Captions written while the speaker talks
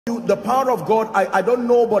The power of God, I don't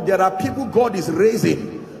know, but there are people God is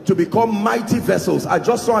raising to become mighty vessels. I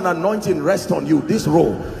just saw an anointing rest on you, this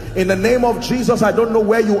role. In the name of Jesus, I don't know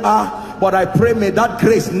where you are, but I pray may that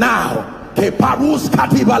grace now, let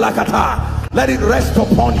it rest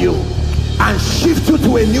upon you and shift you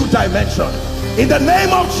to a new dimension. In the name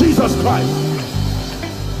of Jesus Christ.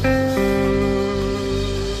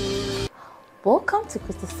 Welcome to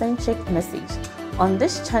Christocentric Message. On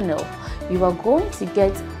this channel, you are going to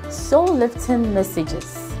get soul-lifting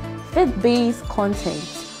messages, faith-based content,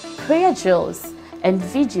 prayer drills, and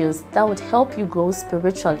videos that would help you grow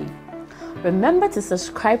spiritually. Remember to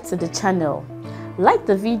subscribe to the channel, like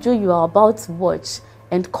the video you are about to watch,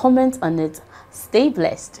 and comment on it. Stay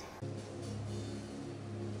blessed.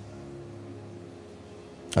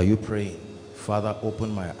 Are you praying? Father,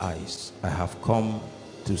 open my eyes. I have come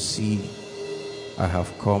to see. I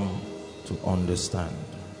have come to understand.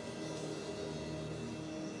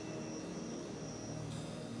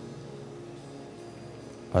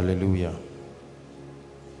 Hallelujah.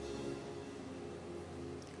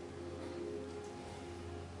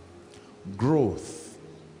 Growth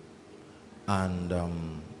and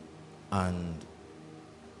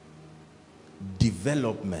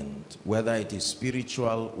development, whether it is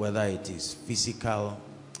spiritual, whether it is physical,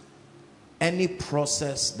 any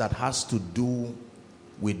process that has to do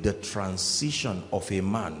with the transition of a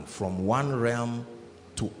man from one realm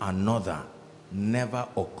to another never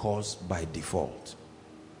occurs by default.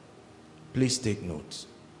 Please take note.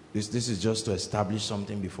 This is just to establish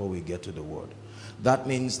something before we get to the word. That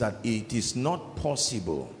means that it is not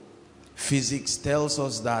possible. Physics tells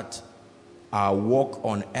us that, our walk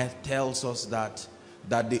on earth tells us that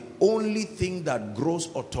the only thing that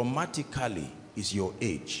grows automatically is your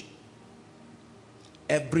age.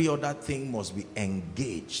 Every other thing must be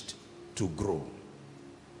engaged to grow.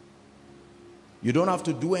 You don't have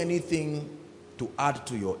to do anything to add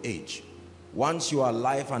to your age. Once you are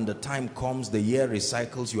alive and the time comes, the year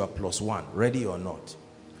recycles, you are +1, ready or not.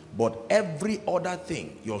 But every other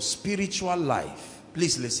thing, your spiritual life,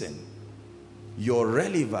 please listen, your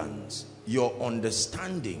relevance, your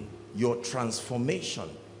understanding, your transformation,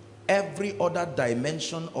 every other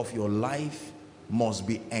dimension of your life must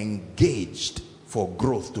be engaged for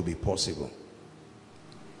growth to be possible.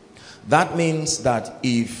 That means that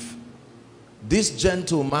if this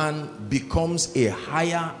gentleman becomes a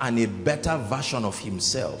higher and a better version of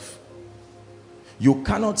himself, you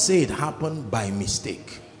cannot say it happened by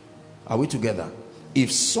mistake. Are we together?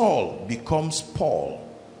 If Saul becomes Paul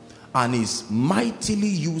and is mightily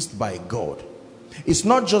used by God, it's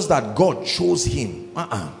not just that God chose him.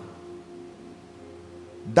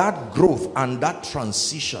 That growth and that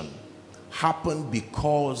transition happened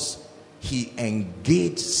because he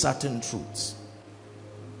engaged certain truths.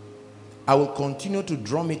 I will continue to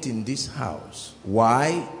drum it in this house.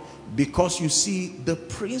 Why? Because you see, the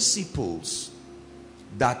principles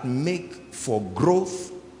that make for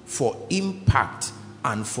growth, for impact,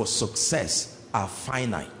 and for success are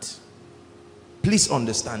finite. Please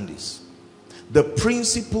understand this. The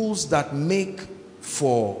principles that make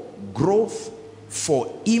for growth,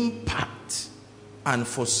 for impact, and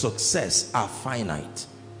for success are finite.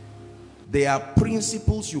 They are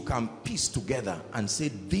principles you can piece together and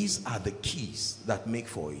say these are the keys that make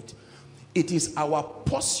for it. It is our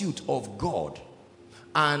pursuit of God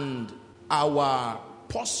and our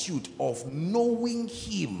pursuit of knowing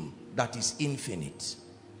him that is infinite.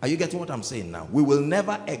 Are you getting what I'm saying now? We will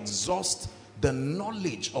never exhaust the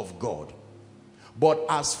knowledge of God. But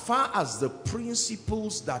as far as the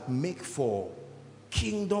principles that make for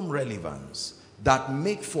kingdom relevance, that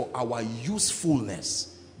make for our usefulness,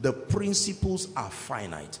 the principles are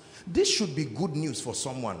finite. This should be good news for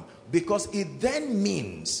someone, because it then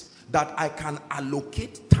means that I can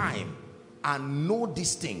allocate time and know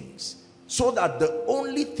these things, so that the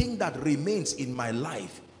only thing that remains in my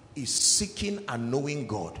life is seeking and knowing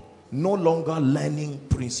God, no longer learning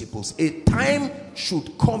principles. A time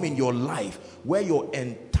should come in your life where your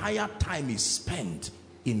entire time is spent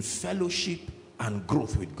in fellowship and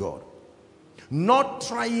growth with God, not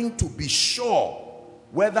trying to be sure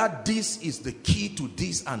whether this is the key to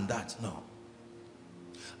this and that. No.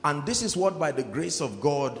 And this is what, by the grace of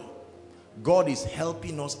God, God is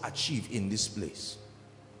helping us achieve in this place.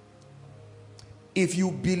 If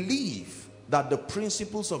you believe that the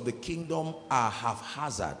principles of the kingdom are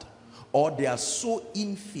haphazard, or they are so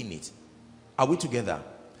infinite, are we together?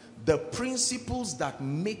 The principles that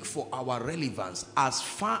make for our relevance as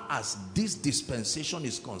far as this dispensation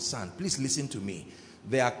is concerned, please listen to me,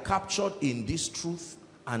 they are captured in this truth,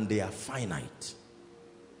 and they are finite.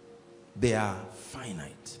 They are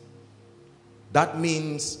finite. That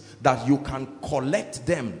means that you can collect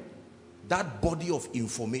them, that body of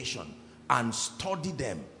information, and study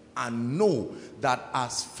them and know that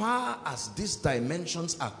as far as these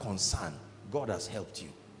dimensions are concerned, God has helped you.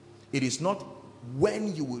 It is not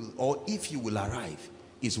when you will or if you will arrive,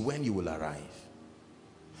 it's when you will arrive.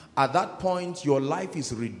 At that point, your life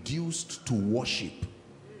is reduced to worship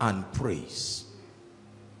and praise.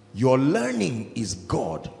 Your learning is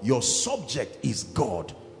God. Your subject is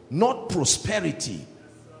God, not prosperity.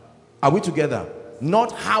 Are we together?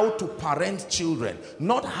 Not how to parent children,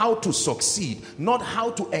 not how to succeed, not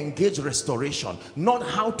how to engage restoration, not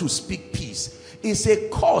how to speak peace. It's a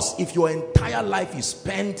course if your entire life is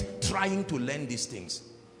spent trying to learn these things.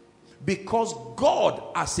 Because God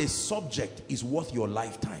as a subject is worth your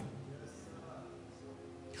lifetime.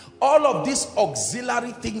 All of these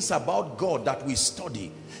auxiliary things about God that we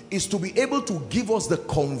study is to be able to give us the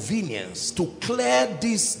convenience to clear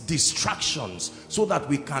these distractions so that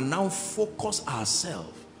we can now focus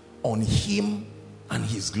ourselves on Him and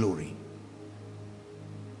His glory.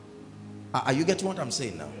 Are you getting what I'm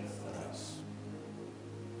saying now? Yes.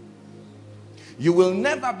 You will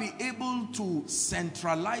never be able to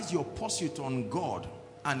centralize your pursuit on God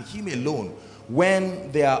and Him alone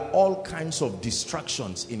when there are all kinds of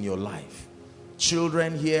distractions in your life.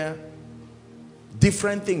 Children here,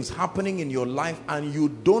 different things happening in your life, and you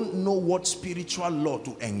don't know what spiritual law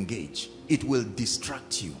to engage. It will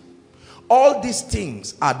distract you. All these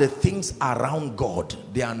things are the things around God.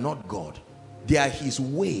 They are not God. They are His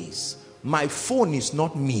ways. My phone is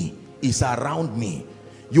not me. It's around me.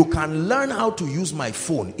 You can learn how to use my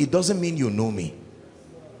phone. It doesn't mean you know me.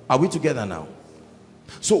 Are we together now?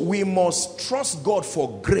 So we must trust God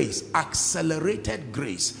for grace, accelerated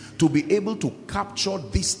grace, to be able to capture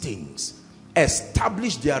these things,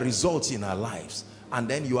 establish their results in our lives, and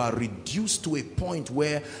then you are reduced to a point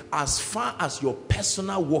where as far as your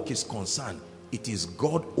personal work is concerned, it is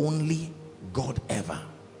God only, God ever.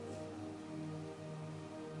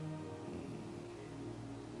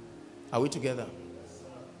 Are we together?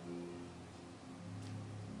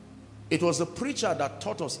 It was a preacher that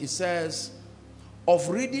taught us. He says, of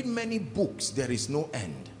reading many books there is no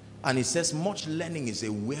end, and he says much learning is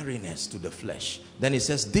a weariness to the flesh. Then he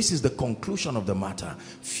says this is the conclusion of the matter: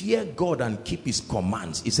 fear God and keep His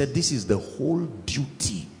commands. He said this is the whole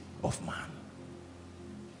duty of man.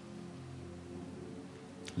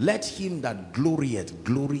 Let him that glorieth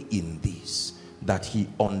glory in this, that he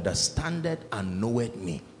understandeth and knoweth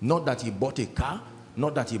me. Not that he bought a car,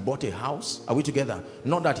 not that he bought a house. Are we together?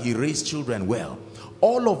 Not that he raised children well.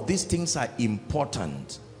 All of these things are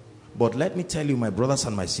important. But let me tell you, my brothers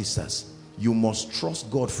and my sisters, you must trust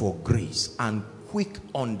God for grace and quick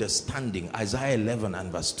understanding. Isaiah 11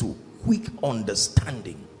 and verse 2. Quick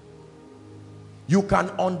understanding. You can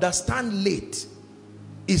understand late.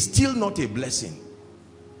 It's still not a blessing.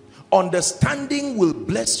 Understanding will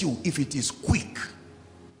bless you if it is quick.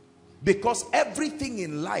 Because everything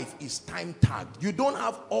in life is time tagged. You don't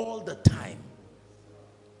have all the time.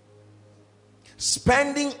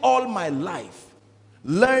 Spending all my life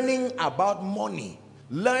learning about money,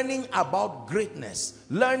 learning about greatness,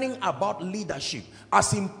 learning about leadership,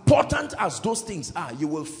 as important as those things are, you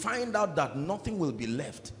will find out that nothing will be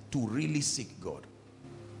left to really seek God.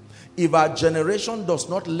 If our generation does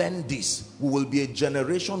not learn this, we will be a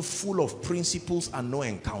generation full of principles and no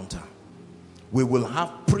encounter. We will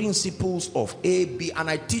have principles of A, B, and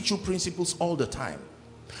I teach you principles all the time.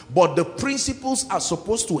 But the principles are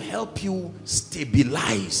supposed to help you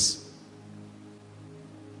stabilize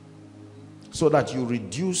so that you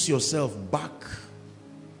reduce yourself back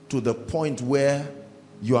to the point where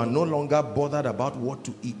you are no longer bothered about what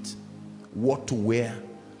to eat, what to wear,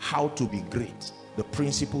 how to be great. The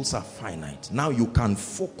principles are finite. Now you can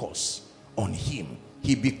focus on Him.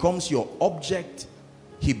 He becomes your object.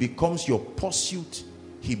 He becomes your pursuit.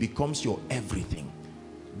 He becomes your everything.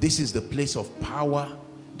 This is the place of power.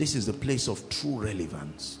 This is the place of true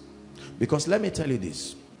relevance. Because let me tell you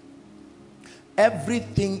this.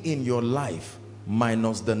 Everything in your life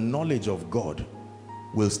minus the knowledge of God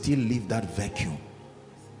will still leave that vacuum.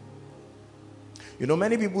 You know,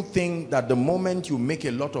 many people think that the moment you make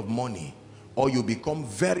a lot of money, or you become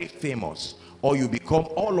very famous, or you become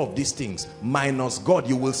all of these things, minus God,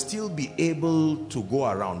 you will still be able to go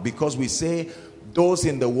around. Because we say those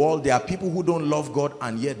in the world, there are people who don't love God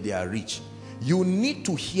and yet they are rich. You need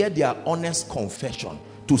to hear their honest confession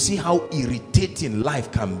to see how irritating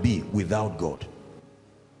life can be without God.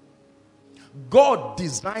 God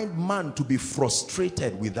designed man to be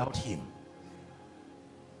frustrated without Him.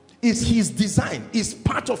 It's His design. It's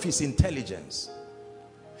part of His intelligence.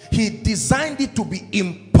 He designed it to be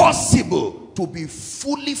impossible to be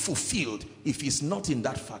fully fulfilled if it's not in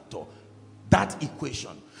that factor, that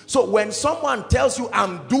equation. So when someone tells you,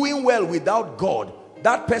 I'm doing well without God,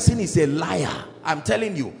 that person is a liar. I'm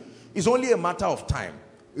telling you, it's only a matter of time.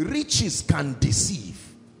 Riches can deceive.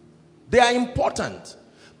 They are important.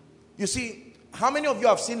 You see, how many of you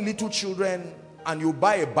have seen little children and you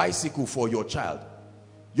buy a bicycle for your child?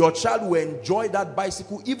 Your child will enjoy that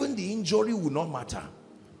bicycle. Even the injury will not matter.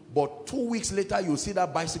 But 2 weeks later, you'll see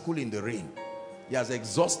that bicycle in the rain. He has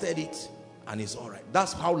exhausted it and it's all right.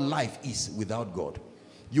 That's how life is without God.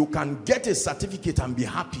 You can get a certificate and be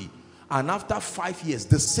happy. And after 5 years,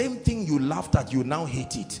 the same thing you laughed at, you now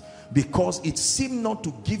hate it. Because it seemed not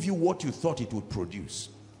to give you what you thought it would produce.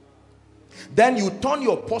 Then you turn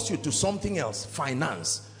your pursuit to something else,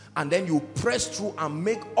 finance. And then you press through and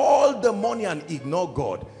make all the money and ignore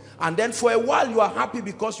God. And then for a while you are happy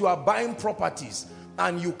because you are buying properties.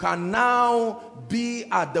 And you can now be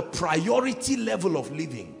at the priority level of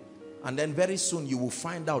living. And then very soon you will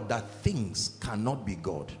find out that things cannot be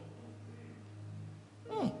God.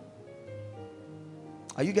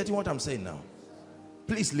 Are you getting what I'm saying now?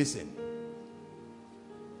 Please listen.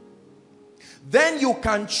 Then you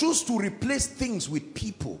can choose to replace things with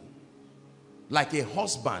people. Like a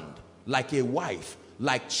husband, like a wife,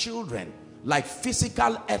 like children, like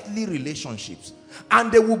physical earthly relationships.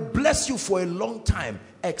 And they will bless you for a long time,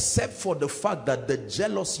 except for the fact that the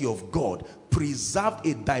jealousy of God preserved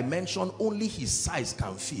a dimension only his size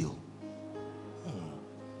can feel.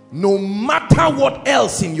 No matter what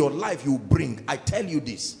else in your life you bring, I tell you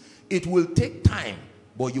this, it will take time,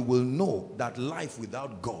 but you will know that life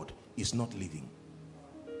without God is not living.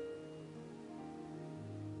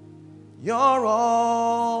 You're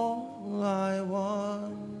all I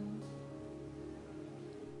want.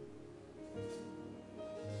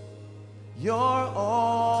 You're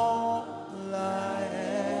all I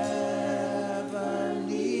ever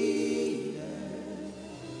needed.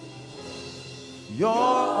 You're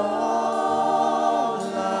all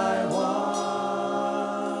I want.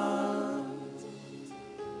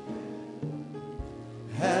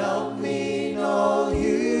 Help me know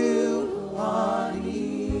you are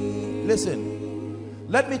near. Listen,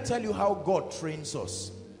 let me tell you how God trains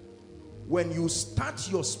us. When you start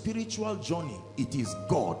your spiritual journey, it is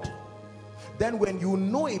God. Then when you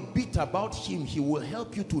know a bit about him, he will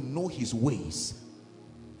help you to know his ways.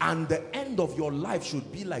 And the end of your life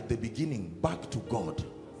should be like the beginning, back to God.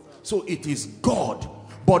 So it is God.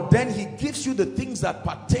 But then he gives you the things that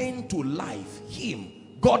pertain to life, him,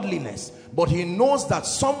 godliness. But he knows that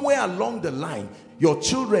somewhere along the line, your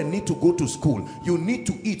children need to go to school. You need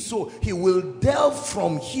to eat. So he will delve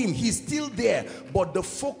from him. He's still there. But the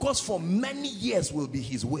focus for many years will be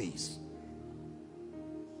his ways.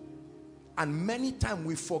 And many times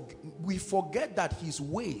we forget that his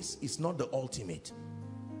ways is not the ultimate.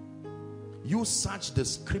 You search the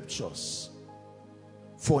scriptures,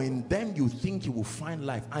 for in them you think you will find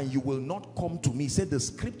life, and you will not come to me. Say the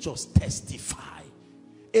scriptures testify.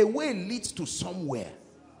 A way leads to somewhere.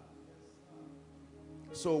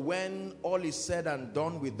 So when all is said and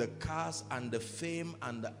done with the cars and the fame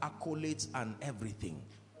and the accolades and everything,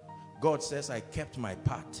 God says, I kept my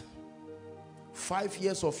part. 5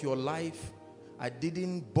 years of your life, I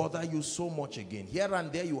didn't bother you so much again. Here and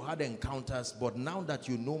there you had encounters, but now that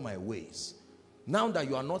you know my ways, now that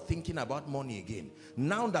you are not thinking about money again,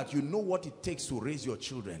 now that you know what it takes to raise your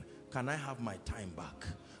children, can I have my time back?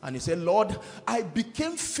 And he said, Lord, I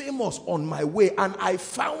became famous on my way, and I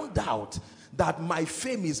found out that my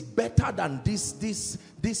fame is better than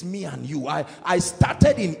this me and you. I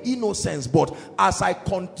started in innocence, but as I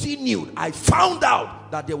continued, I found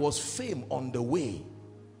out that there was fame on the way.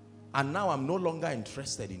 And now I'm no longer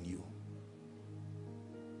interested in you.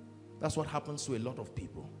 That's what happens to a lot of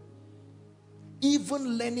people.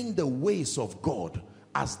 Even learning the ways of God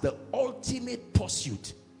as the ultimate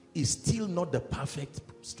pursuit is still not the perfect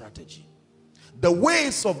strategy. The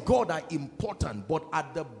ways of God are important, but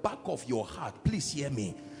at the back of your heart, please hear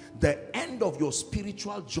me, the end of your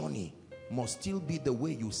spiritual journey must still be the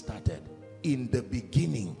way you started. In the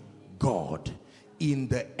beginning, God. In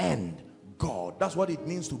the end, God. That's what it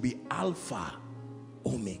means to be Alpha,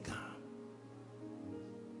 Omega.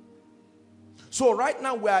 So right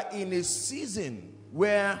now we are in a season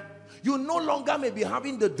where you no longer may be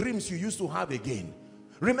having the dreams you used to have again.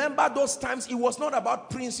 Remember those times, it was not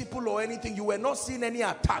about principle or anything. You were not seeing any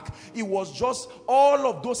attack. It was just all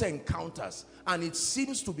of those encounters. And it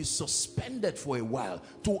seems to be suspended for a while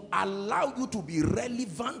to allow you to be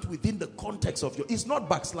relevant within the context of your... It's not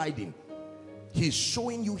backsliding. He's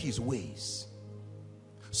showing you his ways.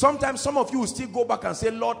 Sometimes some of you will still go back and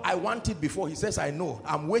say, Lord, I want it before. He says, I know.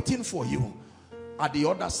 I'm waiting for you. at the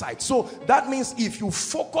other side. So that means if you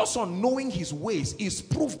focus on knowing his ways, it's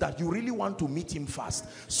proof that you really want to meet him fast,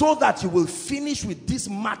 so that you will finish with these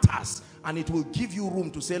matters and it will give you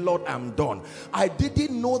room to say, Lord, I'm done. I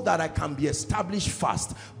didn't know that I can be established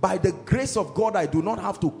fast. By the grace of God, I do not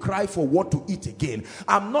have to cry for what to eat again.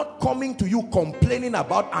 I'm not coming to you complaining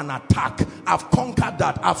about an attack. I've conquered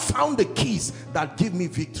that. I've found the keys that give me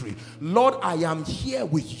victory. Lord, I am here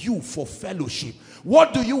with you for fellowship.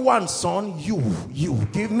 What do you want, son? You.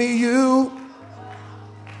 Give me you.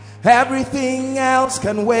 Everything else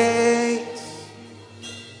can wait.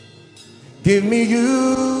 Give me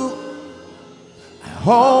you. I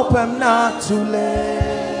hope I'm not too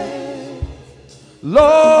late.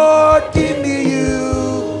 Lord, give me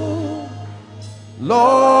you.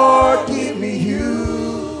 Lord, give me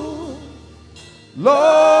you.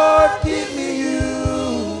 Lord, give me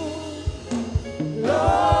you.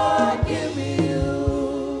 Lord, give me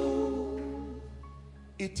you.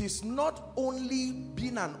 It is not only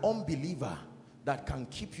being an unbeliever that can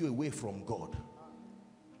keep you away from God.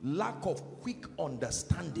 Lack of quick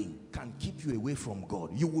understanding can keep you away from God.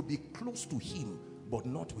 You will be close to him, but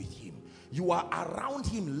not with him. You are around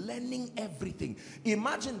him learning everything.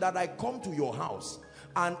 Imagine that I come to your house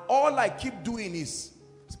and all I keep doing is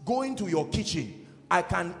going to your kitchen. I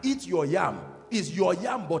can eat your yam. It's your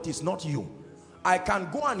yam, but it's not you. I can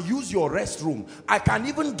go and use your restroom. I can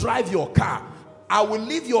even drive your car. I will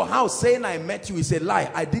leave your house saying I met you. It's a lie.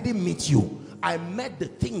 I didn't meet you. I met the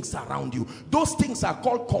things around you. Those things are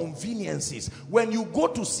called conveniences. When you go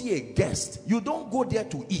to see a guest, you don't go there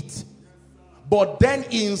to eat. But then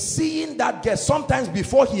in seeing that guest, sometimes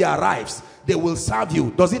before he arrives, they will serve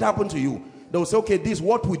you. Does it happen to you? They will say, okay, this,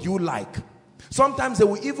 what would you like? Sometimes they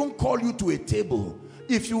will even call you to a table.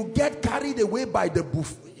 If you get carried away by the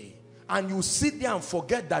buffet and you sit there and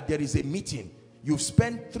forget that there is a meeting, you've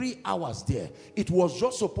spent 3 hours there. It was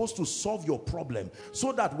just supposed to solve your problem,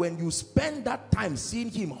 so that when you spend that time seeing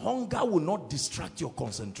him, hunger will not distract your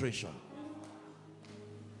concentration.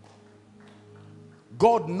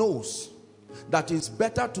 God knows that it's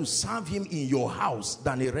better to serve him in your house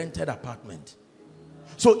than a rented apartment.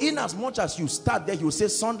 So in as much as you start there, you say,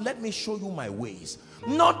 son, let me show you my ways.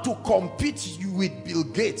 Not to compete you with Bill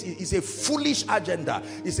Gates. It's a foolish agenda.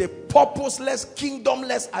 It's a purposeless,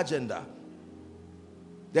 kingdomless agenda.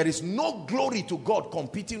 There is no glory to God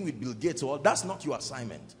competing with Bill Gates. Well, that's not your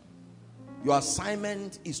assignment. Your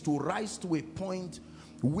assignment is to rise to a point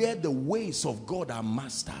where the ways of God are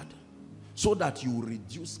mastered, so that you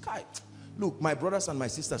reduce. Look, my brothers and my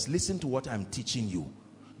sisters, listen to what I'm teaching you.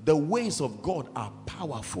 The ways of God are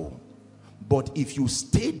powerful, but if you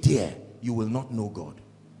stay there, you will not know God.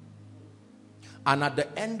 And at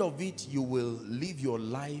the end of it, you will live your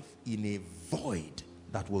life in a void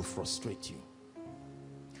that will frustrate you.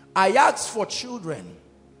 I asked for children,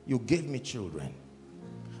 you gave me children.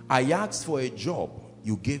 I asked for a job,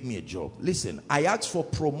 you gave me a job. Listen, I asked for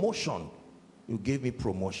promotion, you gave me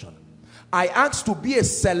promotion. I asked to be a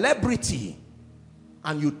celebrity,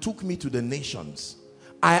 and you took me to the nations.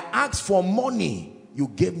 I asked for money, you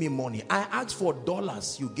gave me money. I asked for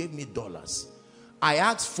dollars, you gave me dollars. I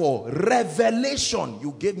asked for revelation,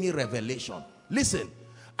 you gave me revelation. Listen,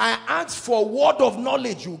 I asked for word of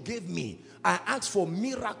knowledge, you gave me. I asked for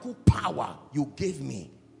miracle power, you gave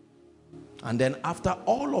me. And then after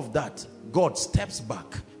all of that, God steps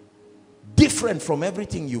back, different from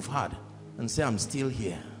everything you've had, and say, I'm still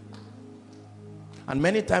here. And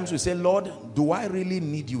many times we say, Lord, do I really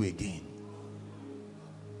need you again?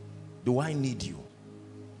 Do I need you?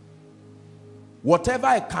 Whatever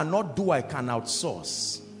I cannot do, I can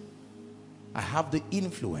outsource. I have the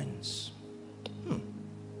influence.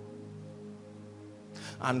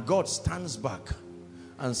 And God stands back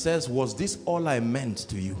and says, was this all I meant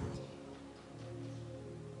to you?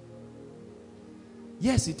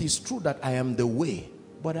 Yes, it is true that I am the way,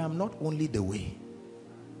 but I am not only the way.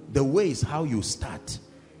 The way is how you start.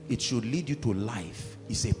 It should lead you to life.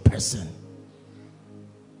 It's a person.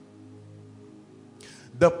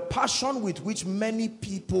 The passion with which many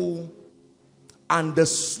people and the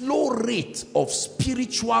slow rate of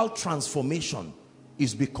spiritual transformation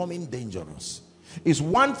is becoming dangerous. It's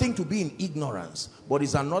one thing to be in ignorance, but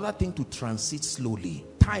it's another thing to transit slowly.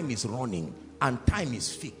 Time is running and time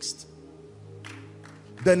is fixed.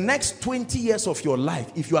 The next 20 years of your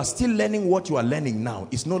life, if you are still learning what you are learning now,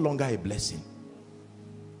 is no longer a blessing.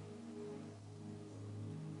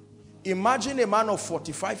 Imagine a man of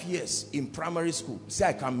 45 years in primary school. Say,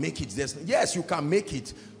 I can make it. Yes, you can make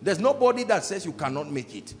it. There's nobody that says you cannot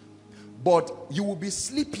make it. But you will be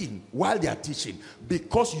sleeping while they are teaching,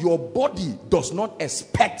 because your body does not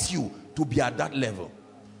expect you to be at that level.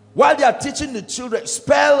 While they are teaching the children,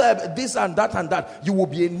 spell this and that, you will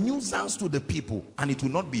be a nuisance to the people, and it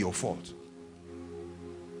will not be your fault.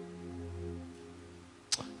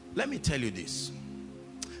 Let me tell you this.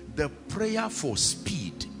 The prayer for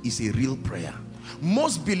speed is a real prayer.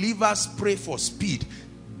 Most believers pray for speed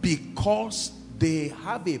because they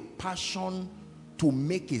have a passion to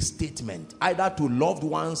make a statement, either to loved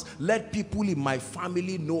ones, let people in my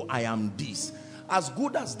family know I am this. As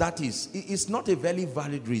good as that is, it's not a very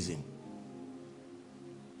valid reason.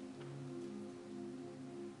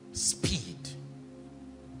 Speed.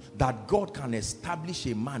 That God can establish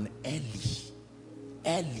a man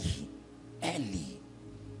early.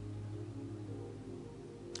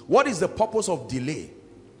 What is the purpose of delay?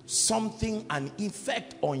 Something, an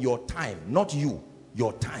effect on your time, not you,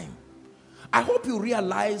 your time. I hope you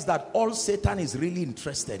realize that all Satan is really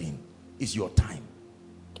interested in is your time.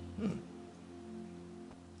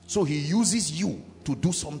 So he uses you to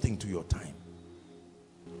do something to your time.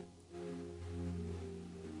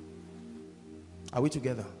 Are we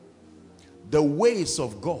together? The ways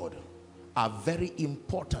of God are very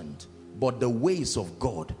important, but the ways of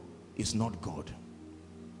God is not God.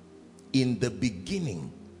 In the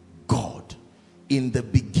beginning, God. In the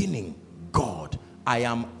beginning, God. I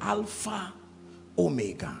am Alpha,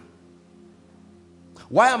 Omega.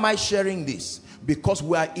 Why am I sharing this? Because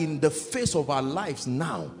we are in the phase of our lives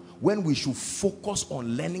now when we should focus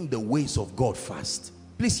on learning the ways of God first.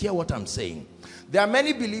 Please hear what I'm saying. There are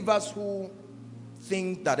many believers who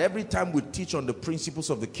think that every time we teach on the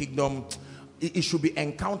principles of the kingdom, it should be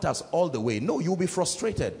encounters all the way. No, you'll be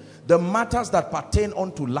frustrated. The matters that pertain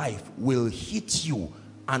unto life will hit you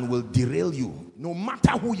and will derail you. No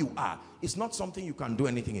matter who you are, it's not something you can do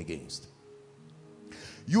anything against.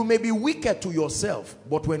 You may be wicked to yourself,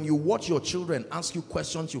 but when you watch your children ask you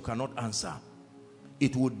questions you cannot answer,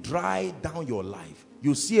 it will dry down your life.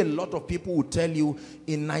 You see a lot of people who tell you,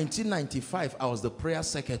 in 1995, I was the prayer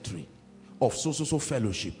secretary of so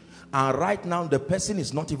fellowship. And right now, the person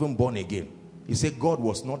is not even born again. He said, God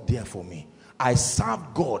was not there for me. I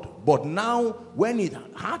served God, but now when it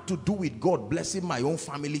had to do with God blessing my own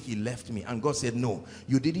family, he left me. And God said, no,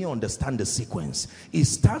 you didn't understand the sequence. It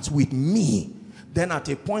starts with me. Then at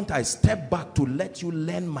a point, I step back to let you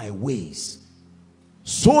learn my ways,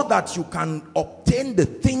 so that you can obtain the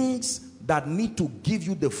things that need to give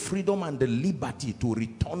you the freedom and the liberty to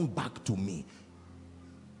return back to me.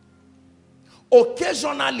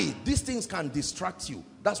 Occasionally, these things can distract you.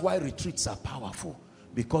 That's why retreats are powerful,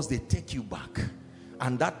 because they take you back.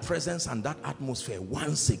 And that presence and that atmosphere,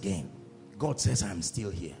 once again, God says, I'm still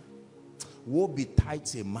here. Woe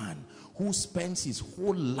betides a man who spends his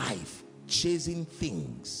whole life chasing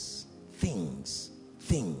things.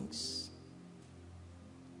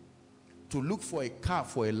 To look for a car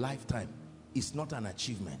for a lifetime is not an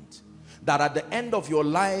achievement. That at the end of your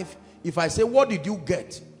life, if I say, what did you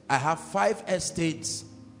get? I have 5 estates,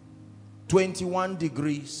 21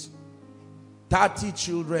 degrees, 30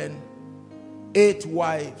 children, 8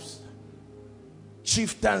 wives,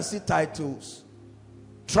 chieftaincy titles,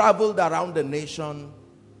 traveled around the nation,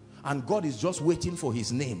 and God is just waiting for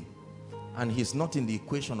his name, and he's not in the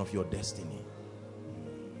equation of your destiny.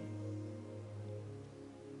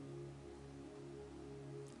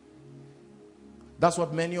 That's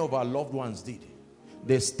what many of our loved ones did.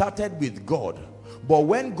 They started with God, but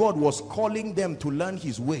when God was calling them to learn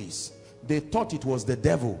his ways, they thought it was the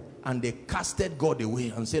devil, and they casted God away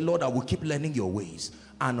and said, Lord, I will keep learning your ways.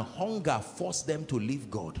 And hunger forced them to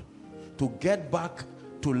leave God, to get back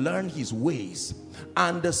to learn his ways.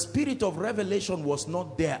 And the spirit of revelation was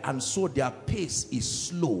not there, and so their pace is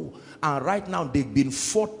slow. And right now they've been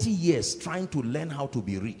 40 years trying to learn how to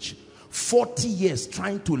be rich, 40 years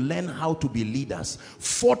trying to learn how to be leaders,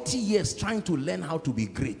 40 years trying to learn how to be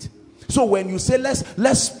great. So when you say,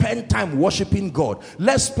 let's spend time worshiping God,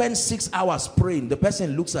 let's spend 6 hours praying, the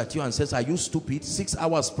person looks at you and says, are you stupid? 6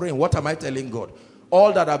 hours praying, what am I telling God?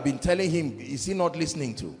 All that I've been telling him, is he not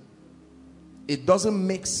listening to? It doesn't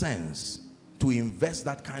make sense to invest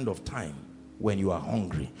that kind of time when you are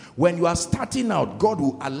hungry. When you are starting out, God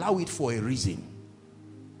will allow it for a reason.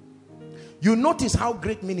 You notice how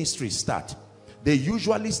great ministries start. They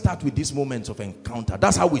usually start with these moments of encounter.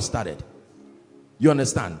 That's how we started. You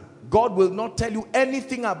understand? God will not tell you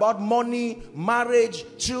anything about money, marriage,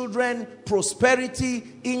 children, prosperity,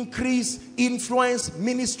 increase, influence,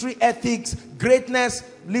 ministry ethics, greatness.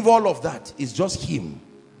 Leave all of that. It's just him.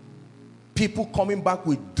 People coming back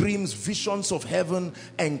with dreams, visions of heaven,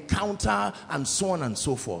 encounter, and so on and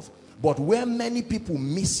so forth. But where many people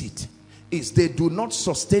miss it is they do not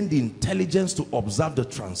sustain the intelligence to observe the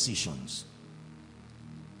transitions.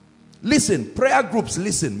 Listen, prayer groups,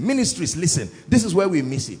 listen, ministries, listen. This is where we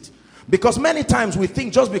miss it. Because many times we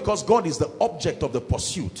think just because God is the object of the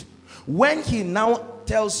pursuit, when he now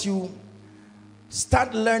tells you,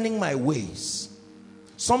 start learning my ways,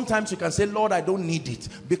 sometimes you can say, Lord, I don't need it,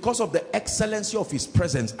 because of the excellency of his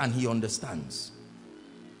presence, and he understands.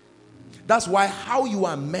 That's why how you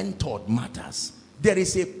are mentored matters. There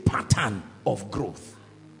is a pattern of growth.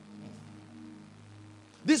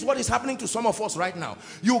 This is what is happening to some of us right now.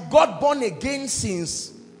 You got born again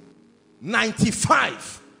since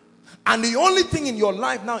 95. And the only thing in your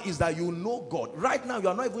life now is that you know God. Right now, you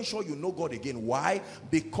are not even sure you know God again. Why?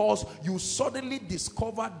 Because you suddenly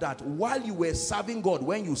discovered that while you were serving God,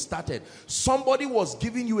 when you started, somebody was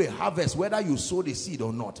giving you a harvest, whether you sowed a seed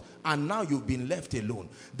or not. And now you've been left alone.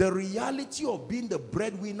 The reality of being the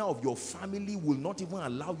breadwinner of your family will not even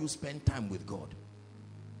allow you spend time with God.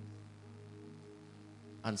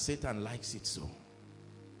 And Satan likes it so.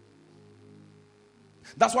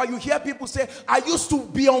 That's why you hear people say, I used to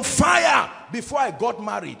be on fire before I got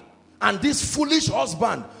married. And this foolish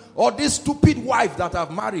husband or this stupid wife that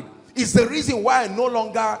I've married is the reason why I no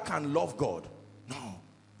longer can love God. No.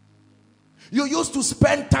 You used to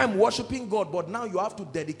spend time worshiping God, but now you have to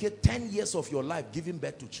dedicate 10 years of your life giving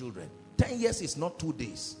birth to children. 10 years is not 2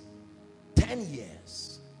 days. 10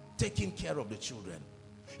 years taking care of the children.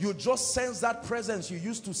 You just sense that presence you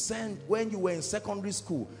used to send when you were in secondary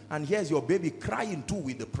school, and here's your baby crying too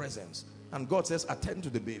with the presence, and God says, attend to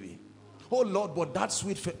the baby. Oh Lord, but that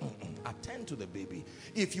sweet attend to the baby.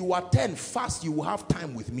 If you attend fast, you will have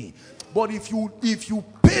time with me. But if you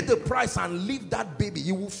pay the price and leave that baby,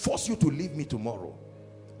 he will force you to leave me tomorrow.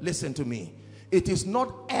 Listen to me. It is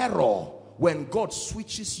not error when God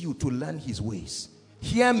switches you to learn his ways.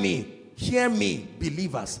 Hear me,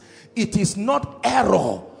 believers. It is not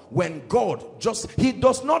error when God he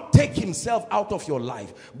does not take himself out of your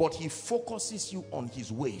life, but he focuses you on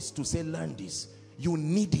his ways to say, learn this. You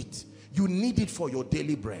need it. You need it for your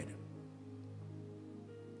daily bread.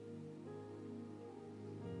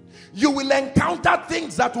 You will encounter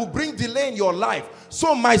things that will bring delay in your life.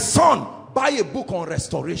 So my son, buy a book on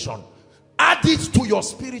restoration. Add it to your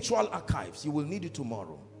spiritual archives. You will need it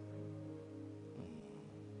tomorrow.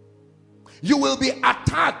 You will be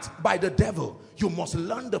attacked by the devil. You must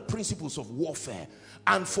learn the principles of warfare.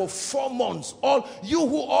 And for 4 months,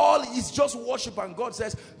 all is just worship, and God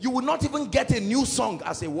says you will not even get a new song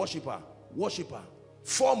as a worshiper.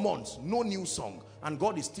 4 months, no new song, and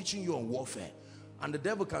God is teaching you on warfare. And the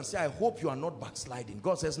devil can say, I hope you are not backsliding.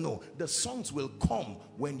 God says, no, the songs will come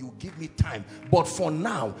when you give me time. But for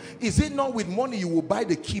now, is it not with money you will buy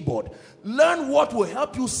the keyboard? Learn what will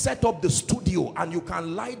help you set up the studio, and you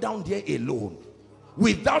can lie down there alone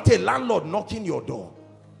without a landlord knocking your door.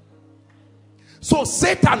 So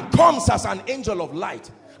Satan comes as an angel of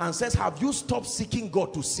light and says, have you stopped seeking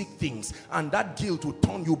God to seek things? And that guilt will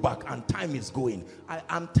turn you back, and time is going.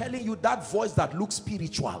 I'm telling you, that voice that looks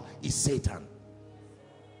spiritual is Satan.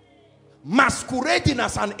 Masquerading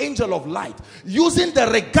as an angel of light, using the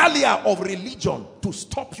regalia of religion to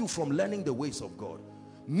stop you from learning the ways of God.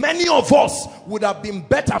 Many of us would have been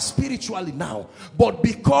better spiritually now, but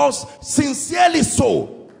because sincerely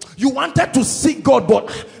so, you wanted to seek God,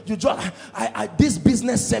 but you just this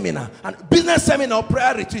business seminar or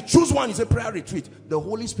prayer retreat, choose one. You say prayer retreat. The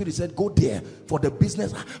Holy Spirit said go there for the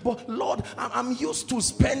business. But Lord, I'm used to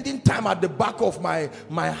spending time at the back of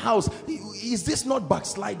my house. Is this not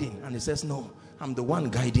backsliding? And he says, no, I'm the one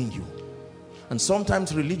guiding you. And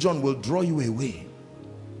sometimes religion will draw you away.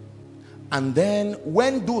 And then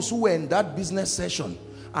when those who were in that business session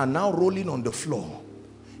are now rolling on the floor,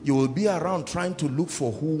 you will be around trying to look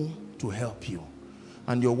for who to help you.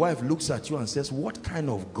 And your wife looks at you and says, what kind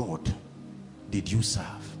of God did you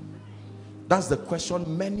serve? That's the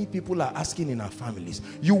question many people are asking in our families.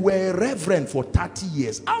 You were a reverend for 30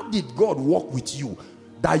 years. How did God work with you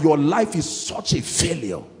that your life is such a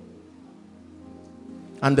failure?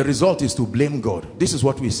 And the result is to blame God. This is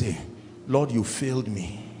what we say. Lord, you failed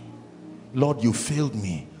me. Lord, you failed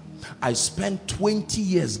me. I spent 20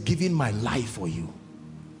 years giving my life for you.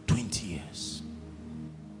 20 years.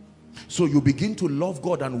 So you begin to love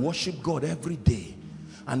God and worship God every day.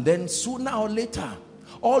 And then sooner or later,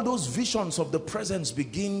 all those visions of the presence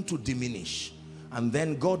begin to diminish. And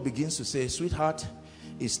then God begins to say, sweetheart,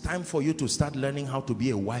 it's time for you to start learning how to be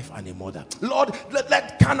a wife and a mother. Lord,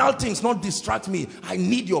 let carnal things not distract me. I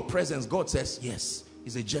need your presence. God says, yes,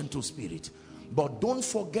 he's a gentle spirit. But don't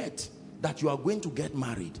forget that you are going to get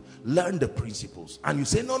married. Learn the principles. And you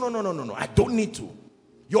say, no, I don't need to.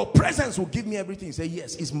 Your presence will give me everything. You say,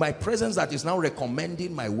 yes, it's my presence that is now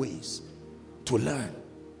recommending my ways to learn.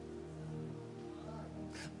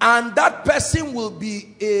 And that person will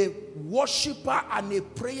be a worshiper and a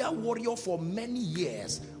prayer warrior for many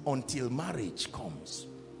years until marriage comes.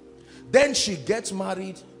 Then she gets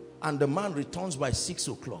married and the man returns by 6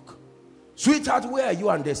 o'clock. Sweetheart, where are you?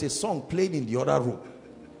 And there's a song playing in the other room.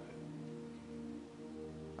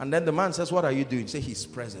 And then the man says, what are you doing? Say, his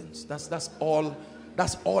presence. That's all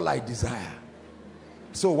I desire.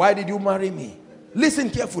 So why did you marry me? Listen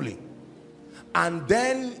carefully. And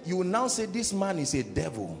then you will now say, this man is a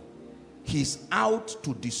devil. He's out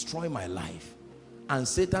to destroy my life. And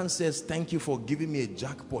Satan says, thank you for giving me a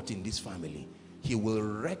jackpot in this family. He will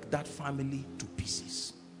wreck that family to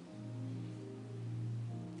pieces.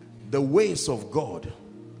 The ways of God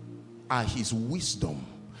are his wisdom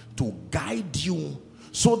to guide you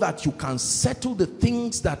so that you can settle the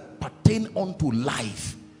things that pertain unto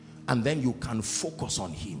life, and then you can focus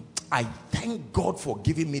on him. I thank God for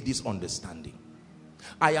giving me this understanding.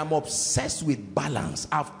 I am obsessed with balance.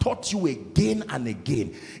 I've taught you again and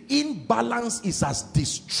again. Imbalance is as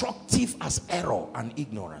destructive as error and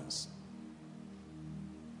ignorance.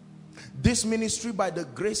 This ministry, by the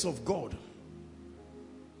grace of God,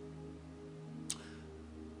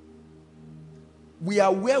 we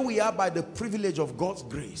are where we are by the privilege of God's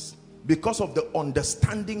grace, because of the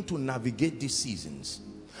understanding to navigate these seasons.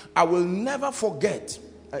 I will never forget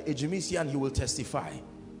Ejimisi, and he will testify.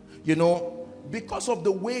 You know, because of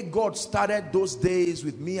the way God started those days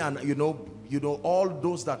with me, and you know all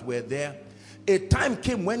those that were there, a time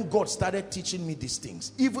came when God started teaching me these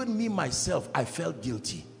things. Even me myself, I felt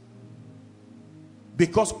guilty,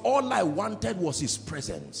 because all I wanted was his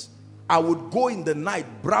presence. I would go in the night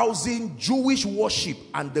browsing Jewish worship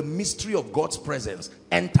and the mystery of God's presence,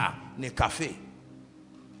 enter in a cafe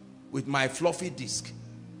with my floppy disk.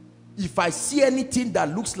 If I see anything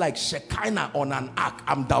that looks like Shekinah on an ark,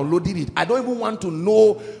 I'm downloading it. I don't even want to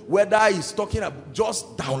know whether he's talking about,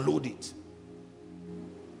 just download it.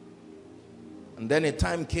 And then a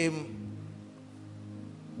time came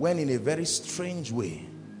when, in a very strange way,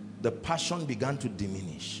 the passion began to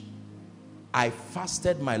diminish. I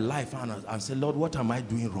fasted my life and said, Lord, what am I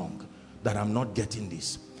doing wrong that I'm not getting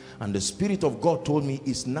this? And the Spirit of God told me,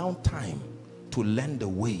 it's now time to learn the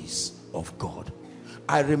ways of God.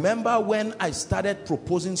 I remember when I started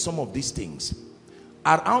proposing some of these things,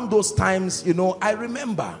 around those times, you know, I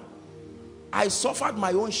remember I suffered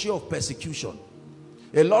my own share of persecution.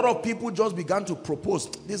 A lot of people just began to propose.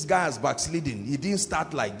 This guy is backsliding. He didn't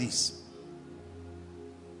start like this.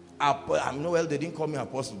 Well, they didn't call me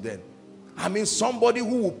apostle then. I mean, somebody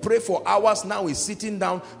who will pray for hours now is sitting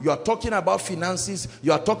down. You are talking about finances.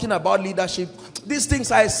 You are talking about leadership. These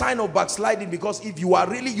things are a sign of backsliding, because if you are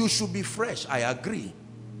really, you should be fresh. I agree.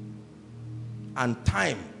 And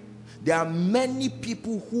time. There are many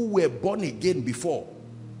people who were born again before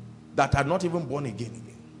that are not even born again.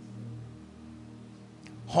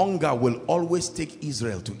 Hunger will always take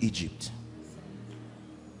Israel to Egypt.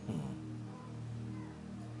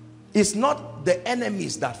 It's not the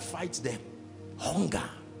enemies that fight them. Hunger.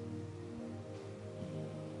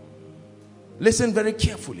 Listen very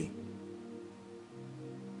carefully.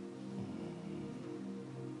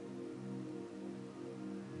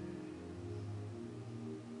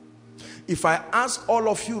 If I ask all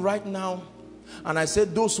of you right now, and I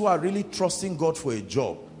said those who are really trusting God for a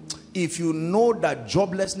job, if you know that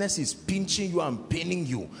joblessness is pinching you and paining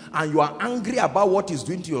you, and you are angry about what it's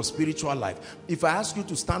doing to your spiritual life, if I ask you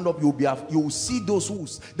to stand up, you will see those who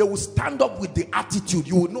they will stand up with the attitude.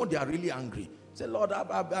 You will know they are really angry. Say, Lord,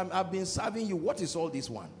 I've been serving you. What is all this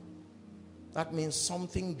one? That means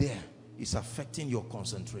something there is affecting your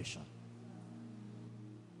concentration.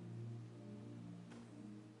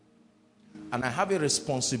 And I have a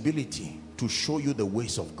responsibility to show you the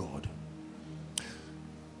ways of God,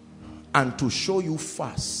 and to show you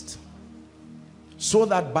fast, so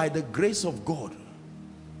that by the grace of God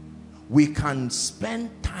we can spend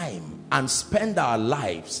time and spend our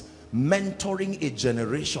lives mentoring a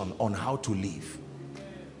generation on how to live.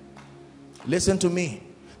 Listen to me.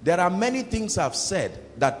 There are many things I've said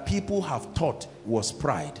that people have thought was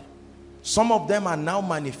pride. Some of them are now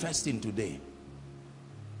manifesting today.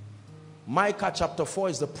 Micah chapter 4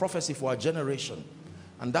 is the prophecy for our generation.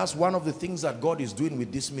 And that's one of the things that God is doing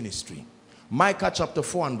with this ministry. Micah chapter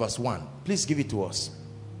 4 and verse 1. Please give it to us.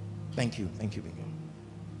 Thank you. Thank you.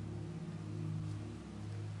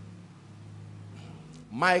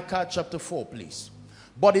 Micah chapter 4, please.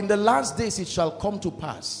 But in the last days it shall come to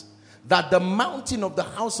pass that the mountain of the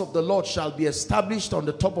house of the Lord shall be established on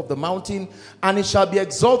the top of the mountain, and it shall be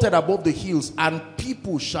exalted above the hills, and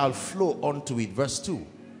people shall flow unto it. Verse 2.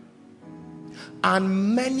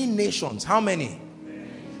 And many nations, how many?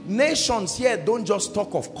 Nations here don't just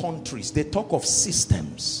talk of countries, they talk of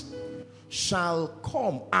systems. Shall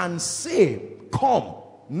come and say, come.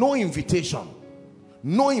 No invitation.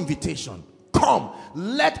 No invitation. Come,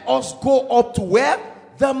 let us go up to where?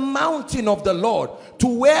 The mountain of the Lord. To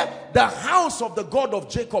where? The house of the God of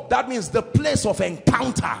Jacob. That means the place of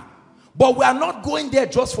encounter. But we are not going there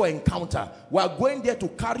just for encounter. We are going there to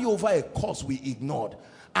carry over a course we ignored.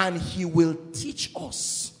 And he will teach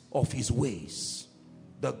us of his ways.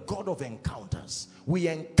 The God of encounters. We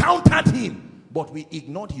encountered him, but we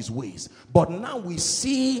ignored his ways. But now we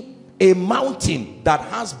see a mountain that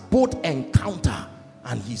has both encounter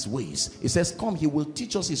and his ways. It says, come, he will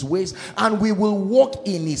teach us his ways, and we will walk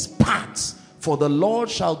in his paths. For the Lord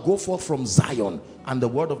shall go forth from Zion, and the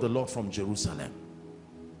word of the Lord from Jerusalem.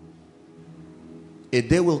 A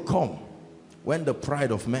day will come when the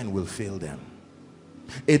pride of men will fail them.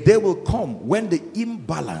 A day will come when the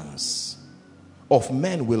imbalance of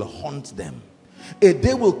men will haunt them. A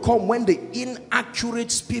day will come when the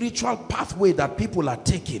inaccurate spiritual pathway that people are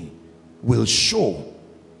taking will show.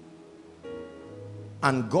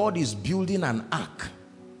 And God is building an ark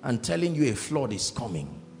and telling you a flood is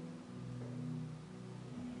coming.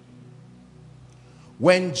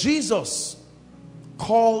 When Jesus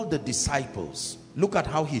called the disciples, look at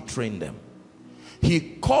how he trained them.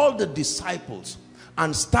 He called the disciples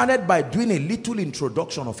and started by doing a little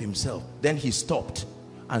introduction of himself. Then he stopped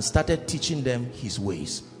and started teaching them his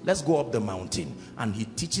ways. Let's go up the mountain. And he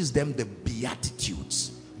teaches them the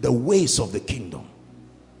beatitudes, the ways of the kingdom.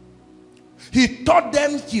 He taught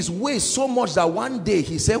them his ways so much that one day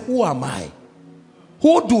he said, who am I?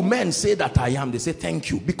 Who do men say that I am? They say, thank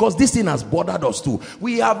you. Because this thing has bothered us too.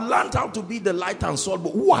 We have learned how to be the light and salt,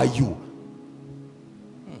 but who are you?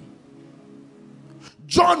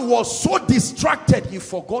 John was so distracted, he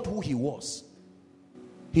forgot who he was.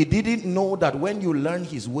 He didn't know that when you learn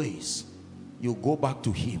his ways, you go back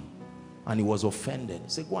to him. And he was offended. He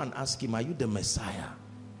said, go and ask him, are you the Messiah?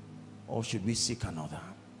 Or should we seek another?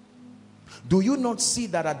 Do you not see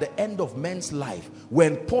that at the end of men's life,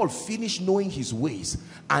 when Paul finished knowing his ways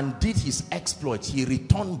and did his exploits, he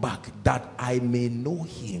returned back that I may know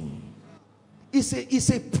him? It's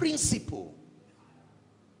a principle.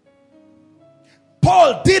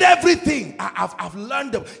 Paul did everything. I've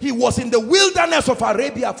learned them. He was in the wilderness of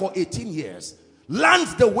Arabia for 18 years. Learned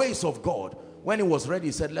the ways of God. When he was ready,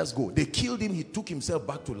 he said, let's go. They killed him. He took himself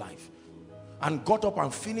back to life. And got up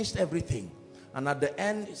and finished everything. And at the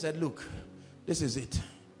end, he said, look, this is it.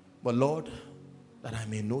 But Lord, that I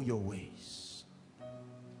may know your ways.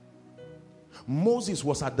 Moses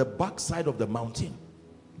was at the backside of the mountain.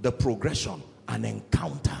 The progression, an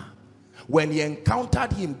encounter. When he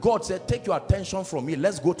encountered him, God said, take your attention from me.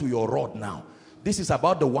 Let's go to your rod now. This is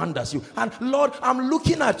about the wonders you. And Lord, I'm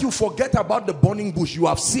looking at you. Forget about the burning bush. You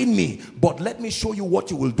have seen me. But let me show you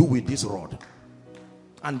what you will do with this rod.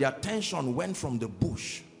 And the attention went from the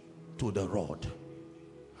bush to the rod.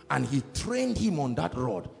 And he trained him on that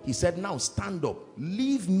rod. He said, now stand up.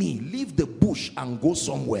 Leave me. Leave the bush and go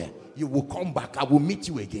somewhere. You will come back. I will meet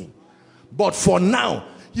you again. But for now,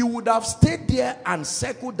 you would have stayed there and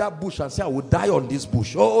circled that bush and said, I will die on this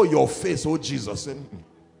bush. Oh, your face, oh Jesus.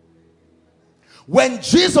 When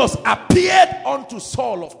Jesus appeared unto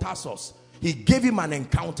Saul of Tarsus, he gave him an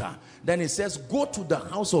encounter. Then he says, go to the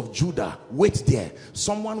house of Judah. Wait there.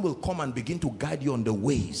 Someone will come and begin to guide you on the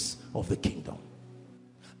ways of the kingdom.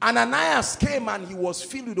 Ananias came and he was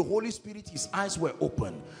filled with the Holy Spirit. His eyes were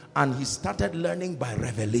open and he started learning by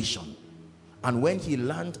revelation. And when he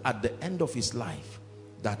learned at the end of his life,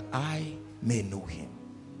 that I may know him.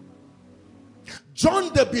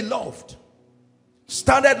 John the Beloved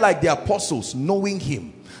started like the apostles, knowing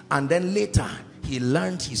him. And then later, he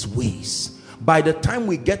learned his ways. By the time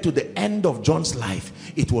we get to the end of John's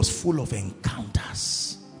life, it was full of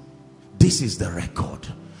encounters. This is the record.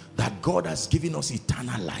 That God has given us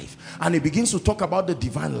eternal life. And he begins to talk about the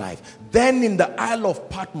divine life. Then in the Isle of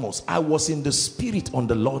Patmos, I was in the spirit on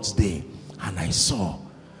the Lord's day. And I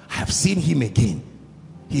have seen him again.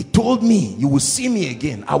 He told me, you will see me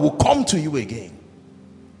again. I will come to you again.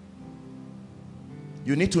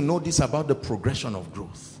 You need to know this about the progression of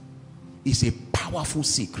growth. It's a powerful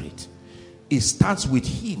secret. It starts with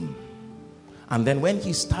him. And then when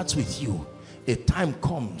he starts with you, a time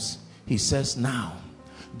comes, he says, now,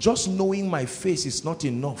 just knowing my face is not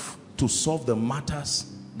enough to solve the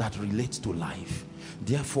matters that relate to life.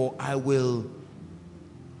 Therefore, I will,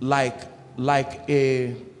 like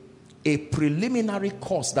a preliminary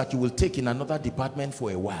course that you will take in another department for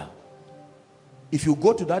a while. If you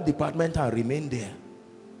go to that department and remain there,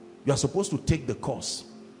 you are supposed to take the course,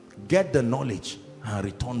 get the knowledge, and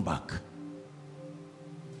return back.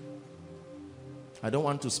 I don't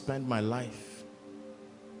want to spend my life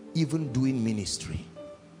even doing ministry,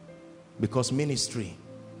 because ministry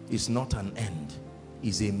is not an end,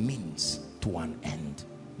 is a means to an end.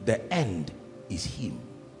 The end is him.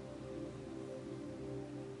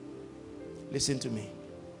 Listen to me.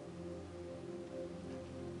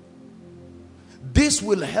 This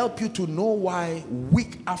will help you to know why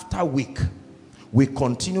week after week we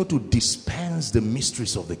continue to dispense the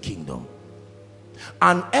mysteries of the kingdom.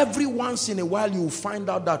 And every once in a while you will find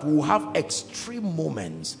out that we'll have extreme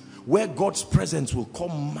moments where God's presence will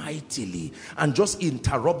come mightily and just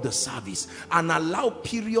interrupt the service and allow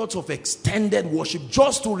periods of extended worship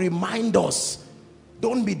just to remind us,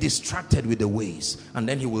 don't be distracted with the ways. And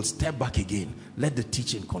then he will step back again. Let the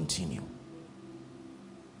teaching continue.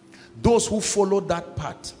 Those who follow that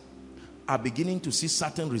path are beginning to see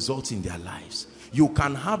certain results in their lives. You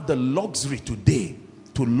can have the luxury today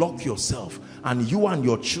to lock yourself, and you and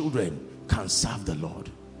your children can serve the Lord.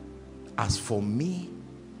 As for me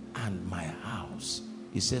and my house,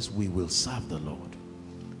 he says, we will serve the Lord.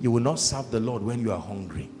 You will not serve the Lord when you are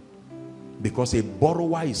hungry, because a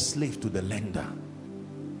borrower is slave to the lender.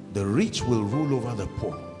 The rich will rule over the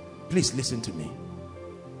poor. Please listen to me.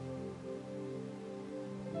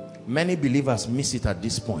 Many believers miss it at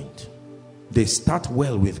this point. They start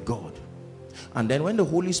well with God, and then when the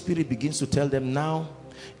Holy Spirit begins to tell them, now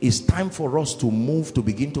it's time for us to move to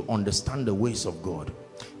begin to understand the ways of God,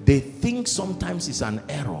 they think sometimes it's an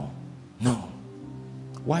error. No.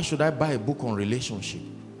 Why should I buy a book on relationship?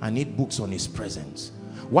 I need books on his presence.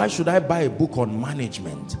 Why should I buy a book on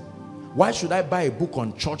management? Why should I buy a book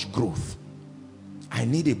on church growth? I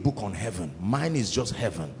need a book on heaven. Mine is just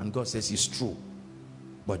heaven. And God says, it's true,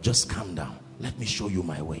 but just calm down. Let me show you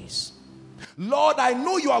my ways. Lord, I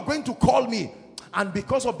know you are going to call me, and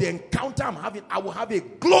because of the encounter I'm having, I will have a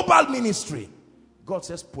global ministry. God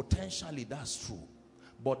says, potentially that's true,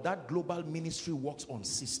 but that global ministry works on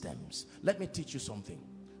systems. Let me teach you something.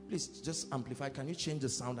 Please just amplify. Can you change the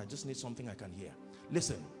sound? I just need something I can hear.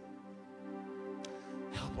 Listen.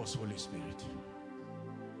 Help us, Holy Spirit.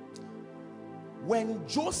 When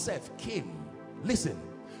Joseph came, listen,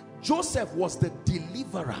 Joseph was the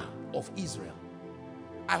deliverer of Israel.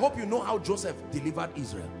 I hope you know how Joseph delivered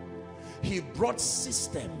Israel. He brought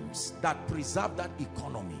systems that preserved that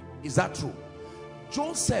economy. Is that true?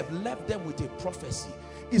 Joseph left them with a prophecy.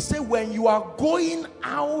 He said, when you are going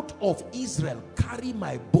out of Israel, carry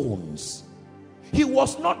my bones. He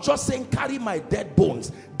was not just saying carry my dead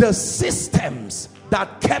bones. The systems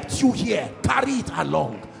that kept you here, carry it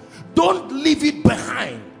along. Don't leave it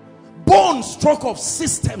behind. Bones struck of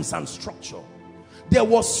systems and structure. There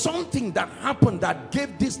was something that happened that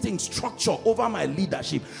gave this thing structure over my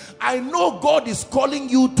leadership. I know God is calling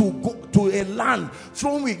you to go to a land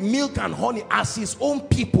flowing with milk and honey as his own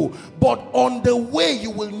people, but on the way you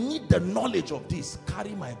will need the knowledge of this.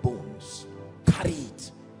 Carry my bones. Carry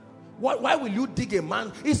it. Why will you dig a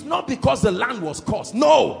man? It's not because the land was cursed.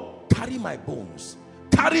 No. Carry my bones.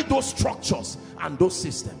 Carry those structures and those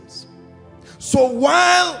systems. So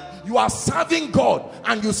while you are serving God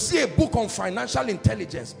and you see a book on financial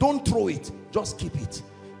intelligence, don't throw it. Just keep it.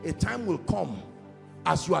 A time will come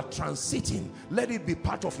as you are transiting, let it be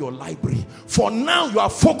part of your library. For now you are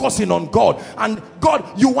focusing on God, and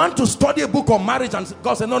God, you want to study a book on marriage, and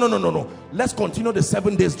God said, no, let's continue the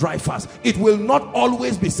 7 days dry fast. It will not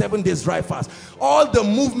always be 7 days dry fast. All the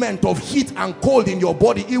movement of heat and cold in your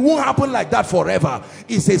body, it won't happen like that forever.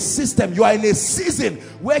 It's a system. You are in a season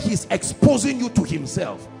where he's exposing you to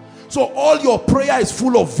himself. So all your prayer is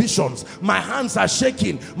full of visions. My hands are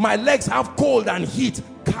shaking, my legs have cold and heat.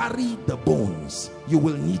 Carry the bones. You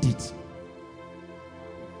will need it.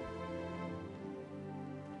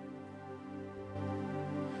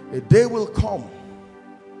 A day will come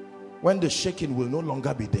when the shaking will no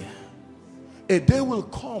longer be there. A day will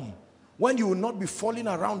come when you will not be falling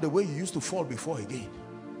around the way you used to fall before again.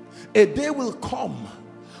 A day will come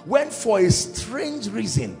when, for a strange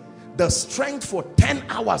reason, the strength for 10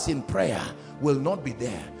 hours in prayer will not be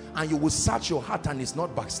there, and you will search your heart and it's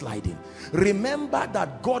not backsliding. Remember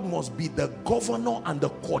that God must be the governor and the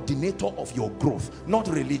coordinator of your growth, not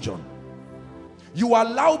religion. You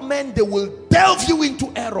allow men, they will delve you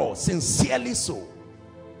into error, sincerely so.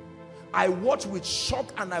 I watch with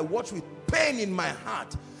shock and I watch with pain in my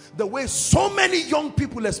heart the way so many young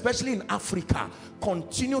people, especially in Africa,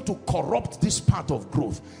 continue to corrupt this part of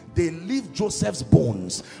growth. They leave Joseph's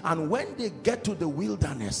bones, and when they get to the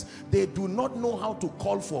wilderness, they do not know how to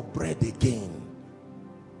call for bread again.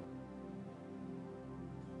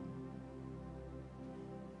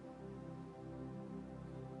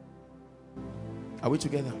 Are we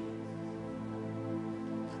together?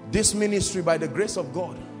 This ministry, by the grace of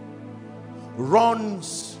God,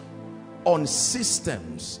 runs on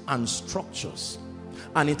systems and structures,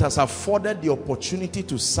 and it has afforded the opportunity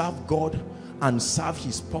to serve God and serve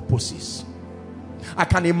his purposes. I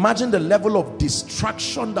can imagine the level of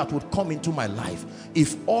distraction that would come into my life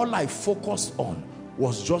if all I focused on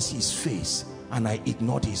was just his face and I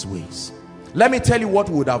ignored his ways. Let me tell you what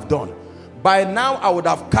we would have done. By now I would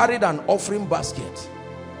have carried an offering basket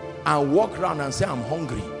and walk around and say, I'm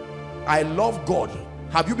hungry, I love God.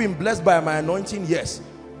 Have you been blessed by my anointing? Yes.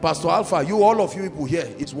 Pastor Alpha, you, all of you people here,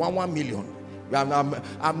 it's 1 million.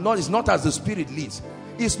 I'm not, it's not as the Spirit leads.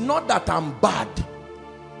 It's not that I'm bad.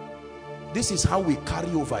 This is how we carry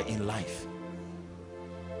over in life.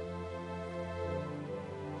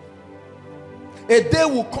 A day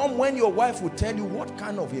will come when your wife will tell you, what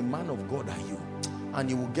kind of a man of God are you? And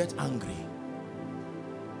you will get angry.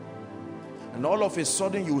 And all of a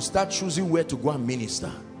sudden you will start choosing where to go and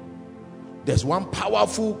minister. There's one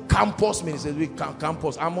powerful campus minister.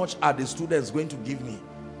 Campus, how much are the students going to give me?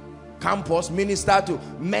 Campus minister to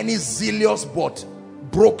many zealous but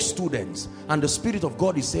broke students, and the Spirit of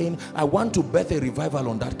God is saying, I want to birth a revival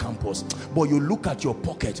on that campus. But you look at your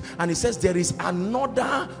pocket and it says there is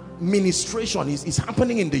another ministration is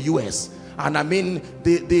happening in the US, and I mean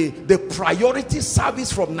the priority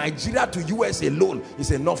service from Nigeria to US alone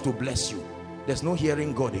is enough to bless you. There's no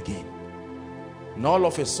hearing God again. And all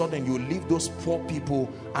of a sudden you leave those poor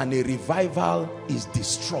people and a revival is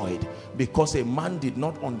destroyed because a man did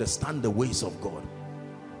not understand the ways of God.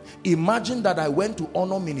 Imagine that I went to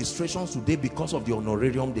honor ministrations today because of the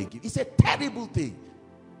honorarium they give. It's a terrible thing.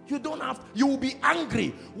 You don't have, you will be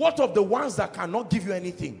angry. What of the ones that cannot give you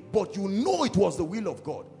anything, but you know it was the will of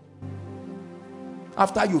God?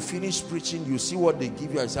 After you finish preaching, you see what they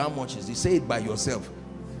give you. I say, how much is this? Say it by yourself.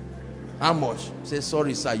 How much? Say,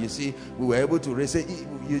 sorry sir, you see, we were able to raise it.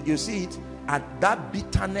 You see it, and that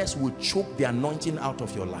bitterness will choke the anointing out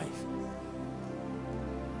of your life.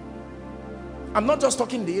 I'm not just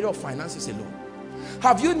talking in the area of finances alone.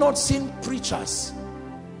 Have you not seen preachers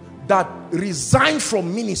that resigned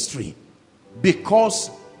from ministry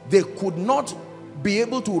because they could not be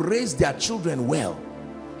able to raise their children well?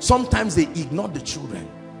 Sometimes they ignored the children.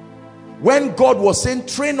 When God was saying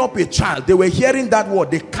train up a child, they were hearing that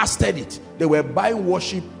word, they casted it. They were buying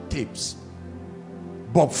worship tapes.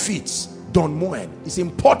 Bob Fitz, Don Moen. It's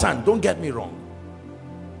important, don't get me wrong.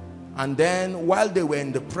 And then while they were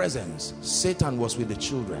in the presence, Satan was with the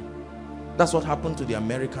children. That's what happened to the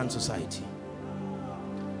American society.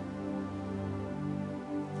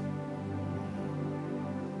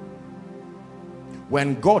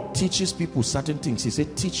 When God teaches people certain things, he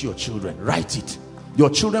said, teach your children, write it. Your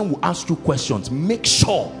children will ask you questions. Make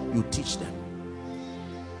sure you teach them.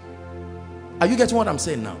 Are you getting what I'm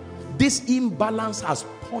saying now? This imbalance has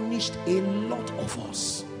punished a lot of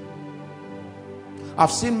us. I've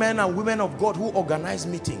seen men and women of God who organize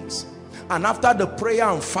meetings, and after the prayer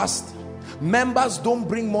and fast, members don't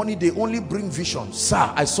bring money, they only bring vision. Sir,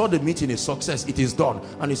 I saw the meeting is success, it is done.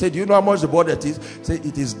 And he said, do you know how much the budget is? He said,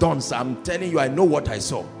 it is done, sir. I'm telling you, I know what I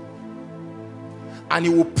saw. And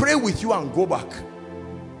he will pray with you and go back.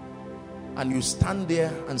 And you stand there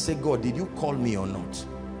and say, God, did you call me or not?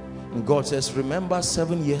 And God says, remember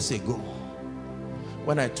 7 years ago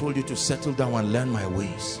when I told you to settle down and learn my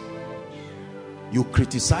ways? You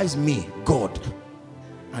criticized me, God,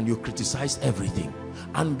 and you criticized everything.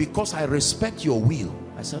 And because I respect your will,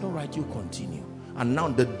 I said, all right, you continue. And now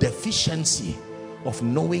the deficiency of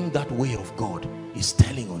knowing that way of God is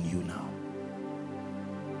telling on you now.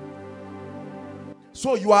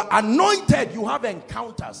 So you are anointed, you have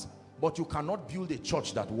encounters, but you cannot build a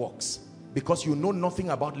church that works because you know nothing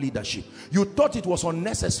about leadership. You thought it was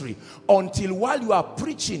unnecessary until while you are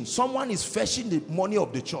preaching, someone is fetching the money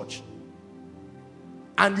of the church.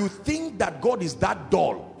 And you think that God is that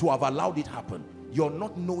dull to have allowed it happen. You're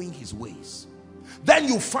not knowing his ways. Then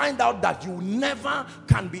you find out that you never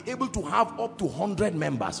can be able to have up to 100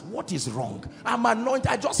 members. What is wrong? I'm anointed.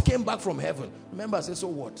 I just came back from heaven. Members say, so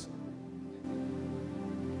what?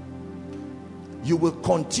 You will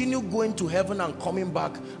continue going to heaven and coming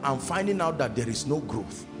back and finding out that there is no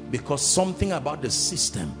growth because something about the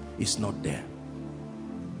system is not there.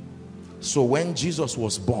 So when Jesus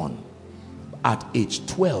was born, at age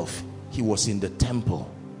 12, he was in the temple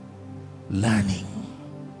learning.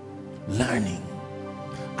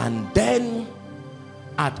 And then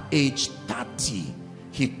at age 30,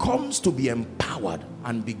 he comes to be empowered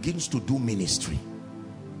and begins to do ministry.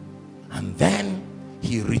 And then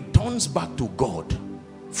he returns back to God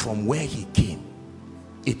from where he came.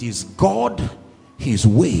 It is God, his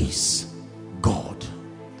ways, God.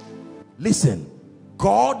 Listen,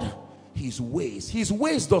 God, his ways. His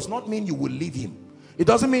ways does not mean you will leave him. It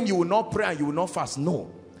doesn't mean you will not pray and you will not fast.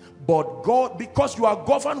 No. But God, because you are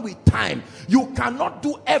governed with time, you cannot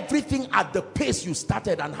do everything at the pace you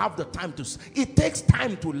started and have the time to. It takes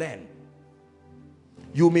time to learn.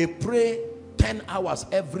 You may pray 10 hours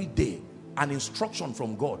every day, an instruction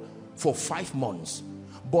from God, for 5 months.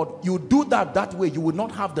 But you do that way, you will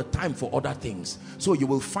not have the time for other things. So you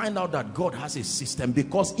will find out that God has a system,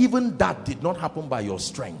 because even that did not happen by your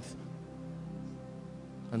strength.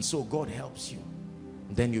 And so God helps you.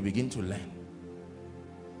 Then you begin to learn.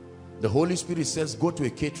 The Holy Spirit says, go to a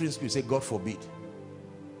catering school. You say, God forbid.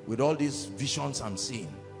 With all these visions I'm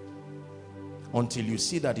seeing. Until you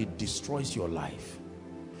see that it destroys your life.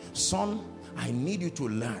 Son, I need you to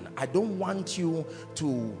learn. I don't want you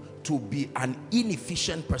to be an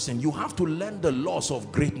inefficient person. You have to learn the laws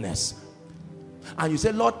of greatness. And you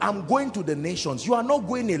say, Lord, I'm going to the nations. You are not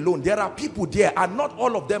going alone. There are people there, and not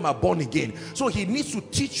all of them are born again. So he needs to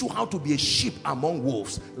teach you how to be a sheep among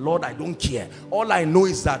wolves. Lord, I don't care. All I know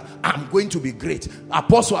is that I'm going to be great.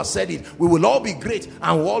 Apostle has said it. We will all be great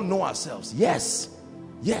and we all know ourselves. Yes.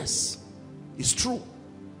 Yes. It's true.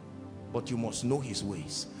 But you must know his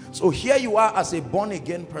ways. So here you are as a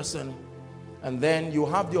born-again person, and then you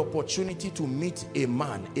have the opportunity to meet a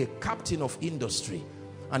man, a captain of industry,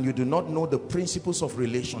 and you do not know the principles of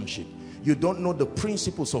relationship. You don't know the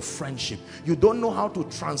principles of friendship. You don't know how to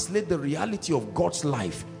translate the reality of God's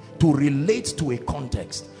life to relate to a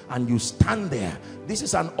context. And you stand there. This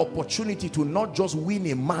is an opportunity to not just win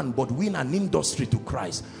a man, but win an industry to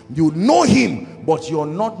Christ. You know him, but you're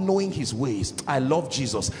not knowing his ways. I love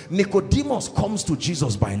Jesus. Nicodemus comes to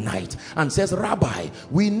Jesus by night and says, Rabbi,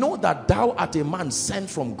 we know that thou art a man sent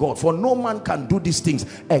from God, for no man can do these things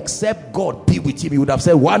except God be with him. He would have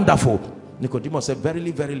said, wonderful. Nicodemus said, verily,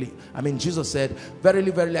 verily. Jesus said, verily,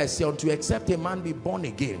 verily, I say unto you, except a man be born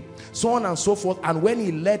again. So on and so forth. And when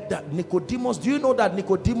he led that, Nicodemus, do you know that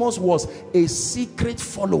Nicodemus was a secret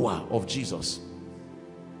follower of Jesus?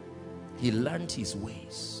 He learned his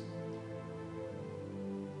ways.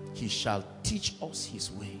 He shall teach us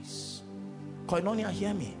his ways. Koinonia,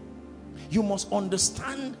 hear me. You must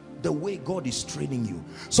understand the way God is training you.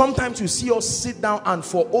 Sometimes you see us sit down, and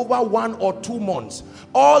for over 1 or 2 months,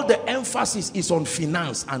 all the emphasis is on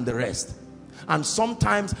finance and the rest. And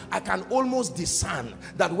sometimes I can almost discern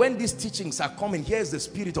that when these teachings are coming, here's the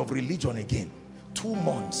spirit of religion again. 2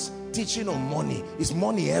 months teaching on money. Is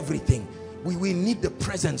money everything? We need the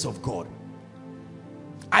presence of God.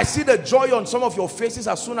 I see the joy on some of your faces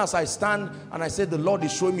as soon as I stand and I say, the Lord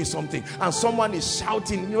is showing me something, and someone is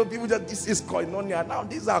shouting, you know, people just, this is Koinonia. Now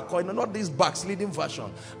these are Koinonia, not this backsliding version.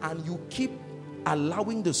 And you keep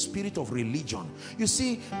allowing the spirit of religion. You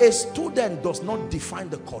see, a student does not define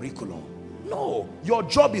the curriculum. No, your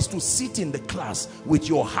job is to sit in the class with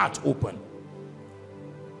your heart open.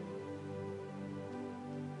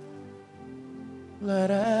 Let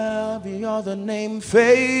every other name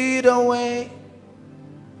fade away.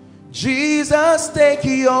 Jesus, take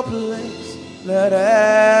your place. Let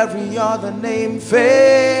every other name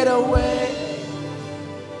fade away.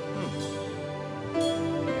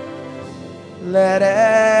 Let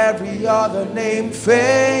every other name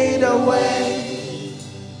fade away.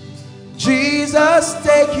 Jesus,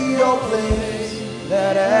 take your place.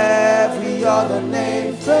 Let every other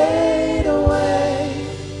name fade away.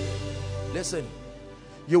 Listen,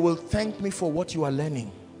 you will thank me for what you are learning,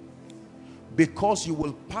 because you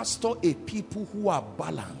will pastor a people who are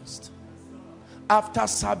balanced. After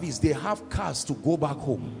service, they have cars to go back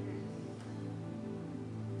home.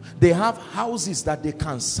 They have houses that they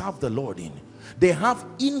can serve the Lord in. They have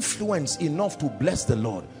influence enough to bless the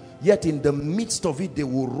Lord. Yet in the midst of it, they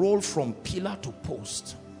will roll from pillar to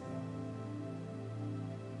post.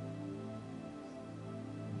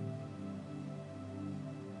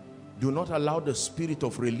 Do not allow the spirit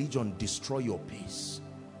of religion destroy your peace.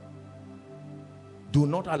 Do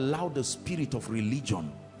not allow the spirit of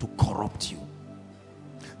religion to corrupt you.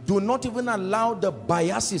 Do not even allow the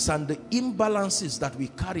biases and the imbalances that we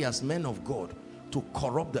carry as men of God to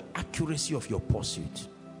corrupt the accuracy of your pursuit.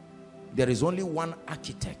 There is only one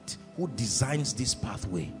architect who designs this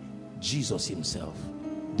pathway, Jesus himself,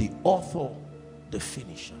 the author, the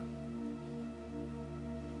finisher.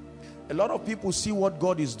 A lot of people see what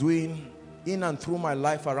God is doing in and through my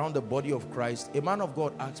life around the body of Christ. A man of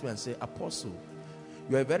God asked me and said, Apostle,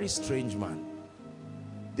 you're a very strange man.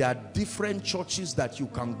 There are different churches that you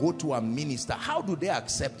can go to and minister. How do they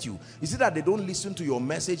accept you? Is it that they don't listen to your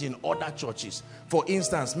message in other churches? For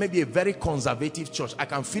instance, maybe a very conservative church. I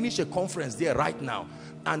can finish a conference there right now,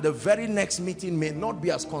 and the very next meeting may not be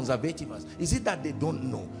as conservative as. Is it that they don't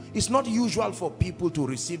know? It's not usual for people to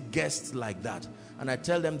receive guests like that. And I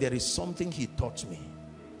tell them, there is something he taught me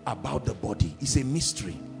about the body. It's a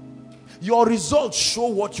mystery. Your results show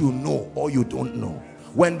what you know or you don't know.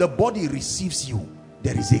 When the body receives you,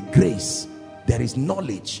 there is a grace, there is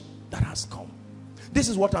knowledge that has come. This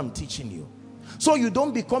is what I'm teaching you. So you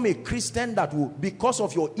don't become a Christian that will, because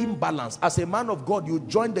of your imbalance, as a man of God, you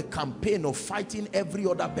join the campaign of fighting every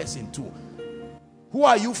other person too. Who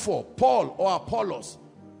are you for? Paul or Apollos?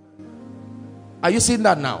 Are you seeing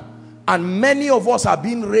that now? And many of us are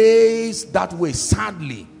being raised that way,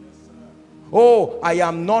 sadly. Oh, I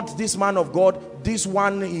am not this man of God. This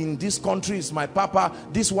one in this country is my papa.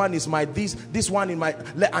 This one is my this one in my...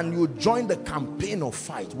 And you join the campaign of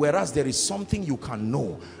fight. Whereas there is something you can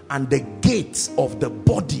know. And the gates of the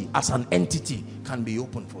body as an entity can be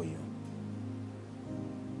open for you.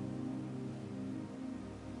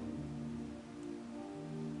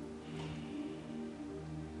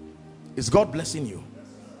 Is God blessing you?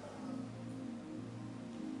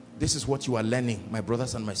 This is what you are learning, my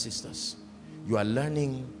brothers and my sisters. You are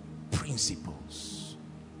learning principles.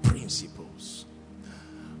 Principles.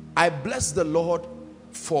 I bless the Lord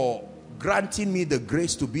for granting me the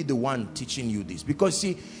grace to be the one teaching you this. Because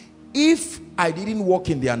see, if I didn't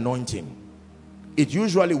walk in the anointing, it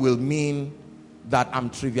usually will mean that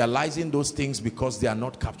I'm trivializing those things because they are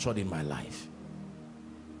not captured in my life.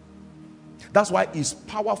 That's why it's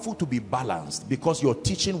powerful to be balanced, because your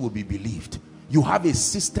teaching will be believed. You have a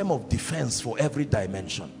system of defense for every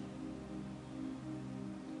dimension.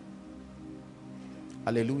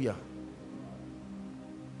 Hallelujah.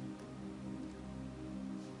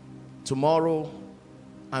 Tomorrow,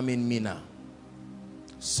 I'm in Mina.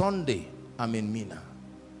 Sunday, I'm in Mina.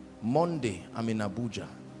 Monday, I'm in Abuja.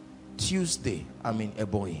 Tuesday, I'm in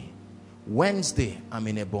Ebonyi. Wednesday, I'm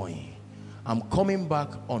in Ebonyi. I'm coming back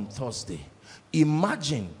on Thursday.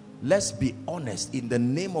 Imagine, let's be honest, in the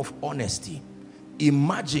name of honesty,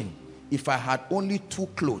 imagine if I had only 2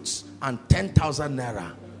 clothes and 10,000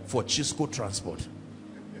 naira for Chisco transport.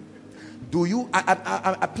 Do you,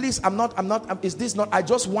 please, is this not, I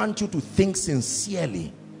just want you to think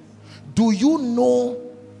sincerely. Do you know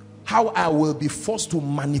how I will be forced to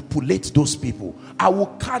manipulate those people? I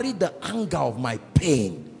will carry the anger of my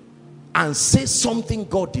pain and say something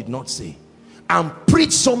God did not say, and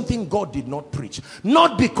preach something God did not preach.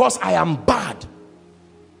 Not because I am bad.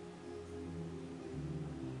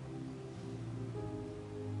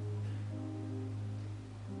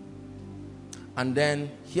 And then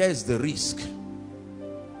here is the risk.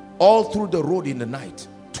 All through the road in the night,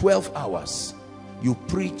 12 hours, you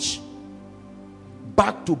preach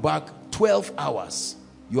back to back, 12 hours.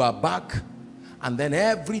 You are back, and then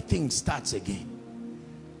everything starts again.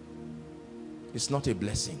 It's not a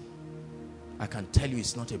blessing. I can tell you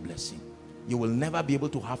it's not a blessing. You will never be able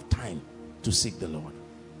to have time to seek the Lord.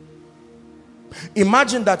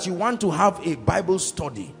 Imagine that you want to have a Bible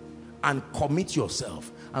study and commit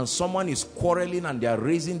yourself, and someone is quarreling and they are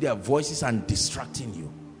raising their voices and distracting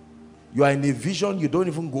you. You are in a vision, you don't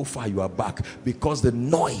even go far, you are back because the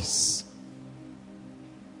noise.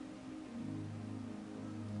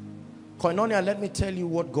 Koinonia, let me tell you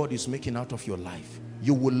what God is making out of your life.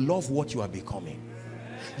 You will love what you are becoming.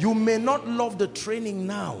 You may not love the training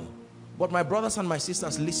now, but my brothers and my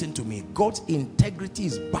sisters, listen to me. God's integrity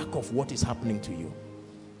is back of what is happening to you.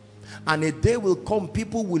 And a day will come,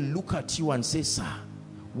 people will look at you and say, sir,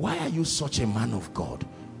 why are you such a man of God?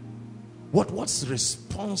 What's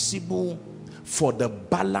responsible for the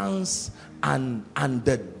balance and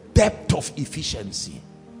the depth of efficiency?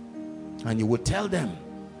 And you will tell them,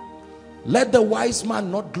 let the wise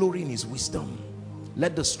man not glory in his wisdom.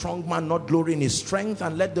 Let the strong man not glory in his strength,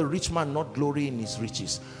 and let the rich man not glory in his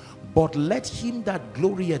riches. But let him that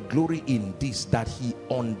glorieth glory in this, that he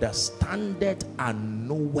understandeth and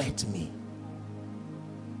knoweth me.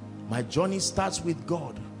 My journey starts with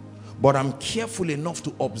God, but I'm careful enough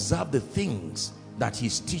to observe the things that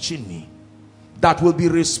he's teaching me that will be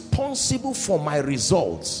responsible for my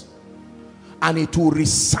results, and it will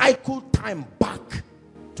recycle time back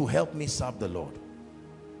to help me serve the Lord.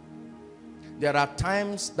 There are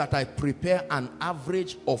times that I prepare an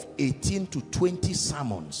average of 18 to 20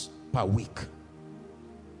 sermons per week.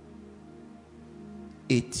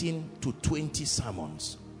 18 to 20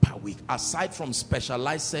 sermons per week, aside from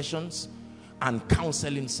specialized sessions and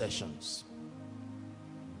counseling sessions.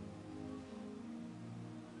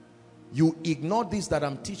 You ignore this that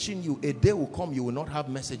I'm teaching you, a day will come you will not have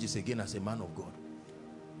messages again as a man of God.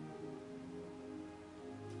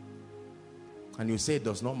 And you say it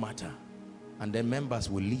does not matter. And then members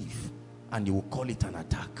will leave and you will call it an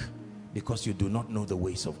attack because you do not know the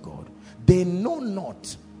ways of God. They know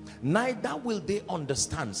not, neither will they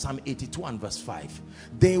understand. Psalm 82 and verse 5.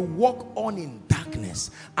 They walk on in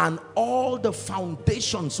darkness, and all the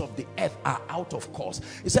foundations of the earth are out of course.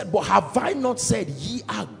 He said, but have I not said ye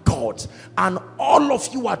are gods, and all of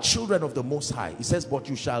you are children of the Most High? He says, but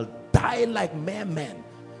you shall die like mere men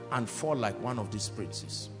and fall like one of these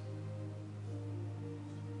princes.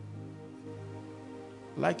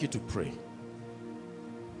 I'd like you to pray.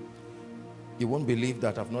 You won't believe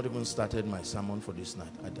that I've not even started my sermon for this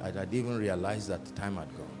night. I didn't even realize that the time had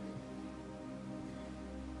gone.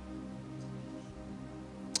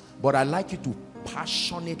 But I'd like you to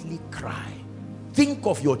passionately cry. Think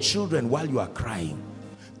of your children while you are crying.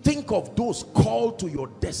 Think of those called to your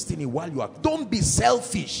destiny while you are. Don't be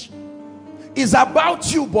selfish. It's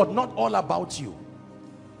about you, but not all about you.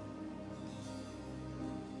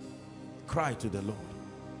 Cry to the Lord.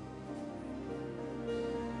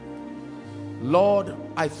 Lord,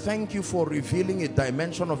 I thank you for revealing a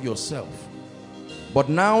dimension of yourself. But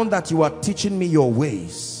now that you are teaching me your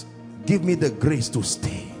ways, give me the grace to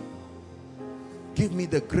stay. Give me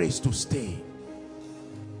the grace to stay.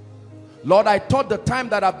 Lord, I thought the time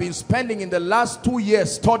that I've been spending in the last 2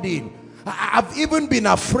 years studying, I've even been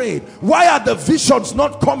afraid. Why are the visions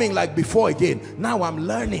not coming like before again? Now I'm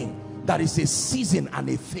learning that it's a season and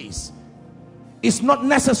a phase. It's not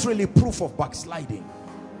necessarily proof of backsliding.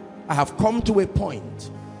 I have come to a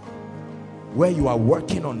point where you are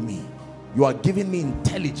working on me. You are giving me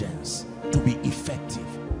intelligence to be effective.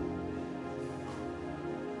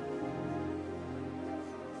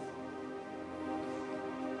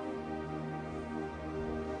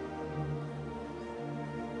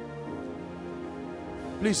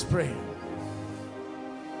 Please pray.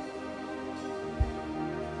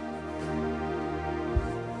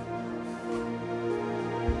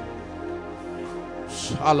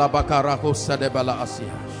 I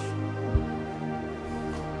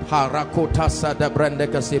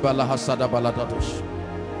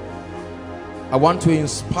want to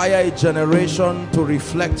inspire a generation to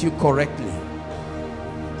reflect you correctly.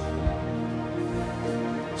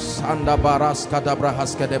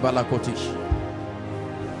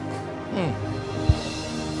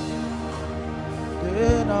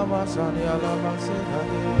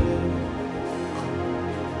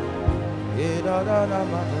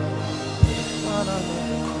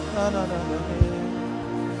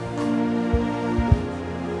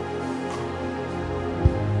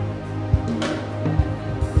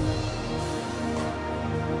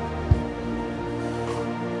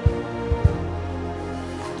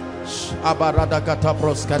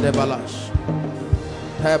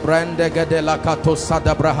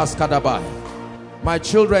 My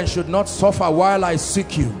children should not suffer while I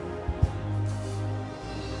seek you.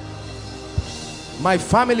 My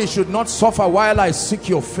family should not suffer while I seek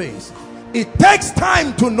your face. It takes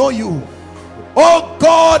time to know you. Oh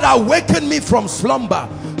God, awaken me from slumber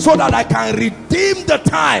so that I can redeem the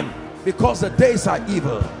time, because the days are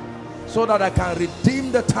evil. So that I can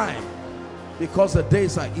redeem the time, because the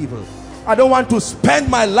days are evil. I don't want to spend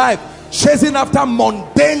my life chasing after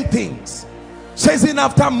mundane things, chasing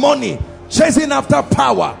after money, chasing after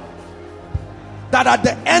power, that at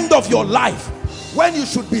the end of your life, when you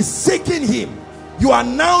should be seeking him, you are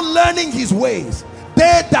now learning his ways.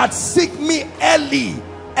 They that seek me early,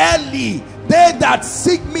 they that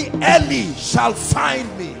seek me early shall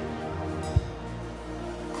find me.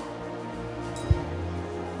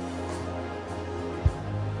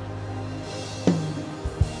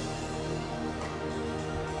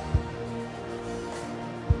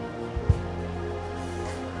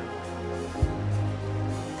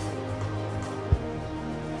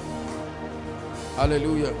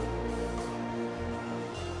 Hallelujah.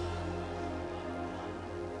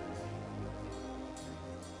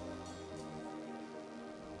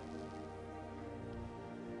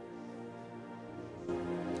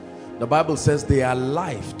 The Bible says they are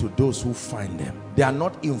life to those who find them. They are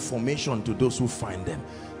not information to those who find them.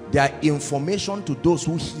 They are information to those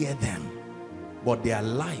who hear them, but they are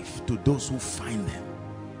life to those who find them.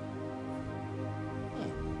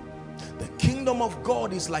 The kingdom of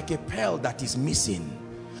God is like a pearl that is missing,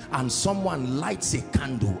 and someone lights a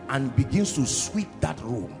candle and begins to sweep that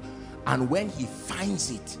room, and when he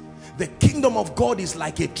finds it, the kingdom of God is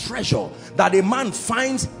like a treasure that a man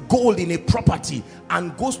finds gold in a property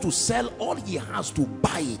and goes to sell all he has to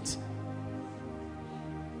buy it.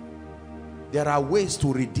 There are ways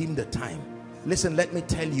to redeem the time. Listen, let me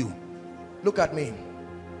tell you. Look at me.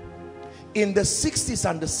 In the 60s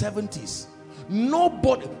and the 70s,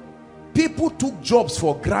 people took jobs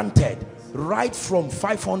for granted. Right from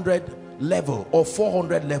 500 level or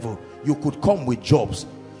 400 level, you could come with jobs.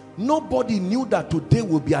 Nobody knew that today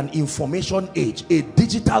will be an information age, a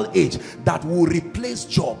digital age that will replace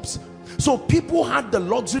jobs. So people had the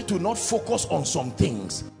luxury to not focus on some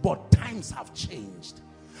things, but times have changed.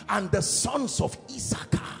 And the sons of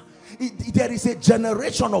Issachar, there is a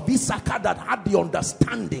generation of Issachar that had the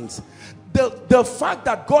understandings. The fact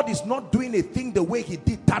that God is not doing a thing the way he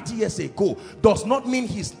did 30 years ago does not mean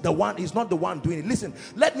he's not the one doing it. Listen,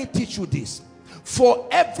 let me teach you this. For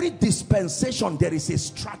every dispensation, there is a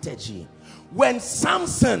strategy. When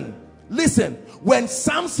Samson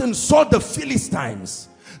saw the Philistines,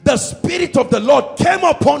 the Spirit of the Lord came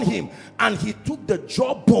upon him, and he took the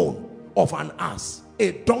jawbone of an ass,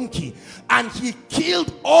 a donkey, and he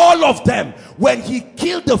killed all of them. When he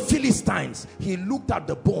killed the Philistines, he looked at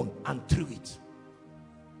the bone and threw it.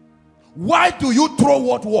 Why do you throw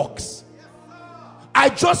what works? I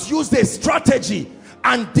just used a strategy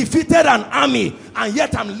and defeated an army, and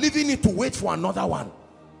yet I'm leaving it to wait for another one.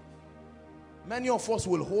 Many of us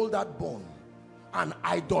will hold that bone and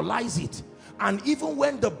idolize it, and even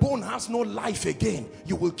when the bone has no life again,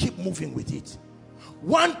 you will keep moving with it.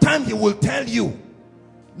 One time he will tell you,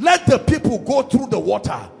 let the people go through the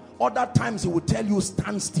water. Other times he will tell you,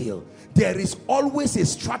 stand still. There is always a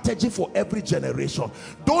strategy for every generation.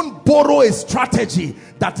 Don't borrow a strategy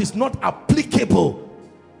that is not applicable.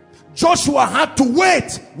 Joshua had to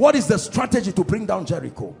wait. What is the strategy to bring down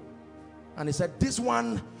Jericho? And he said, this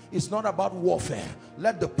one is not about warfare.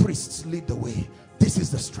 Let the priests lead the way. This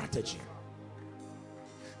is the strategy.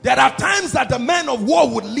 There are times that the men of war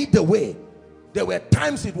would lead the way. There were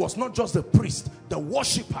times it was not just the priest, the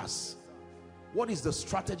worshippers. What is the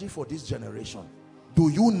strategy for this generation? Do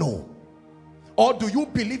you know? Or do you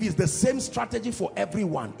believe it's the same strategy for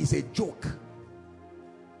everyone? It's a joke.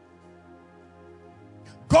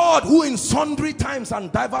 God, who in sundry times and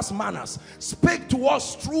diverse manners spake to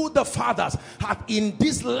us through the fathers, hath in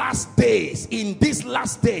these last days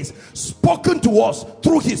spoken to us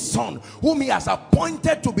through his Son, whom he has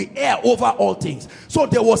appointed to be heir over all things. So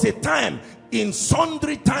there was a time, in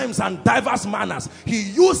sundry times and diverse manners, he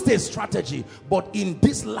used a strategy. But in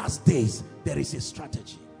these last days, there is a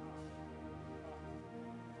strategy.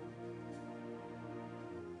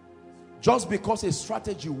 Just because a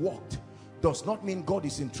strategy worked does not mean God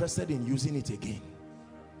is interested in using it again.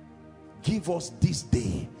 Give us this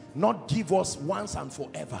day, not give us once and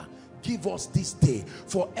forever. Give us this day.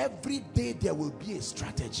 For every day there will be a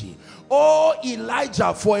strategy. Oh,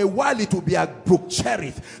 Elijah, for a while it will be at Brook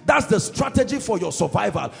Cherith. That's the strategy for your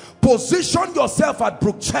survival. Position yourself at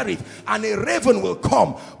Brook Cherith and a raven will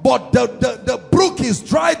come. But the brook is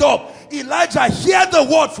dried up. Elijah, hear the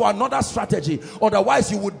word for another strategy.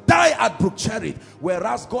 Otherwise you would die at Brook Cherith.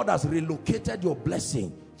 Whereas God has relocated your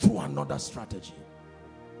blessing through another strategy.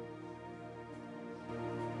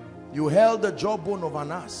 You held the jawbone of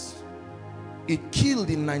an ass. It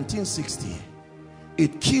killed in 1960.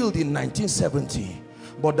 It killed in 1970.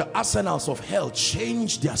 But the arsenals of hell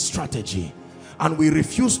changed their strategy. And we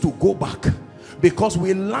refuse to go back. Because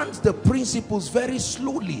we learned the principles very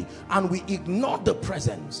slowly. And we ignored the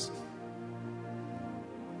presence.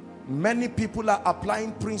 Many people are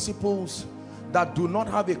applying principles that do not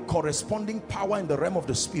have a corresponding power in the realm of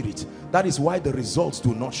the spirit. That is why the results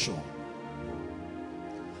do not show.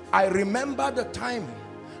 I remember the time,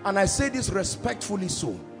 and I say this respectfully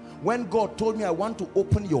so, when God told me, I want to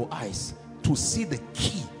open your eyes to see the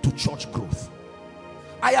key to church growth.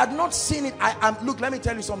 I had not seen it. Look, let me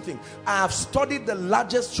tell you something. I have studied the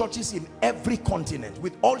largest churches in every continent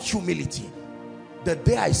with all humility. The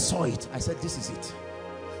day I saw it, I said, this is it.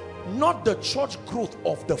 Not the church growth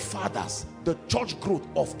of the fathers, the church growth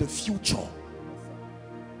of the future.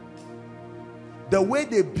 The way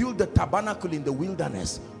they built the tabernacle in the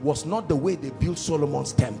wilderness was not the way they built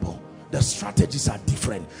Solomon's temple. The strategies are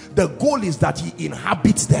different. The goal is that he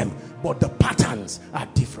inhabits them, but the patterns are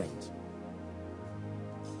different.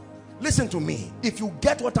 Listen to me. If you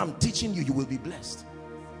get what I'm teaching you, you will be blessed.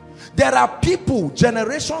 There are people,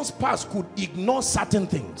 generations past, could ignore certain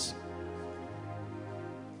things.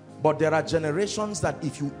 But there are generations that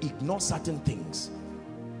if you ignore certain things,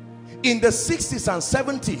 in the 60s and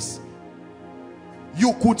 70s,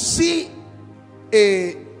 you could see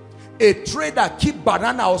a trader keep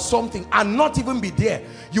banana or something and not even be there.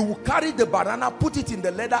 You will carry the banana, put it in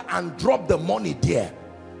the leather and drop the money there.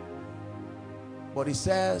 But it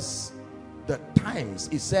says, the times,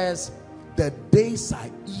 it says, the days are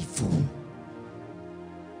evil.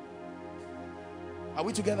 Are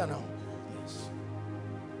we together now? Yes.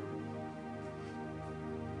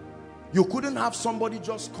 You couldn't have somebody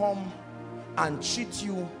just come and cheat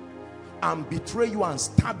you and betray you and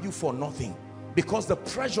stab you for nothing, because the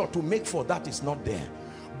pressure to make for that is not there.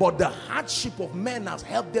 But the hardship of men has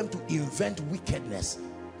helped them to invent wickedness.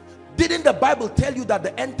 Didn't the Bible tell you that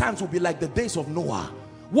the end times will be like the days of Noah?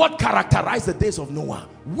 What characterized the days of Noah?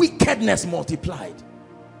 Wickedness multiplied.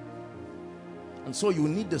 And so you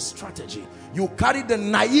need the strategy. You carry the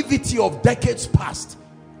naivety of decades past,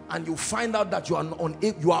 and you find out that you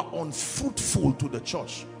are unfruitful to the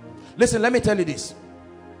church. Listen, let me tell you this.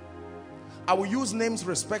 I will use names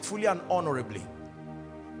respectfully and honorably.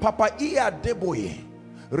 Papa Iya Deboye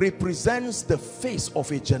represents the face of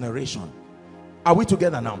a generation. Are we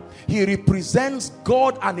together now? He represents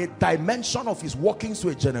God and a dimension of his workings to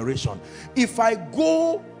a generation. If I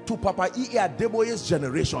go to Papa Iya Deboye's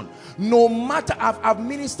generation, no matter, I've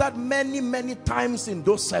ministered many times in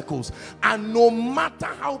those circles, and no matter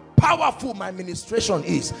how powerful my ministration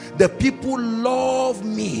is, the people love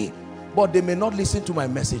me, but they may not listen to my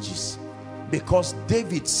messages, because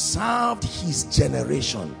David served his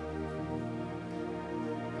generation.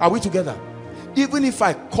 Are we together? Even if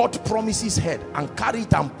I cut Promise's head and carry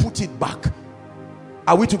it and put it back,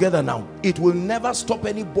 are we together now? It will never stop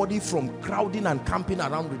anybody from crowding and camping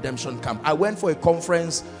around Redemption Camp. I went for a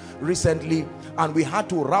conference recently, and we had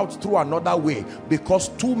to route through another way because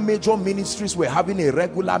two major ministries were having a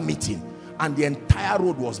regular meeting, and the entire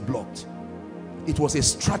road was blocked. It was a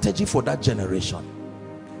strategy for that generation.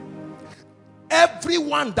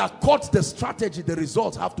 Everyone that caught the strategy, the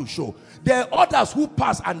results have to show. There are others who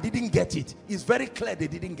passed and didn't get it. It's very clear they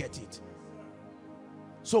didn't get it.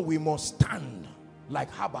 So we must stand like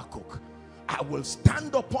Habakkuk. I will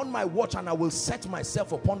stand upon my watch, and I will set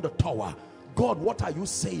myself upon the tower. God, what are you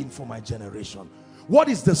saying for my generation? What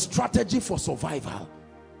is the strategy for survival?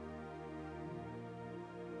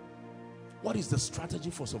 What is the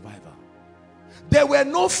strategy for survival? There were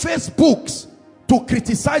no Facebooks to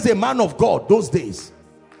criticize a man of God those days.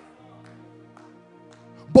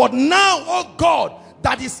 But now, oh God,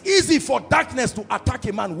 that is easy for darkness to attack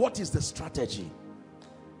a man. What is the strategy?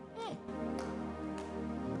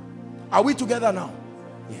 Are we together now?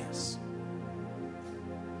 Yes.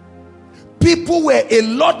 People were a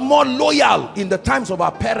lot more loyal in the times of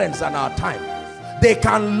our parents than our time. They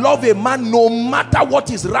can love a man no matter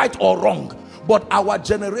what is right or wrong. But our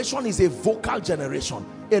generation is a vocal generation.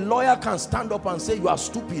 A lawyer can stand up and say you are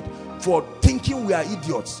stupid for thinking we are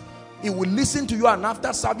idiots. He will listen to you, and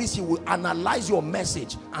after service he will analyze your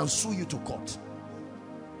message and sue you to court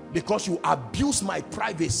because you abuse my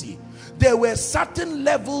privacy. There were certain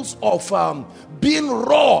levels of being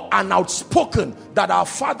raw and outspoken that our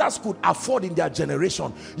fathers could afford in their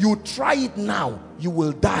generation. You try it now, you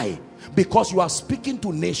will die, because you are speaking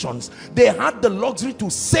to nations. They had the luxury to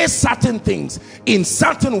say certain things in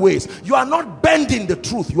certain ways. You are not bending the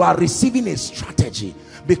truth, you are receiving a strategy,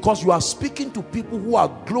 because you are speaking to people who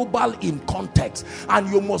are global in context, and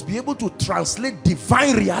you must be able to translate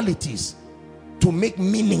divine realities to make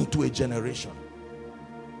meaning to a generation.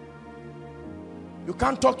 You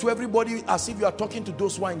can't talk to everybody as if you are talking to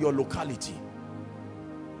those who are in your locality.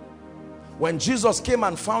 When Jesus came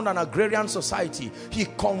and found an agrarian society, he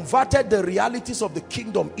converted the realities of the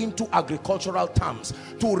kingdom into agricultural terms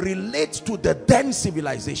to relate to the then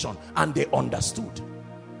civilization, and they understood.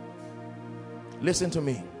 Listen to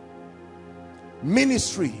me.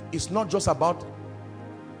 Ministry is not just about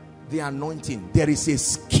the anointing. There is a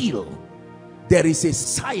skill, there is a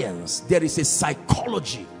science, there is a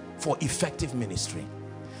psychology for effective ministry.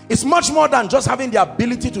 It's much more than just having the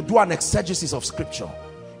ability to do an exegesis of scripture.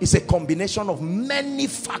 It's a combination of many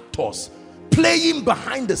factors playing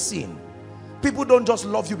behind the scene. People don't just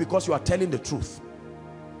love you because you are telling the truth.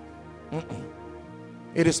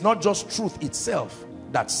 It is not just truth itself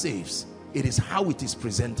that saves. It is how it is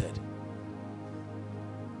presented.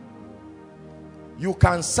 You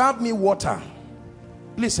can serve me water.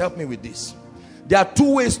 Please help me with this. There are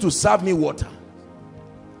two ways to serve me water.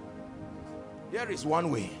 Here is one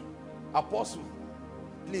way. Apostle,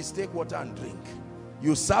 please take water and drink.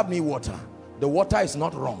 You serve me water. The water is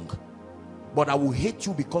not wrong, but I will hate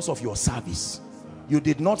you because of your service. You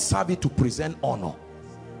did not serve it to present honor.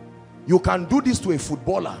 You can do this to a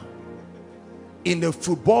footballer in the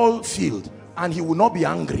football field and he will not be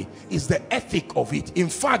angry. It's the ethic of it. In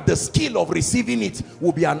fact, the skill of receiving it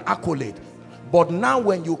will be an accolade. But now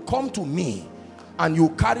when you come to me and you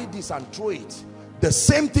carry this and throw it, the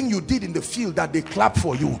same thing you did in the field that they clap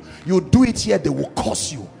for you, you do it here, they will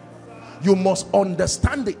curse you. You must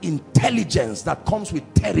understand the intelligence that comes with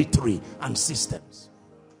territory and systems.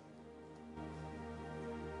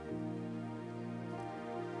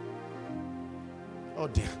 Oh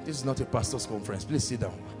dear, this is not a pastor's conference. Please sit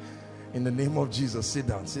down. In the name of Jesus, sit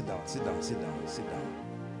down, sit down, sit down, sit down, sit down.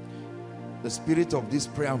 The spirit of this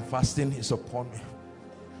prayer and fasting is upon me.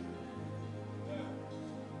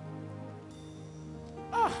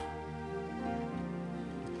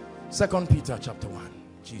 Second Peter chapter 1.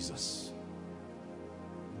 Jesus.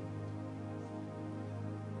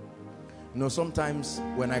 You know, sometimes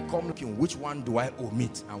when I come looking, which one do I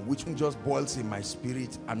omit and which one just boils in my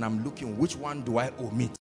spirit, and I'm looking, which one do I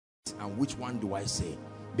omit and which one do I say?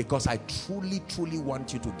 Because I truly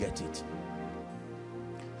want you to get it.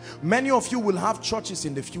 Many of you will have churches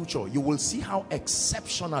in the future. You will see how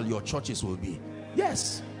exceptional your churches will be.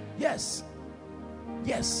 Yes, yes,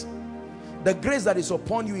 yes. The grace that is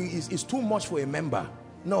upon you is too much for a member.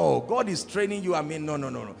 No, God is training you. I mean,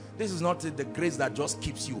 no. This is not the grace that just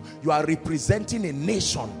keeps you. You are representing a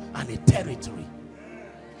nation and a territory.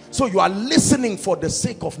 So you are listening for the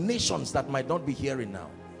sake of nations that might not be hearing now.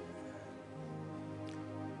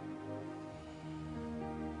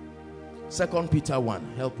 2 Peter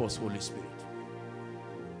 1. Help us, Holy Spirit.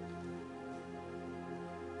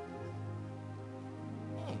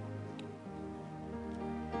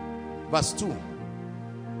 Verse 2.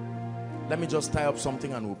 Let me just tie up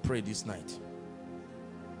something and we'll pray this night.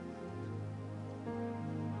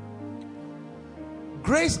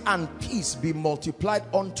 Grace and peace be multiplied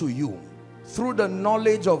unto you through the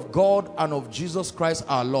knowledge of God and of Jesus Christ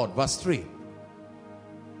our Lord. Verse 3.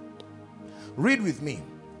 Read with me.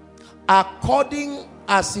 According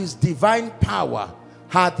as his divine power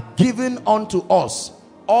hath given unto us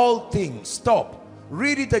all things. Stop.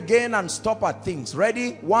 Read it again and stop at things.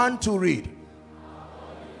 Ready? 1, 2, read.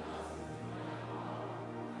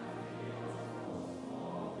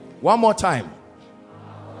 One more time.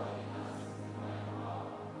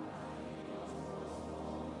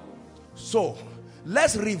 So,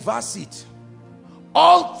 let's reverse it.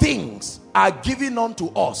 All things are given unto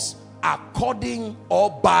us according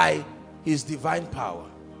or by his divine power.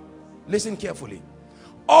 Listen carefully.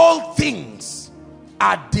 All things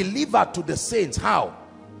are delivered to the saints. How?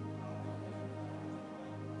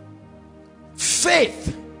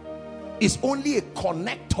 Faith is only a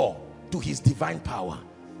connector to his divine power.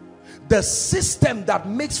 The system that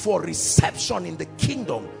makes for reception in the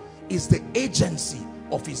kingdom is the agency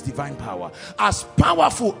of his divine power. As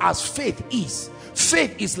powerful as faith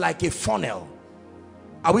is like a funnel.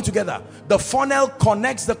 Are we together? The funnel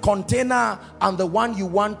connects the container and the one you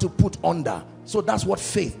want to put under. So that's what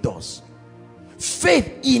faith does.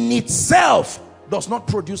 Faith in itself does not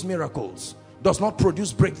produce miracles, does not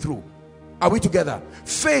produce breakthrough. Are we together?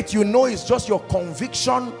 Faith, you know, is just your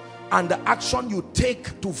conviction and the action you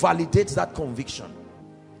take to validate that conviction.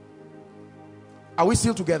 Are we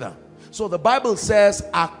still together? So the Bible says,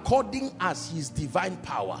 according as his divine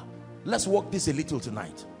power. Let's walk this a little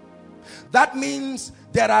tonight. That means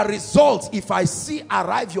there are results if I see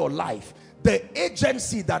arrive your life. The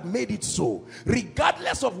agency that made it so,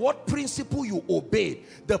 regardless of what principle you obeyed,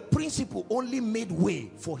 the principle only made way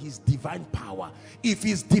for his divine power. If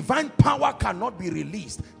his divine power cannot be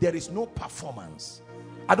released, there is no performance.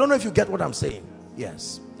 I don't know if you get what I'm saying.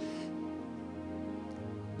 Yes.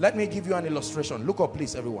 Let me give you an illustration. Look up,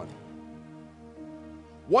 please, everyone.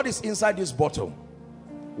 What is inside this bottle?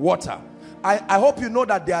 Water. I hope you know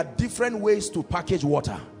that there are different ways to package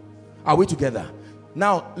water. Are we together?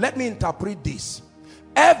 Now, let me interpret this.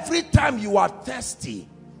 Every time you are thirsty,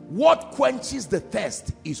 what quenches the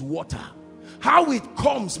thirst is water. How it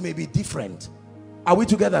comes may be different. Are we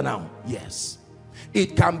together now? Yes.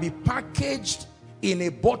 It can be packaged in a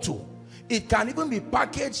bottle. It can even be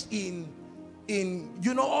packaged in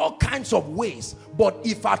you know, all kinds of ways. But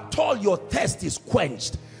if at all your thirst is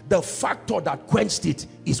quenched, the factor that quenched it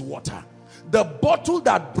is water. The bottle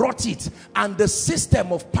that brought it and the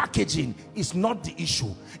system of packaging is not the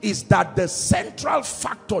issue. Is that the central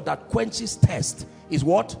factor that quenches thirst is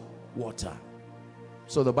what? Water.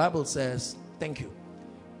 So the Bible says, thank you,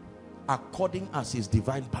 according as his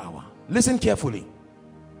divine power. Listen carefully.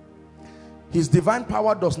 His divine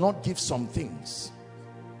power does not give some things.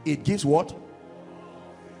 It gives what?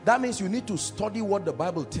 That means you need to study what the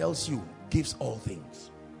Bible tells you gives all things.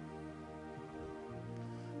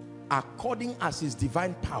 According as his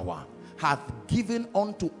divine power hath given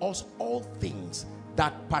unto us all things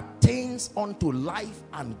that pertains unto life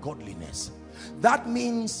and godliness. That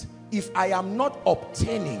means if I am not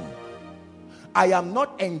obtaining, I am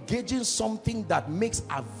not engaging something that makes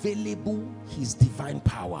available his divine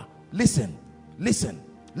power. Listen, listen,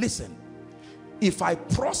 listen. If I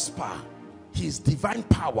prosper, his divine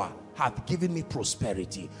power hath given me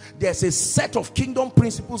prosperity. There's a set of kingdom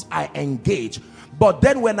principles I engage, but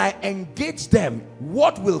then when I engage them,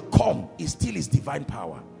 what will come is still his divine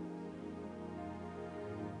power.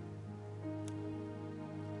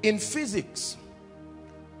 In physics,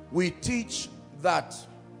 we teach that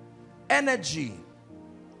energy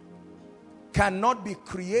cannot be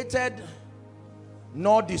created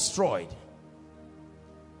nor destroyed.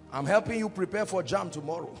 I'm helping you prepare for JAM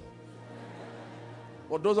tomorrow.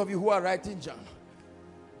 For those of you who are writing JAM,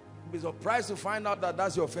 you'll be surprised to find out that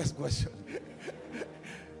that's your first question.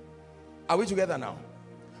 Are we together now?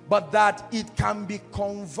 But that it can be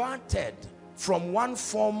converted from one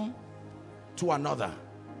form to another.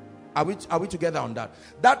 Are we together on that?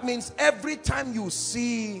 That means every time you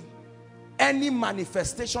see any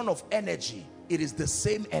manifestation of energy, it is the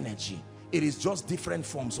same energy. It is just different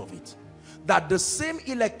forms of it. That the same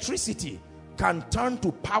electricity can turn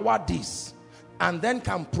to power this and then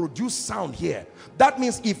can produce sound here. That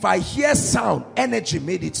means if I hear sound, energy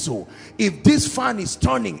made it so. If this fan is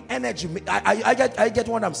turning, energy, I get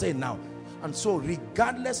what I'm saying now. And so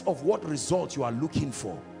regardless of what result you are looking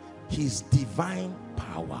for, his divine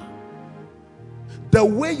power, the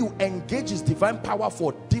way you engage his divine power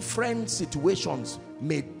for different situations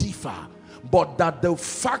may differ, but that the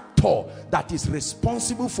factor that is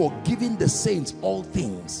responsible for giving the saints all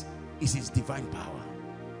things is his divine power.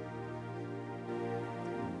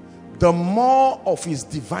 The more of his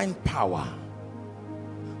divine power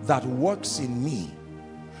that works in me,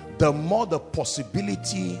 the more the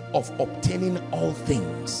possibility of obtaining all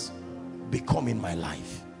things become in my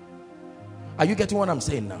life. Are you getting what I'm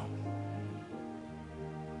saying now?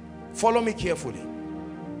 Follow me carefully.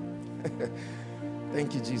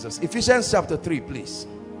 Thank you, Jesus. Ephesians chapter 3, please.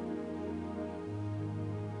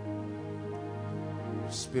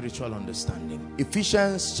 Spiritual understanding.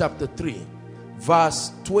 Ephesians chapter 3,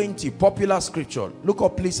 verse 20. Popular scripture. Look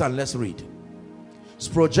up, please, and let's read. It's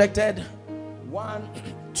projected. 1,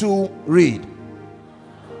 2, read.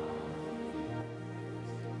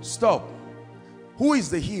 Stop. Who is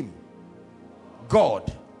the him? God.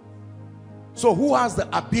 So who has the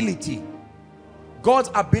ability?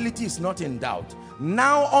 God's ability is not in doubt.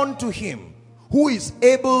 Now unto him who is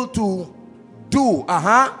able to do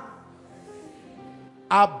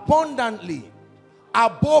abundantly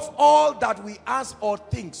above all that we ask or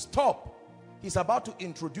think. Stop. He's about to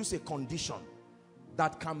introduce a condition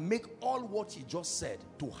that can make all what he just said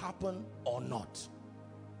to happen or not.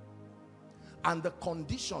 And the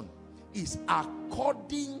condition is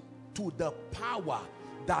according to the power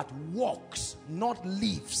that walks, not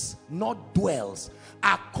lives, not dwells.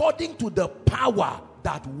 According to the power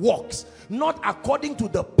that walks, not according to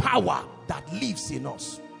the power that lives in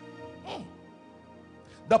us.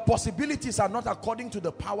 The possibilities are not according to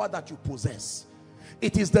the power that you possess.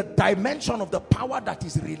 It is the dimension of the power that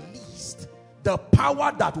is released. The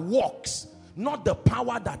power that walks, not the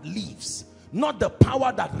power that lives, not the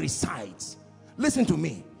power that resides. Listen to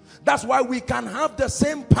me. That's why we can have the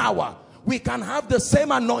same power, we can have the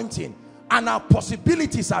same anointing, and our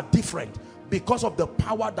possibilities are different because of the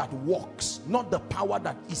power that walks, not the power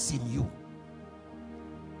that is in you.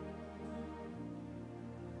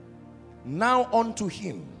 Now unto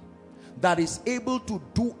him that is able to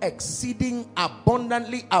do exceeding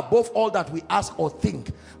abundantly above all that we ask or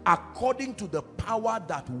think, according to the power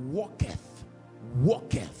that worketh,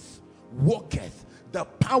 the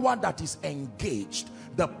power that is engaged,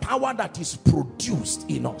 the power that is produced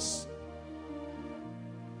in us.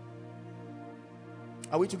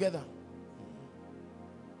 Are we together?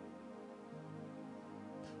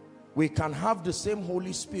 We can have the same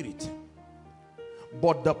Holy Spirit,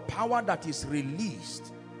 but the power that is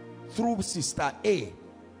released through Sister A,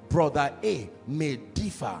 Brother A may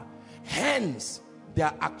differ. Hence, they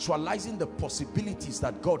are actualizing the possibilities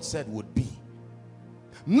that God said would be.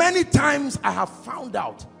 Many times I have found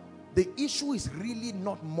out the issue is really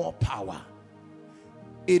not more power.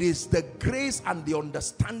 It is the grace and the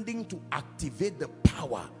understanding to activate the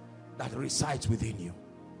power that resides within you.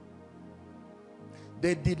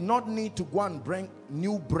 They did not need to go and bring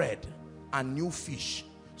new bread and new fish.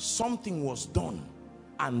 Something was done,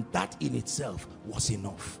 and that in itself was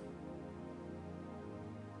enough.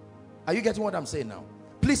 Are you getting what I'm saying now?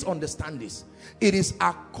 Please understand this. It is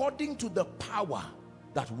according to the power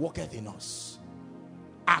that worketh in us.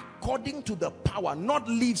 According to the power, not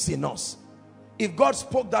lives in us. If God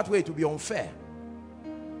spoke that way, it would be unfair,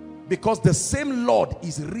 because the same Lord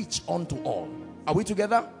is rich unto all. Are we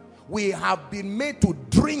together? We have been made to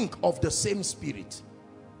drink of the same Spirit,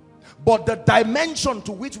 but the dimension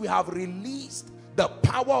to which we have released the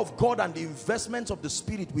power of God and the investments of the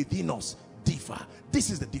Spirit within us differ. This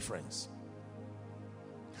is the difference.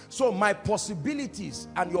 So my possibilities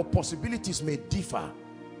and your possibilities may differ.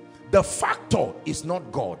 The factor is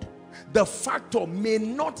not God. The factor may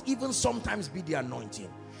not even sometimes be the anointing.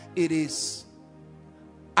 It is,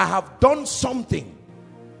 I have done something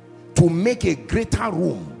to make a greater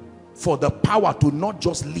room for the power to not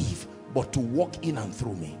just live, but to walk in and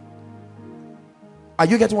through me. Are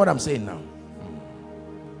you getting what I'm saying now?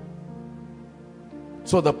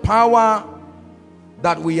 So the power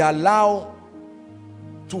that we allow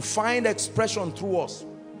to find expression through us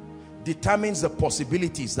determines the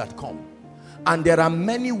possibilities that come. And there are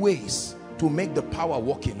many ways to make the power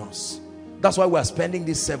work in us. That's why we are spending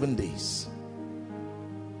these 7 days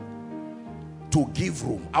to give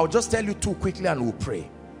room. I'll just tell you two quickly and we'll pray.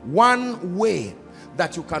 One way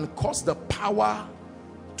that you can cause the power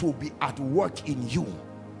to be at work in you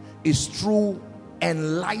is through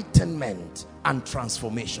enlightenment and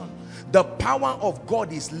transformation. The power of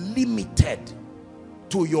God is limited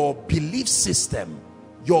to your belief system,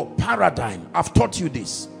 your paradigm. I've taught you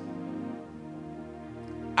this.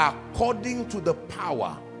 According to the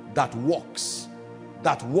power that works,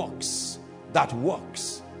 that works, that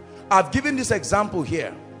works. I've given this example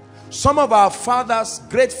here. Some of our fathers,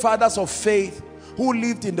 great fathers of faith, who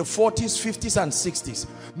lived in the 40s, 50s, and 60s,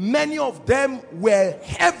 many of them were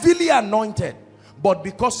heavily anointed. But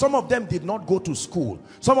because some of them did not go to school,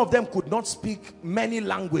 some of them could not speak many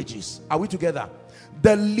languages. Are we together?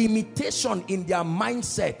 The limitation in their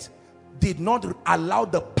mindset did not allow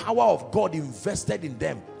the power of God invested in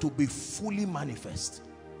them to be fully manifest.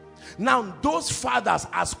 Now, those fathers,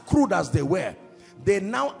 as crude as they were, they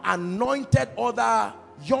now anointed other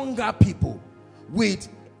younger people with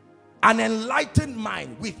an enlightened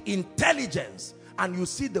mind, with intelligence, and you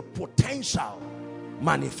see the potential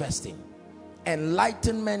manifesting.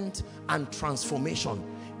 Enlightenment and transformation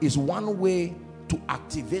is one way to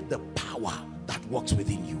activate the power that works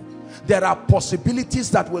within you. There are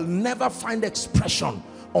possibilities that will never find expression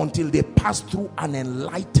until they pass through an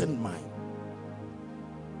enlightened mind.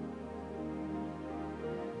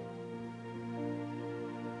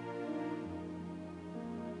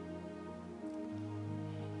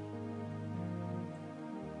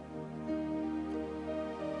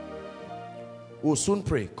 We'll soon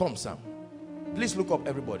pray. Come, Sam. Please look up,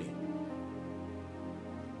 everybody.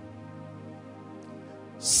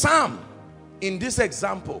 Sam, in this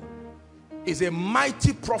example, is a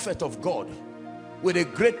mighty prophet of God with a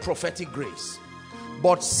great prophetic grace.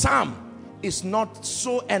 But Sam is not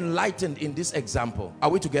so enlightened in this example. Are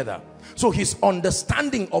we together? So his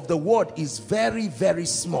understanding of the word is very, very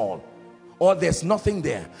small, or there's nothing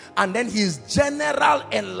there. And then his general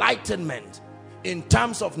enlightenment in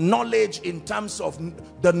terms of knowledge, in terms of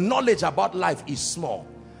the knowledge about life, is small.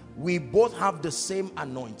 We both have the same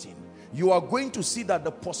anointing. You are going to see that the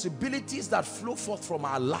possibilities that flow forth from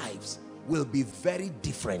our lives will be very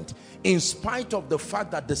different, in spite of the fact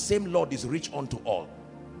that the same Lord is rich unto all.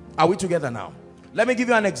 Are we together now? Let me give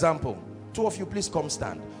you an example. Two of you, please come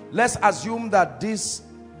stand. Let's assume that this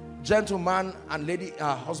gentleman and lady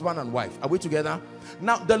are husband and wife. Are we together?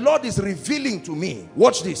 Now, the Lord is revealing to me.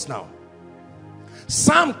 Watch this now.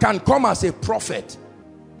 Sam can come as a prophet.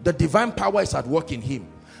 The divine power is at work in him.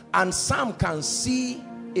 And Sam can see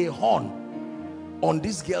a horn on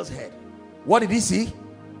this girl's head. What did he see?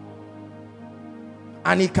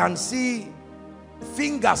 And he can see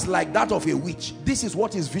fingers like that of a witch. This is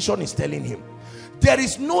what his vision is telling him. There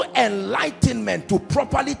is no enlightenment to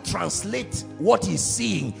properly translate what he's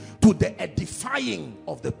seeing to the edifying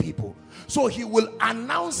of the people. So he will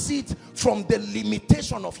announce it from the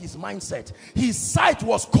limitation of his mindset. His sight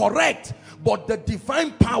was correct, but the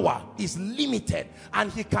divine power is limited.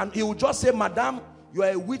 And he will just say, Madam, you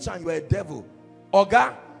are a witch and you are a devil.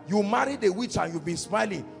 Oga, you married a witch and you've been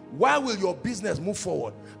smiling. Why will your business move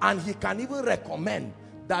forward? And he can even recommend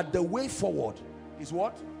that the way forward is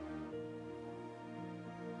what?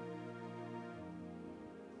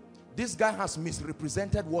 This guy has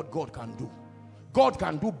misrepresented what God can do. God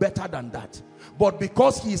can do better than that. But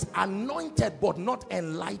because he is anointed but not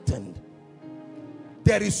enlightened,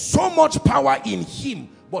 there is so much power in him,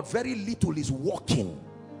 but very little is working.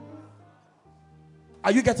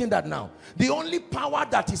 Are you getting that now? The only power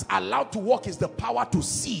that is allowed to work is the power to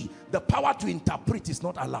see. The power to interpret is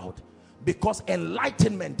not allowed, because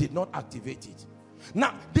enlightenment did not activate it.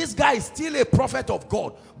 Now, this guy is still a prophet of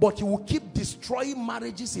God, but he will keep destroying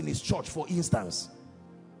marriages in his church, for instance.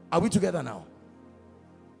 Are we together now?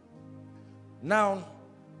 Now,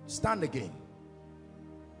 stand again.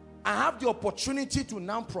 I have the opportunity to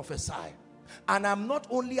now prophesy. And I'm not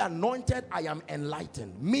only anointed, I am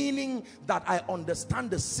enlightened, meaning that I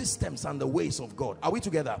understand the systems and the ways of God. Are we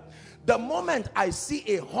together? The moment I see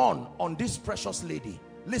a horn on this precious lady,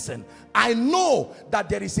 listen, I know that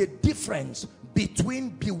there is a difference between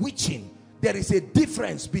bewitching. There is a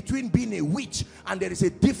difference between being a witch, and there is a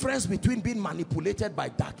difference between being manipulated by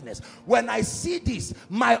darkness. When I see this,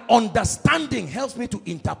 my understanding helps me to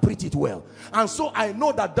interpret it well. And so I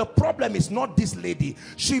know that the problem is not this lady.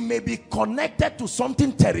 She may be connected to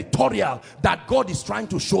something territorial that God is trying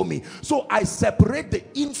to show me. So I separate the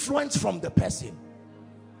influence from the person.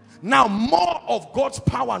 Now more of God's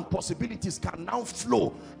power and possibilities can now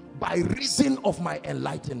flow by reason of my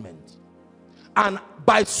enlightenment. And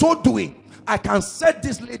by so doing, I can set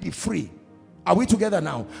this lady free. Are we together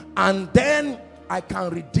now? And then I can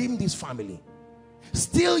redeem this family.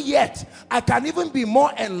 Still yet, I can even be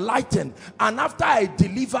more enlightened. And after I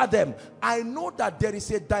deliver them, I know that there is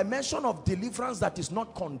a dimension of deliverance that is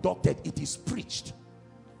not conducted. It is preached.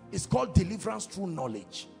 It's called deliverance through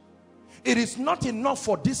knowledge. It is not enough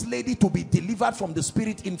for this lady to be delivered from the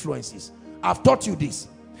spirit influences. I've taught you this.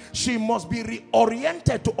 She must be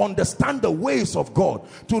reoriented to understand the ways of God,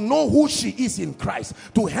 to know who she is in Christ,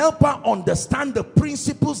 to help her understand the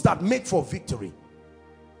principles that make for victory.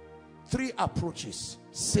 3 approaches,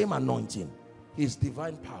 same anointing, his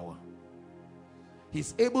divine power.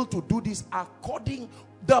 He's able to do this according,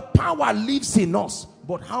 the power lives in us,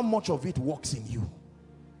 but how much of it works in you?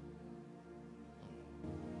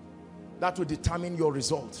 That will determine your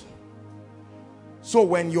result. So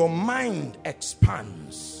when your mind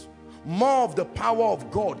expands, more of the power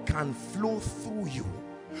of God can flow through you.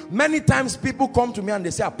 Many times people come to me and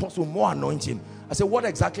they say, Apostle, more anointing. I say, what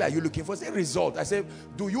exactly are you looking for? Say, result. I say,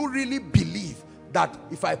 do you really believe that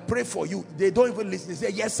if I pray for you, they don't even listen? They say,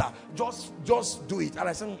 yes, sir. Just do it. And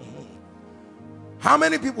I say, How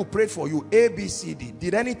many people prayed for you? A, B, C, D.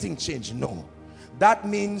 Did anything change? No. That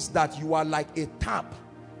means that you are like a tap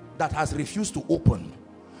that has refused to open.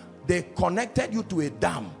 They connected you to a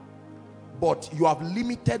dam, but you have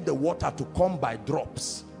limited the water to come by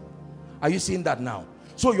drops. Are you seeing that now?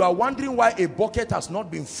 So you are wondering why a bucket has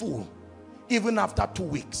not been full even after 2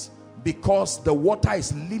 weeks, because the water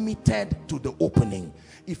is limited to the opening.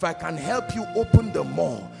 If I can help you open the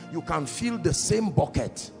more, you can fill the same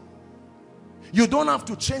bucket. You don't have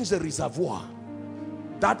to change the reservoir.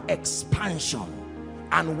 That expansion.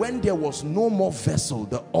 And when there was no more vessel,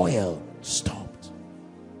 the oil stopped.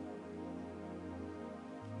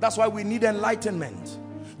 That's why we need enlightenment.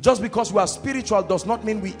 Just because we are spiritual does not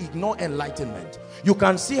mean we ignore enlightenment. You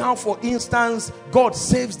can see how, for instance, God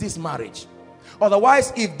saves this marriage.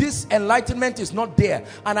 Otherwise, if this enlightenment is not there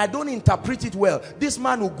and I don't interpret it well, this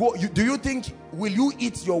man will go. Do you think, will you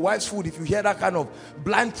eat your wife's food if you hear that kind of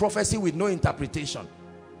blind prophecy with no interpretation?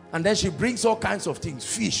 And then she brings all kinds of things.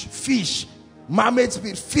 Fish, mermaid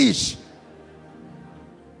spirit, fish.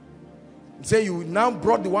 Say, you now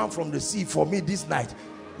brought the one from the sea for me this night.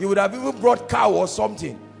 You would have even brought cow or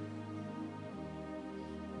something.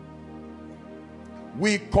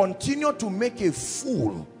 We continue to make a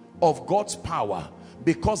fool of God's power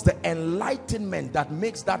because the enlightenment that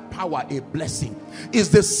makes that power a blessing is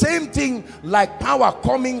the same thing like power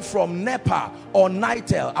coming from NEPA or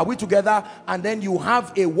NITEL. Are we together? And then you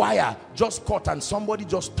have a wire just cut and somebody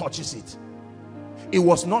just touches it. It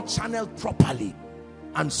was not channeled properly,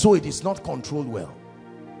 and so it is not controlled well.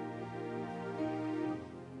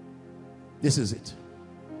 This is it.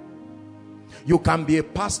 You can be a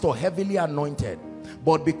pastor heavily anointed,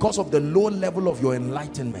 but because of the low level of your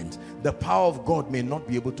enlightenment, the power of God may not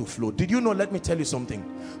be able to flow. Did you know? Let me tell you something.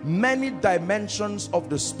 Many dimensions of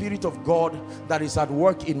the Spirit of God that is at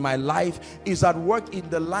work in my life is at work in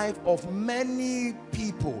the life of many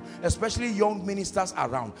people, especially young ministers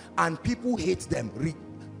around, and people hate them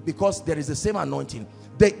because there is the same anointing.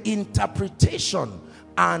 The interpretation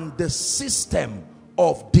and the system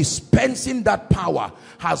of dispensing that power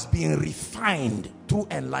has been refined through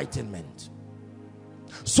enlightenment,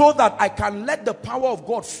 so that I can let the power of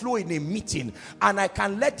God flow in a meeting, and I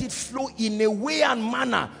can let it flow in a way and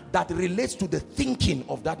manner that relates to the thinking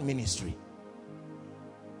of that ministry.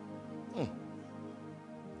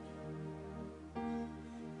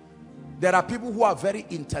 There are people who are very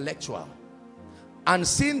intellectual, and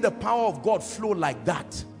seeing the power of God flow like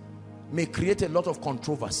that may create a lot of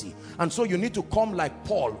controversy. And so you need to come like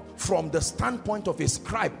Paul from the standpoint of a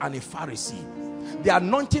scribe and a Pharisee. The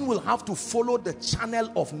anointing will have to follow the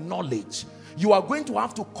channel of knowledge. You are going to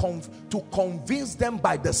have to convince them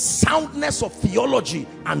by the soundness of theology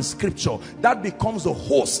and scripture. That becomes the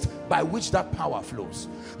host by which that power flows.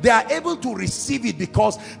 They are able to receive it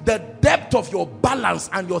because the depth of your balance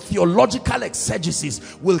and your theological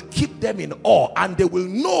exegesis will keep them in awe, and they will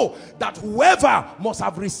know that whoever must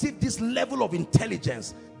have received this level of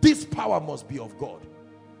intelligence, this power must be of God.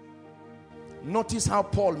 Notice how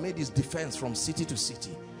Paul made his defense from city to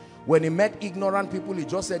city. When he met ignorant people, he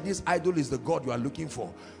just said, this idol is the God you are looking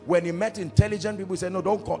for. When he met intelligent people, he said, no,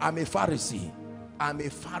 don't call, I'm a Pharisee. I'm a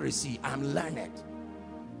Pharisee. I'm learned.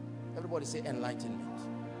 Everybody say enlightenment.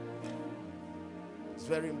 It's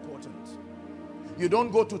very important. You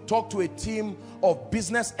don't go to talk to a team of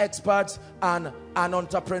business experts and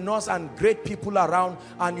entrepreneurs and great people around,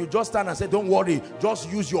 and you just stand and say, don't worry,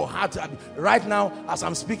 just use your heart. Right now, as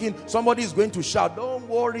I'm speaking, somebody is going to shout, don't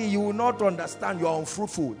worry, you will not understand, you are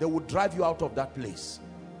unfruitful. They will drive you out of that place.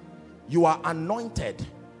 You are anointed,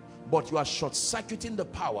 but you are short-circuiting the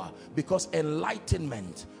power because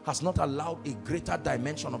enlightenment has not allowed a greater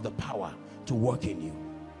dimension of the power to work in you.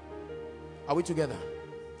 Are we together?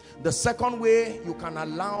 The second way you can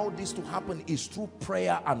allow this to happen is through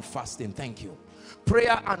prayer and fasting. Thank you.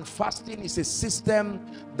 Prayer and fasting is a system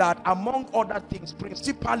that, among other things,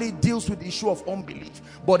 principally deals with the issue of unbelief,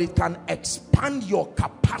 but it can expand your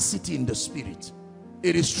capacity in the spirit.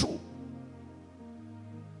 It is true.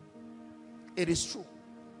 It is true.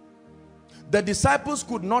 The disciples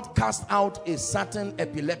could not cast out a certain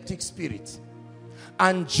epileptic spirit,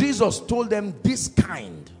 and Jesus told them, this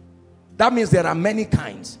kind. That means there are many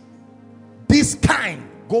kinds. This kind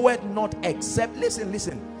goeth not except,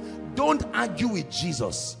 listen, don't argue with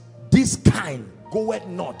Jesus. This kind goeth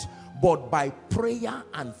not but by prayer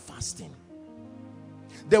and fasting.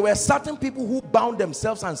 There were certain people who bound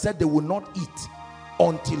themselves and said they would not eat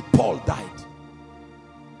until Paul died.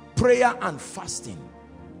 Prayer and fasting.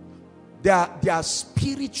 There are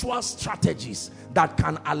spiritual strategies that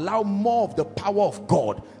can allow more of the power of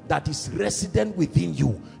God that is resident within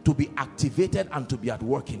you to be activated and to be at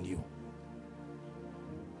work in you.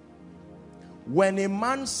 When a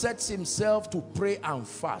man sets himself to pray and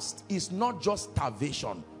fast, it's not just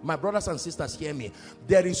starvation. My brothers and sisters, hear me.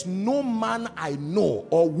 There is no man I know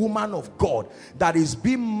or woman of God that is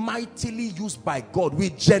being mightily used by God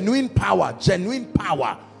with genuine power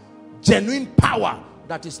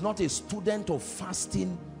that is not a student of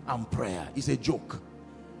fasting and prayer. It's a joke.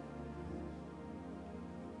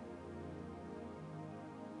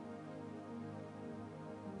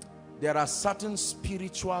 There are certain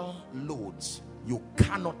spiritual loads you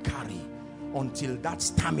cannot carry until that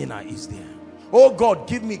stamina is there. Oh God,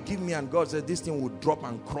 give me, and God says this thing will drop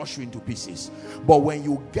and crush you into pieces. But when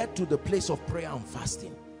you get to the place of prayer and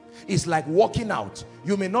fasting, it's like walking out.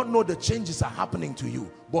 You may not know the changes are happening to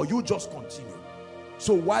you, but you just continue.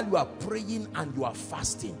 So while you are praying and you are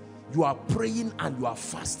fasting,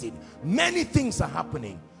 many things are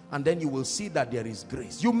happening, and then you will see that there is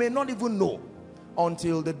grace. You may not even know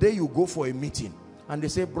until the day you go for a meeting and they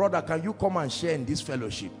say, brother, can you come and share in this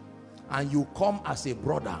fellowship? And you come as a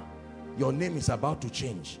brother, your name is about to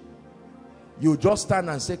change. You just stand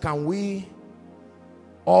and say, can we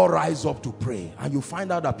all rise up to pray? And you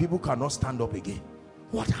find out that people cannot stand up again.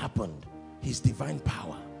 What happened? His divine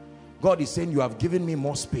power. God is saying, you have given me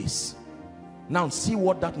more space. Now see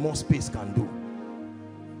what that more space can do.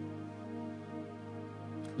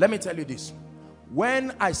 Let me tell you this.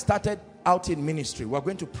 When I started out in ministry, we're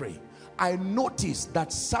going to pray, I noticed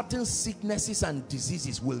that certain sicknesses and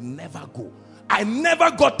diseases will never go. I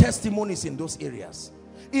never got testimonies in those areas.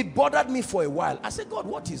 It bothered me for a while. I said, God,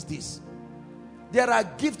 what is this? There are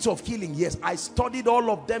gifts of healing. Yes, I studied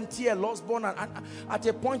all of them, T.L. Osborne, and at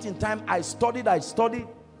a point in time, I studied,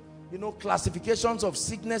 you know, classifications of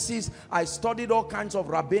sicknesses. I studied all kinds of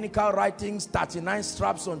rabbinical writings, 39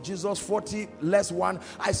 straps on Jesus, 40 less one.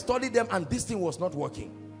 I studied them, and this thing was not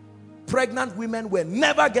working. Pregnant women were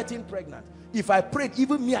never getting pregnant. If I prayed,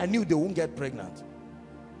 even me, I knew they won't get pregnant.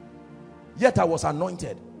 Yet I was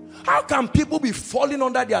anointed. How can people be falling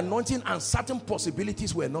under the anointing and certain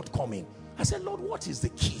possibilities were not coming? I said, Lord, what is the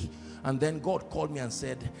key? And then God called me and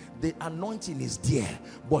said, the anointing is there,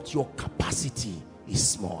 but your capacity is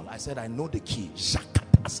small. I said, I know the key.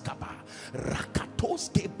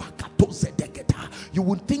 You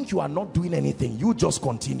would think you are not doing anything. You just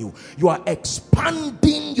continue. You are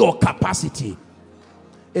expanding your capacity.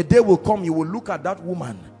 A day will come, you will look at that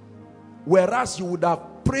woman, whereas you would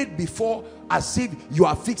have prayed before as if you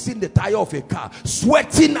are fixing the tire of a car,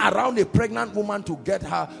 sweating around a pregnant woman to get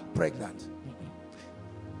her pregnant.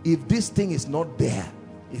 If this thing is not there,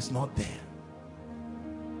 it's not there.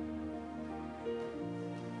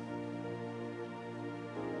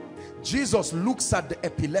 Jesus looks at the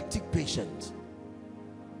epileptic patient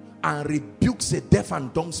and rebukes a deaf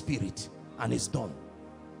and dumb spirit, and it's done.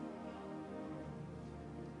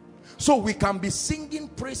 So we can be singing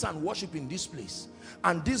praise and worship in this place,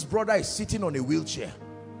 and this brother is sitting on a wheelchair,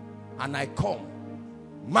 and I come,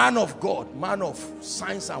 man of God, man of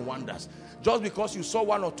signs and wonders. Just because you saw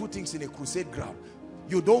one or two things in a crusade ground,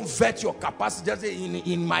 you don't vet your capacity. Just say,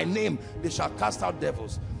 in my name they shall cast out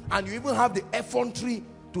devils. And you even have the effrontery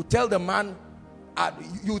to tell the man,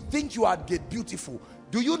 you think you are Gate Beautiful.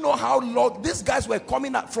 Do you know how long these guys were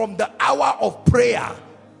coming out from the hour of prayer?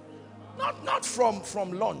 Not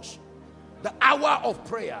from lunch. The hour of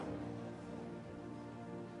prayer.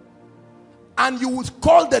 And you would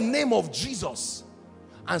call the name of Jesus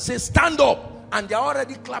and say, stand up. And they're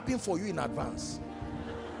already clapping for you in advance.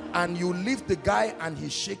 And you lift the guy and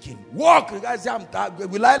he's shaking. Walk. The guy says, I'm tired.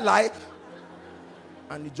 Will I lie?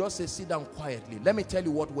 And he just says, sit down quietly. Let me tell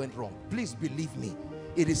you what went wrong. Please believe me.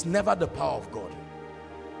 It is never the power of God.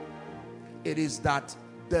 It is that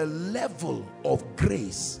the level of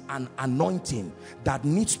grace and anointing that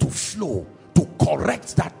needs to flow to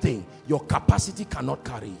correct that thing, your capacity cannot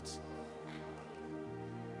carry it.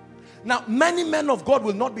 Now, many men of God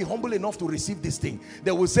will not be humble enough to receive this thing.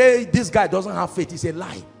 They will say, this guy doesn't have faith. It's a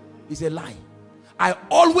lie. It's a lie. I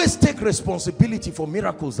always take responsibility for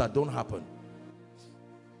miracles that don't happen.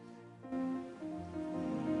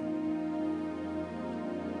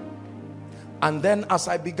 And then as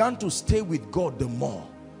I began to stay with God the more,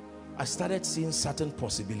 I started seeing certain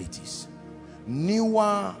possibilities.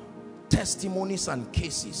 Newer testimonies and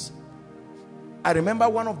cases. I remember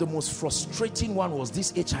one of the most frustrating one was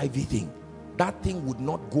this HIV thing. That thing would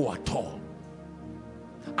not go at all.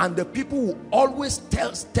 And the people who always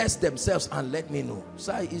test themselves and let me know.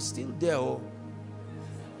 Sir, it's still there. Oh.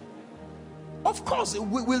 Of course,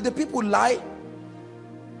 will the people lie?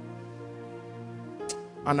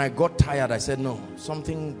 And I got tired. I said, no,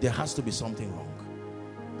 there has to be something wrong.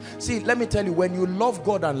 See, let me tell you, when you love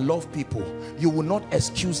God and love people, you will not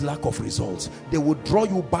excuse lack of results. They will draw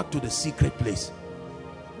you back to the secret place.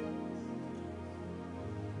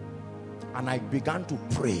 And I began to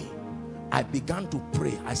pray.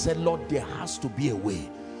 I said, Lord, there has to be a way.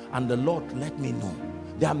 And the Lord let me know.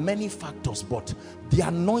 There are many factors, but the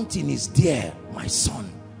anointing is there, my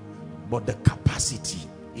son. But the capacity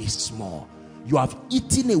is small. You have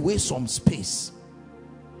eaten away some space.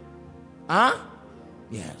 Huh?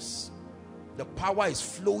 Yes. The power is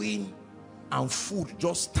flowing and food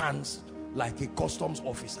just stands like a customs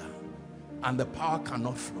officer. And the power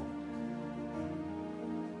cannot flow.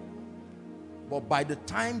 But by the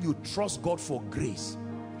time you trust God for grace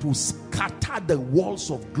to scatter the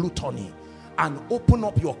walls of gluttony and open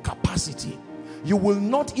up your capacity, you will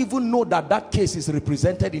not even know that that case is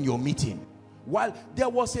represented in your meeting. While there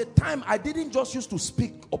was a time I didn't just used to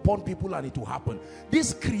speak upon people and it will happen.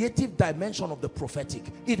 This creative dimension of the prophetic,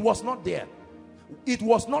 it was not there. It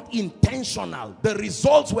was not intentional. The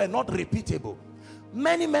results were not repeatable.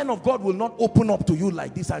 Many men of God will not open up to you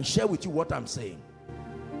like this and share with you what I'm saying.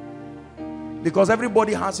 Because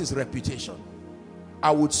everybody has his reputation.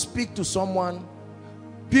 I would speak to someone,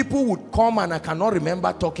 people would come and I cannot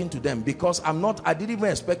remember talking to them because I didn't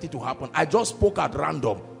even expect it to happen. I just spoke at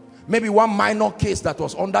random. Maybe one minor case that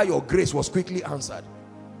was under your grace was quickly answered.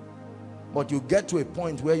 But you get to a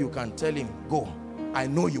point where you can tell him, go. I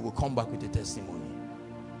know you will come back with a testimony.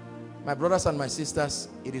 My brothers and my sisters,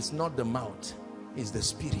 it is not the mouth, it's the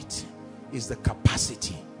spirit, it's the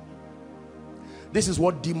capacity. This is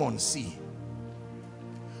what demons see.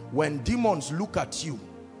 When demons look at you,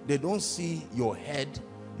 they don't see your head,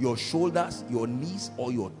 your shoulders, your knees,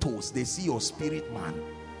 or your toes. They see your spirit man.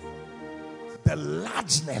 The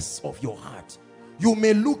largeness of your heart. You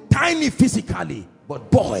may look tiny physically,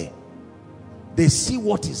 but boy, they see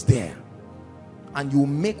what is there. And you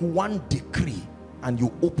make one decree and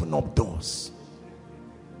you open up doors.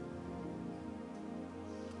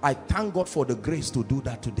 I thank God for the grace to do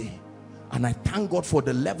that today. And I thank God for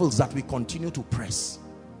the levels that we continue to press.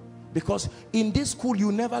 Because in this school,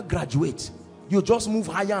 you never graduate. You just move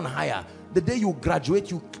higher and higher. The day you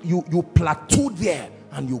graduate, you plateau there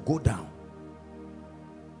and you go down.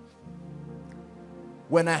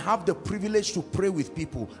 When I have the privilege to pray with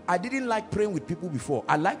people, I didn't like praying with people before.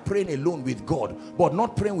 I like praying alone with God, but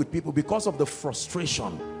not praying with people because of the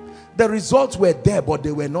frustration. The results were there, but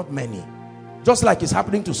they were not many. Just like it's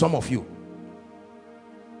happening to some of you.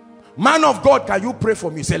 Man of God, can you pray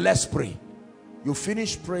for me? Say, let's pray. You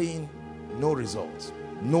finish praying, no results,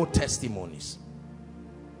 no testimonies.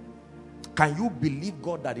 Can you believe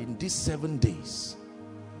God that in these 7 days,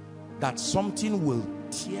 that something will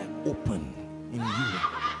tear open in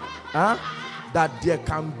you? that there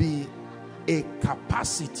can be a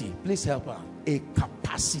capacity, please help her, a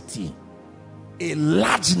capacity, a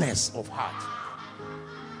largeness of heart.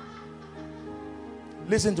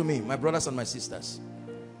 Listen to me, my brothers and my sisters.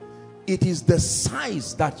 It is the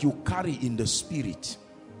size that you carry in the spirit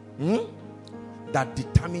that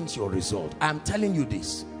determines your result. I am telling you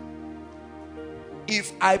this.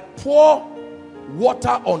 If I pour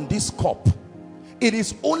water on this cup, it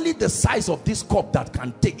is only the size of this cup that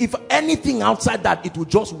can take. If anything outside that, it will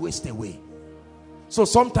just waste away. So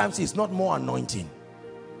sometimes it's not more anointing.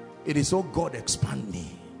 It is, oh God, expand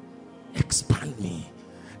me, expand me,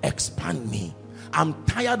 expand me. I'm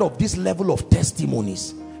tired of this level of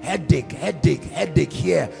testimonies. Headache, headache, headache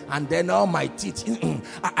here, and then all my teeth.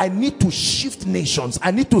 I need to shift nations. I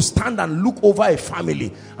need to stand and look over a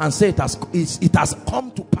family and say it has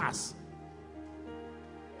come to pass.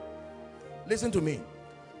 Listen to me.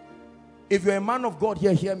 If you're a man of God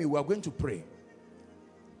here, hear me. We are going to pray.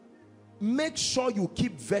 Make sure you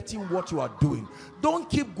keep vetting what you are doing. Don't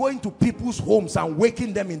keep going to people's homes and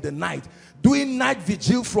waking them in the night, doing night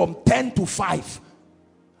vigil from 10 to 5.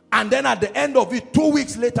 And then at the end of it, 2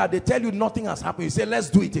 weeks later, they tell you nothing has happened. You say, let's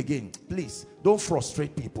do it again. Please, don't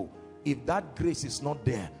frustrate people. If that grace is not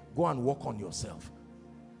there, go and work on yourself.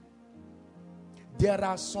 There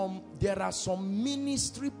are some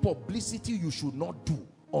ministry publicity you should not do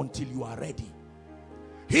until you are ready.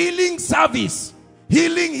 Healing service.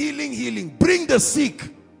 Healing, healing, healing. Bring the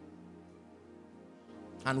sick.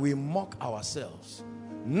 And we mock ourselves.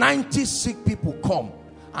 90 sick people come,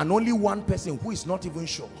 and only one person who is not even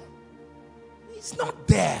sure. He's not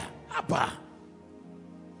there. Abba.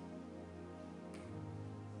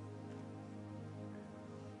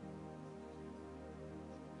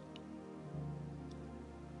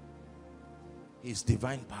 His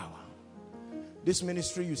divine power. This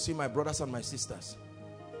ministry, you see, my brothers and my sisters,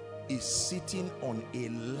 is sitting on a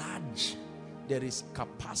large, there is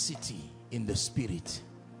capacity in the spirit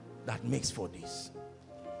that makes for this.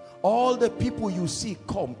 All the people you see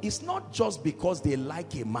come, it's not just because they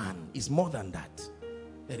like a man. It's more than that.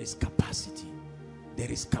 There is capacity.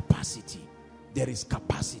 There is capacity. There is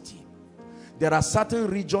capacity. There are certain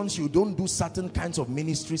regions you don't do certain kinds of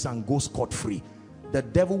ministries and go scot-free. The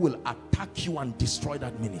devil will attack you and destroy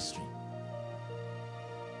that ministry.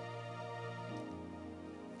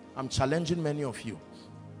 I'm challenging many of you.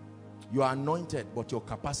 You are anointed, but your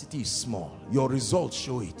capacity is small. Your results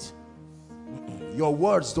show it. Your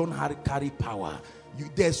words don't carry power.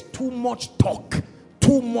 There's too much talk,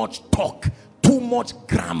 too much talk, too much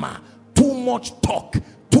grammar, too much talk,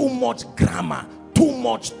 too much grammar, too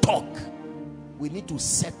much talk. We need to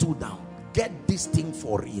settle down. Get this thing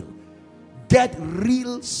for real. Get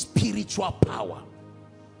real spiritual power.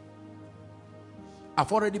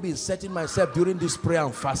 I've already been setting myself during this prayer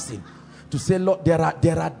and fasting to say, Lord, there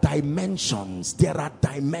are dimensions. There are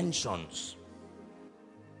dimensions.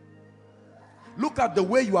 Look at the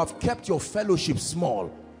way you have kept your fellowship small,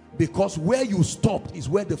 because where you stopped is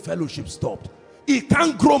where the fellowship stopped. It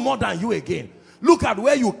can't grow more than you again. Look at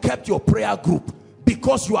where you kept your prayer group,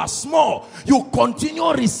 because you are small. You continue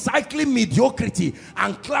recycling mediocrity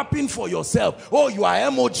and clapping for yourself. Oh, you are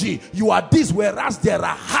MOG, you are this, whereas there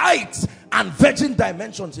are heights and virgin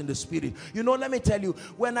dimensions in the spirit. You know, let me tell you,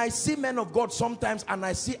 when I see men of God sometimes and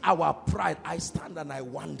I see our pride, I stand and I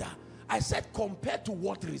wonder. I said, compared to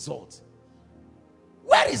what result?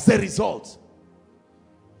 Where is the result?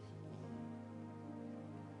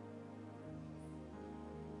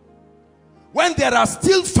 When there are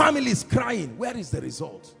still families crying, where is the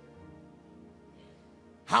result?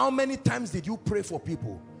 How many times did you pray for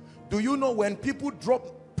people? Do you know when people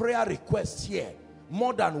drop prayer requests here,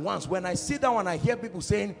 more than once, when I sit down and I hear people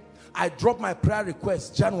saying, I dropped my prayer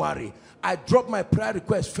request January, I dropped my prayer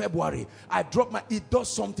request February, it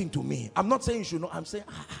does something to me. I'm not saying you should know. I'm saying,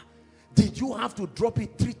 did you have to drop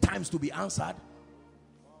it 3 times to be answered?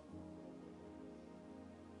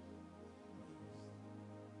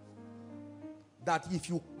 That if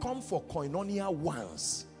you come for Koinonia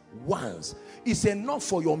once, it's enough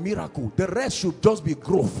for your miracle. The rest should just be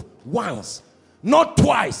growth. Once, not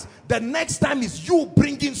twice. The next time is you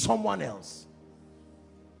bringing someone else.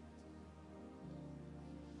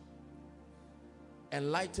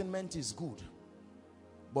 Enlightenment is good,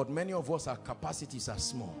 but many of us, our capacities are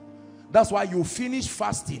small. That's why you finish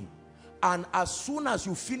fasting, and as soon as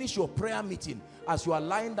you finish your prayer meeting, as you are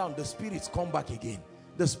lying down, the spirits come back again.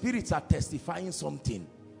 The spirits are testifying something.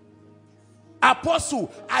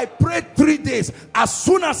 Apostle, I prayed 3 days. As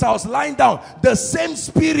soon as I was lying down, the same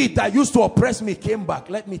spirit that used to oppress me came back.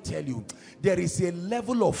 Let me tell you, there is a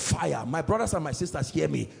level of fire. My brothers and my sisters, hear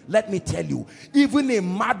me. Let me tell you, even a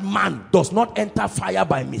madman does not enter fire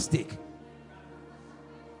by mistake.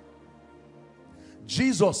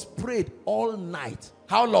 Jesus prayed all night.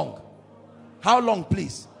 How long? How long,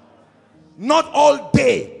 please? Not all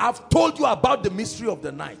day. I've told you about the mystery of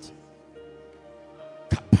the night.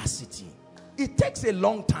 Capacity. It takes a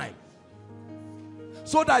long time.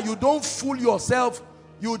 So that you don't fool yourself.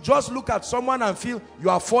 You just look at someone and feel you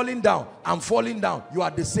are falling down. I'm falling down. You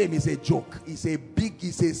are the same. It's a joke. It's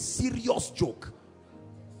a serious joke.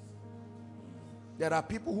 There are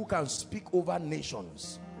people who can speak over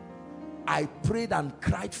nations. I prayed and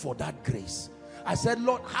cried for that grace. I said,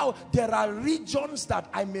 Lord, how there are regions that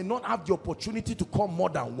I may not have the opportunity to come more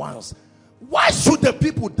than once. Why should the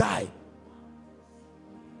people die?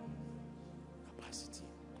 Capacity.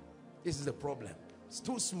 This is the problem. It's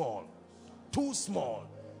too small. Too small.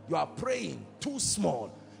 You are praying, too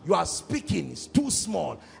small. You are speaking, it's too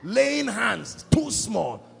small. Laying hands, too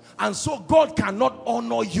small. And so God cannot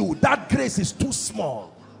honor you. That grace is too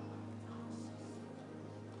small.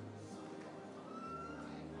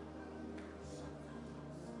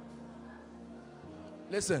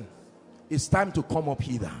 Listen, it's time to come up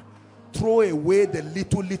hither. Throw away the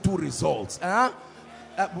little results.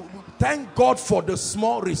 Thank God for the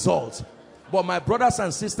small results. But my brothers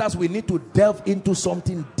and sisters, we need to delve into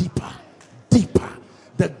something deeper. Deeper.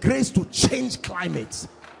 The grace to change climates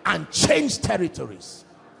and change territories.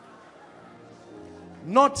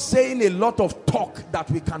 Not saying a lot of talk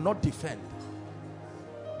that we cannot defend.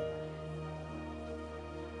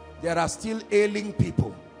 There are still ailing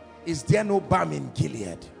people. Is there no balm in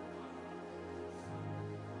Gilead?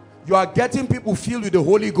 You are getting people filled with the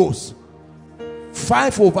Holy Ghost.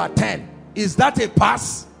 5/10. Is that a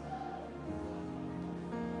pass?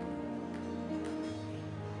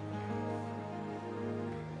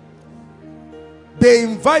 They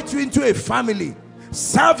invite you into a family,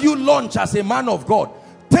 serve you lunch as a man of God,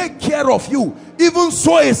 take care of you, even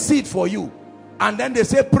sow a seed for you, and then they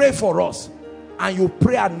say, pray for us, and you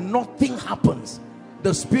pray and nothing happens.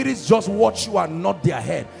 The spirits just watch you and nod their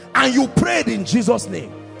head, and you prayed in Jesus'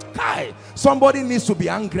 name. Hi, somebody needs to be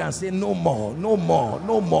angry and say, no more, no more,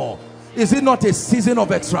 no more. Is it not a season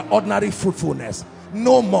of extraordinary fruitfulness?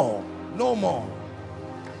 No more, no more.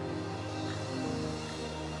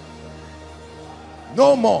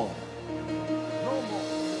 No more. No more.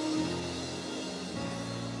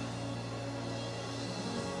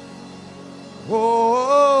 Oh,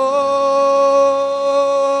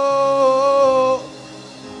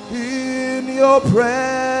 in your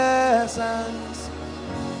presence.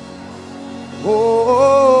 Oh,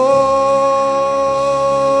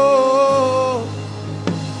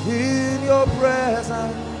 in your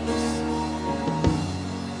presence.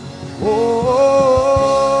 Oh,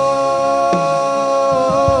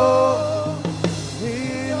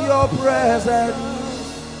 presence.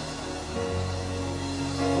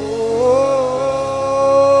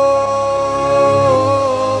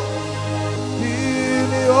 Oh,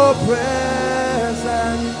 in your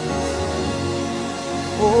presence.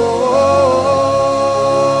 Oh,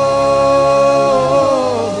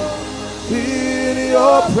 in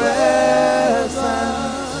your presence.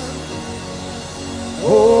 Oh,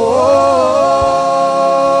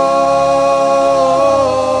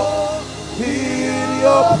 in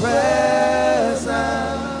your presence.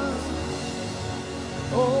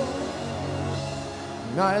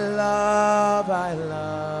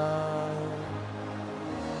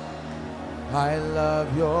 I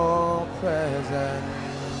love your presence.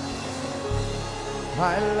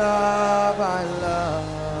 I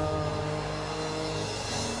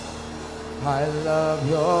love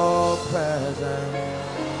your presence.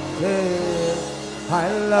 Yeah.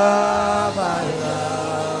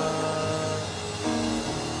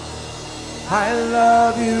 I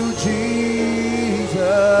love you, Jesus.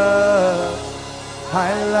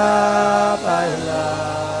 I love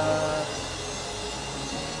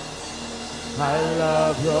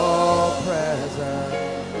your presence.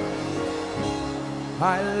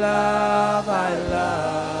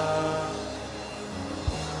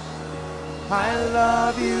 I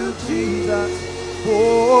love you, Jesus. Oh,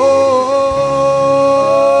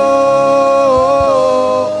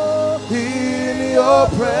 in your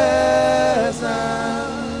presence.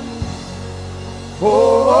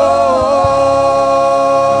 Oh,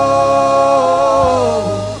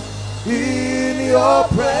 in your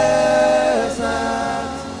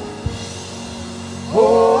presence.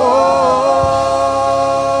 Oh,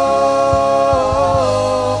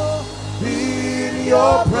 in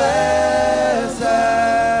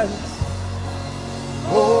presence.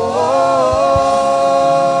 Oh,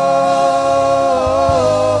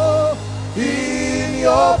 in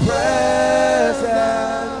your presence.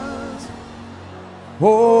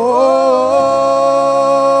 Oh,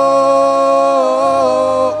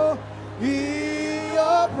 in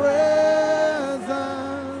your presence.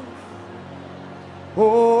 Oh,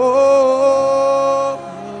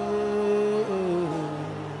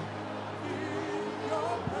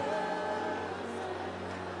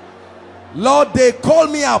 Lord, they call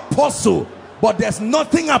me apostle, but there's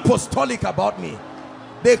nothing apostolic about me.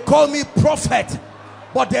 They call me prophet,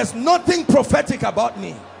 but there's nothing prophetic about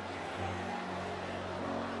me.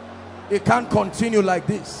 It can't continue like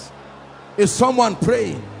this. Is someone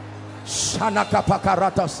praying? Shanaka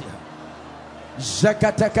pakaratasia.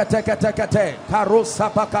 Zekateketeketekete. Karosa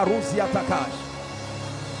pakaruzia takash.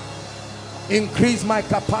 Increase my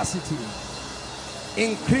capacity.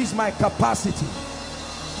 Increase my capacity.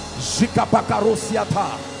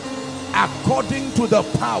 Zikapakarosiata. According to the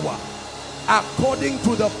power. According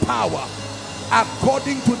to the power.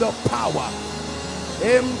 According to the power.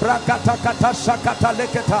 Embrakatakata shakata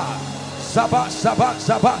leketa. Zaba zaba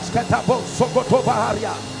zaba sketabo sokoto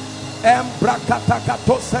baharia.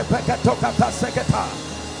 Embrakatakato sepeketokata seketa.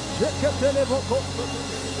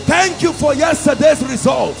 Thank you for yesterday's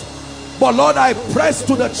result. But Lord, I press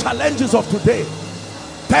to the challenges of today.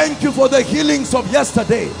 Thank you for the healings of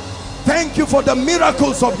yesterday. Thank you for the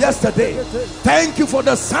miracles of yesterday. Thank you for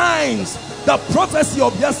the signs, the prophecy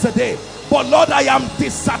of yesterday. But Lord, I am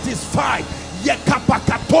dissatisfied.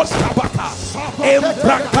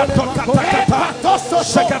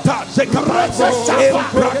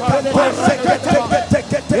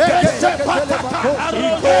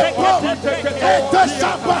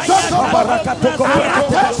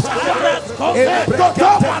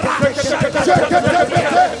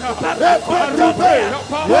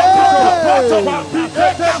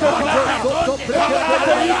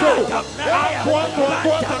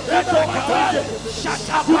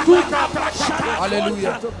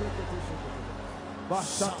 Hallelujah.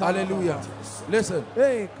 Hallelujah. Listen.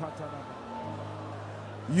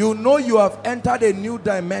 You know you have entered a new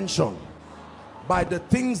dimension by the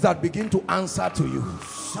things that begin to answer to you.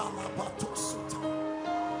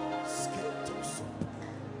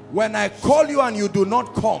 When I call you and you do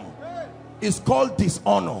not come, it's called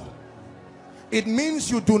dishonor. It means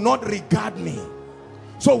you do not regard me.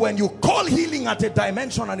 So when you call healing at a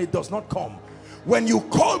dimension and it does not come, when you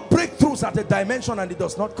call breakthroughs at a dimension and it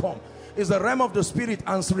does not come, it's the realm of the spirit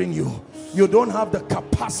answering you. You don't have the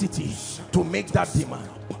capacity to make that demand.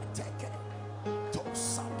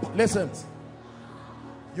 Listen,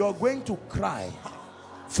 you're going to cry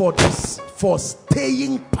for this, for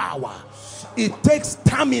staying power. It takes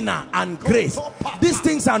stamina and grace. These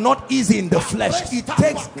things are not easy in the flesh. It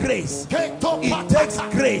takes grace. It takes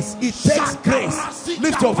grace. It takes grace.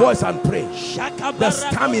 Lift your voice and pray. The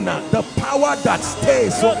stamina, the power that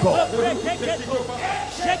stays, oh God.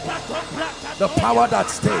 The power that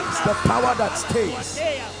stays. The power that stays.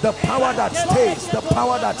 The power that stays. The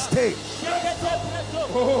power that stays.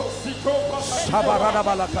 Shabarada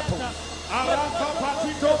balakato.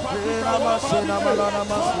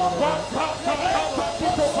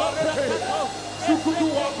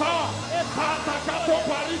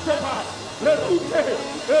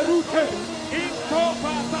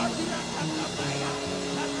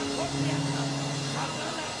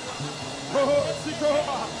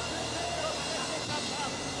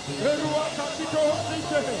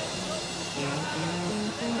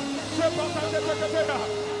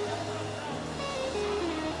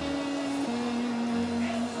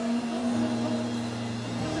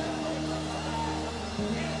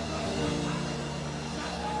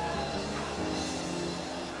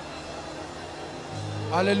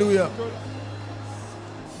 Hallelujah.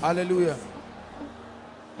 Hallelujah.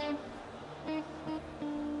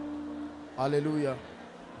 Hallelujah.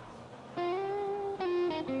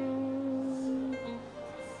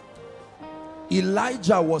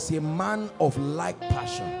 Elijah was a man of like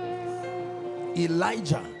passion.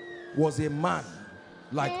 Elijah was a man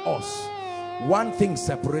like us. One thing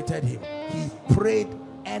separated him. He prayed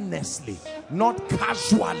earnestly, not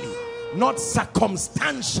casually, not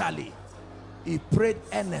circumstantially. He prayed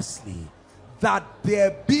earnestly that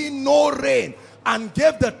there be no rain, and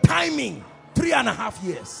gave the timing 3.5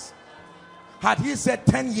 years. Had he said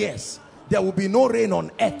 10 years, there will be no rain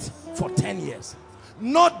on earth for 10 years.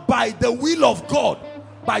 Not by the will of God,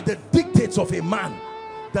 by the dictates of a man.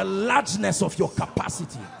 The largeness of your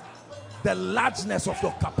capacity. The largeness of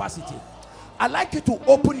your capacity. I'd like you to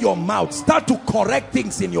open your mouth. Start to correct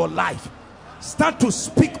things in your life. Start to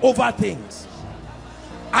speak over things.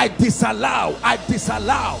 I disallow.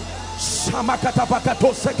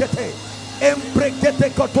 Shamakatapakato sekete. Embrekete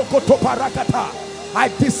kotokoto parakata. I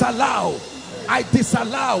disallow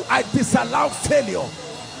failure.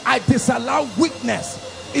 I disallow weakness.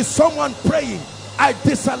 Is someone praying? I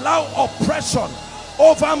disallow oppression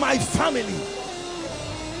over my family.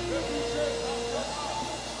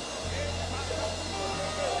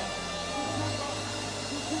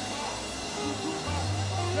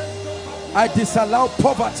 I disallow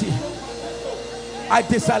poverty. I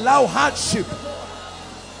disallow hardship.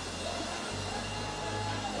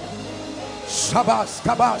 Shabas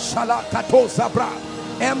kaba shala kato zabra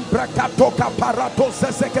embrakato kaparato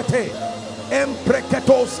sesekete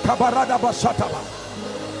empreketos kabarada bashataba.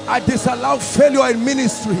 I disallow failure in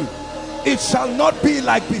ministry. It shall not be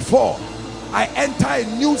like before. I enter a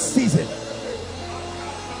new season.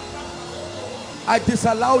 I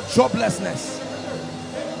disallow joblessness.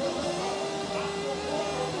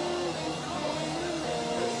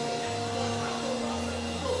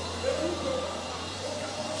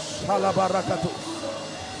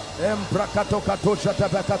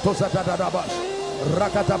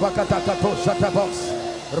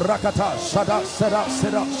 Rakata shada seda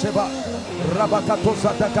seda sheba rabakato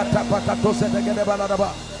zatakata pakato sedegede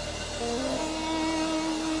baladaba.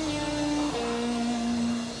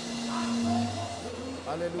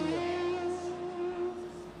 Hallelujah.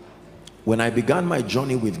 When I began my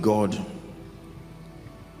journey with God,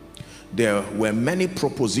 there were many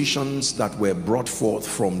propositions that were brought forth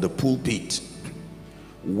from the pulpit.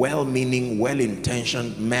 Well-meaning,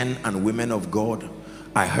 well-intentioned men and women of God.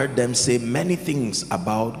 I heard them say many things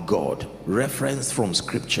about God, referenced from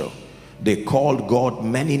scripture. They called God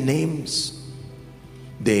many names.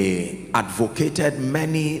 They advocated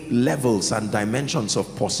many levels and dimensions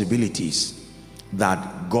of possibilities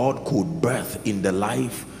that God could birth in the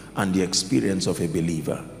life and the experience of a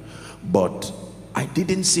believer. But I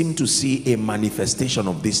didn't seem to see a manifestation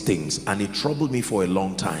of these things, and it troubled me for a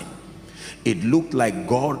long time. It looked like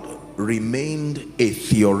God remained a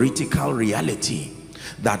theoretical reality,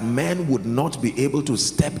 that men would not be able to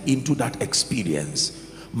step into that experience.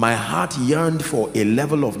 My heart yearned for a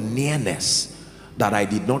level of nearness that I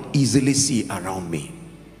did not easily see around me.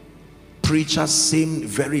 Preachers seemed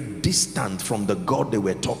very distant from the God they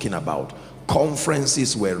were talking about.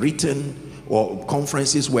 Conferences were written, or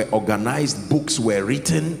conferences were organized, books were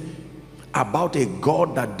written about a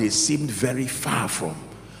God that they seemed very far from.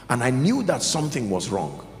 And I knew that something was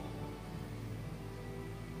wrong.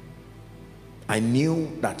 I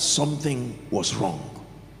knew that something was wrong.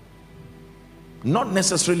 Not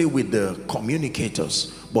necessarily with the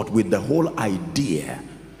communicators, but with the whole idea.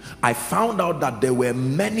 I found out that there were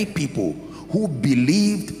many people who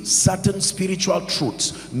believed certain spiritual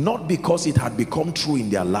truths, not because it had become true in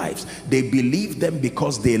their lives. They believed them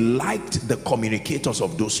because they liked the communicators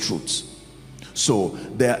of those truths. So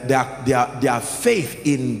their faith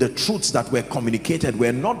in the truths that were communicated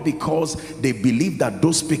were not because they believed that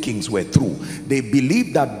those speakings were true. They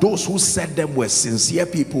believed that those who said them were sincere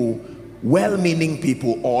people, well-meaning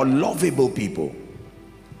people, or lovable people.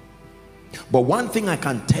 But one thing I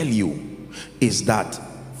can tell you is that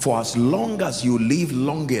for as long as you live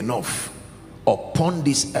long enough upon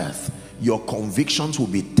this earth, your convictions will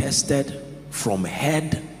be tested from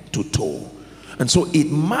head to toe. And so it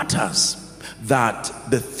matters that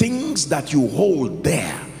the things that you hold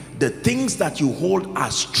there, the things that you hold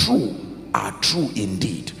as true, are true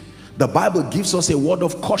indeed. The Bible gives us a word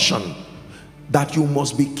of caution that you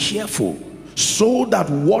must be careful so that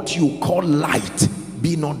what you call light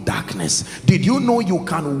be not darkness. Did you know you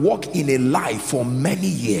can walk in a lie for many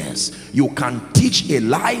years? You can teach a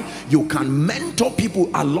lie, you can mentor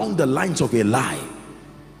people along the lines of a lie,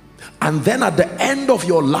 and then at the end of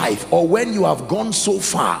your life, or when you have gone so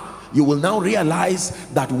far, you will now realize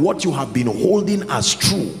that what you have been holding as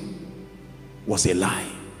true was a lie.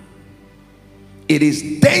 It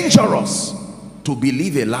is dangerous to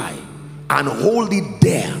believe a lie and hold it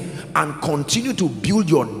there and continue to build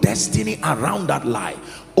your destiny around that lie,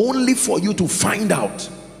 only for you to find out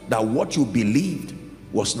that what you believed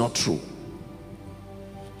was not true.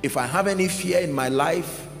 If I have any fear in my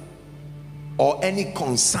life or any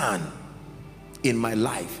concern in my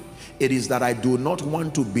life, it is that I do not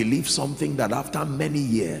want to believe something that after many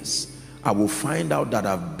years I will find out that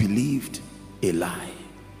I've believed a lie.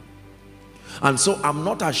 And so I'm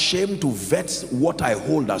not ashamed to vet what I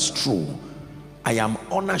hold as true. I am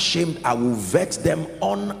unashamed. I will vet them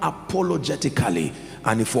unapologetically.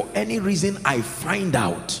 And if for any reason I find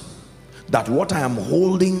out that what I am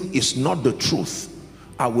holding is not the truth,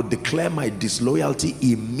 I would declare my disloyalty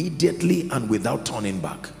immediately and without turning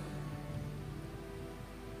back.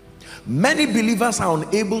 Many believers are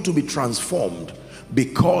unable to be transformed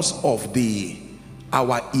because of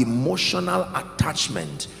our emotional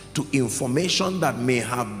attachment to information that may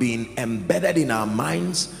have been embedded in our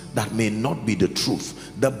minds that may not be the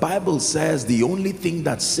truth. The Bible says the only thing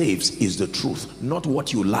that saves is the truth, not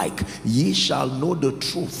what you like. Ye shall know the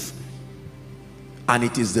truth, and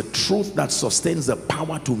it is the truth that sustains the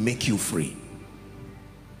power to make you free.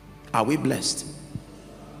 Are we blessed?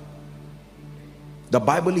 The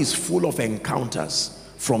Bible is full of encounters.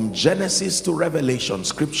 From Genesis to Revelation,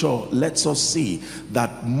 scripture lets us see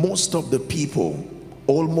that most of the people,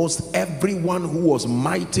 almost everyone who was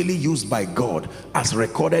mightily used by God, as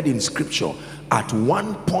recorded in scripture, at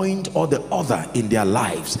one point or the other in their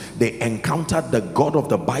lives, they encountered the God of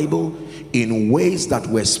the Bible in ways that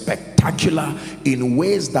were spectacular, in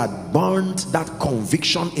ways that burnt that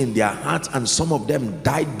conviction in their hearts, and some of them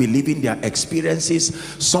died believing their experiences.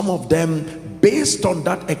 Some of them, based on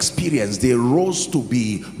that experience, they rose to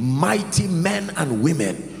be mighty men and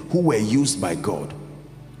women who were used by God.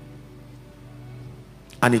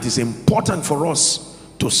 And it is important for us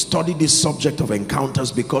to study this subject of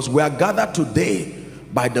encounters, because we are gathered today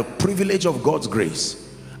by the privilege of God's grace,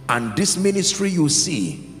 and this ministry you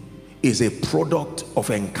see is a product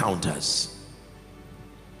of encounters.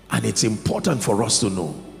 And it's important for us to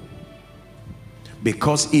know,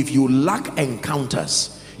 because if you lack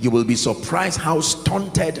encounters, you will be surprised how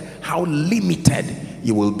stunted, how limited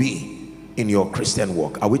you will be in your Christian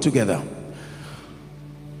walk. Are we together?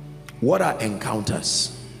 What are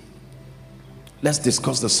encounters? Let's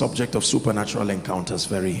discuss the subject of supernatural encounters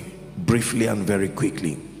very briefly and very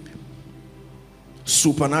quickly.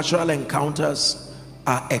 Supernatural encounters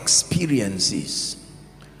are experiences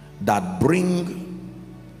that bring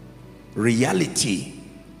reality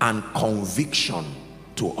and conviction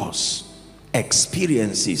to us.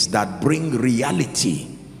 Experiences that bring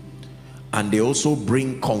reality, and they also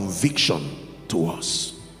bring conviction to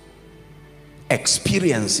us.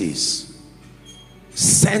 Experiences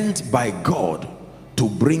sent by God to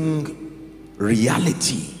bring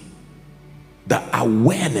reality, the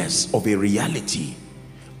awareness of a reality,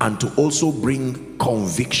 and to also bring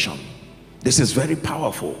conviction. This is very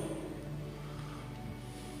powerful.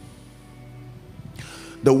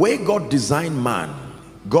 The way God designed man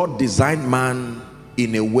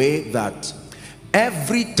in a way that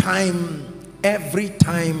every time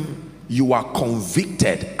you are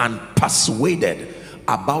convicted and persuaded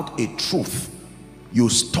about a truth, you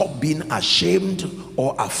stop being ashamed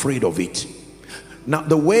or afraid of it. Now,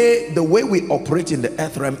 the way we operate in the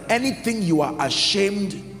earth realm, anything you are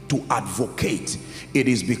ashamed to advocate, it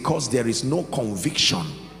is because there is no conviction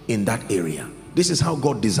in that area. This is how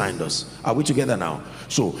God designed us. Are we together now?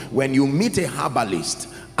 So when you meet a herbalist,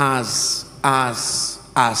 as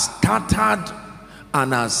tattered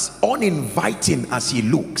and as uninviting as he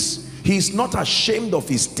looks, he is not ashamed of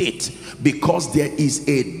his state, because there is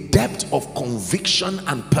a depth of conviction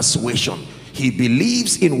and persuasion. He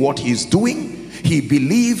believes in what he is doing. He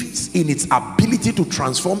believes in its ability to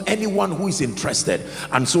transform anyone who is interested,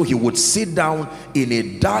 and so he would sit down in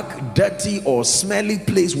a dark, dirty or smelly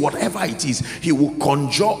place, whatever it is. He will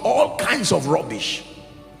conjure all kinds of rubbish,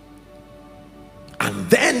 and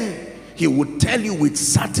then he would tell you with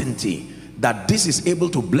certainty that this is able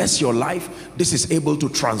to bless your life, this is able to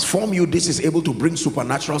transform you, this is able to bring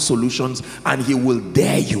supernatural solutions, and he will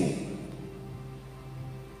dare you.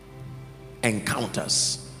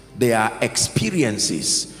 Encounters, they are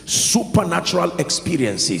experiences, supernatural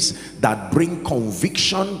experiences that bring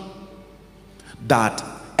conviction, that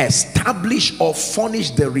establish or furnish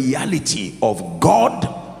the reality of God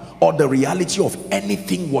or the reality of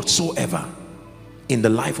anything whatsoever in the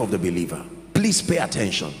life of the believer. Please pay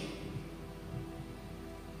attention.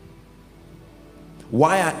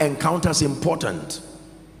 Why are encounters important?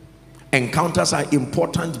 Encounters are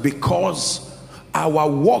important because our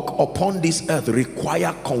walk upon this earth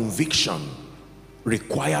requires conviction,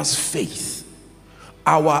 requires faith.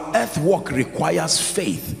 Our earth walk requires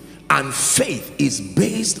faith, and faith is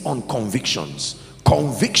based on convictions.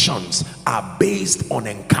 Convictions are based on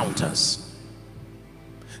encounters.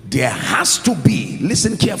 There has to be,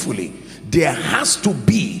 listen carefully, there has to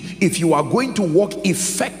be, if you are going to walk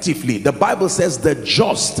effectively, the Bible says the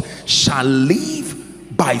just shall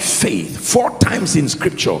live by faith. 4 times in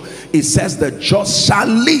scripture it says the just shall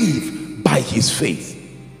live by his faith,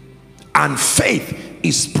 and faith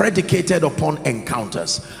is predicated upon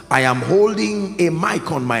encounters. I am holding a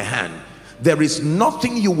mic on my hand. There is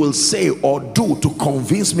nothing you will say or do to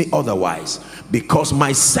convince me otherwise, because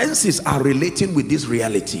my senses are relating with this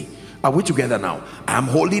reality. Are we together now? I'm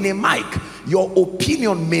holding a mic. Your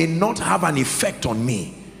opinion may not have an effect on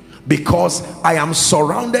me because I am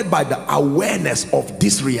surrounded by the awareness of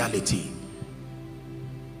this reality.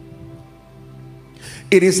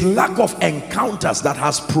 It is lack of encounters that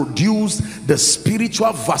has produced the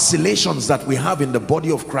spiritual vacillations that we have in the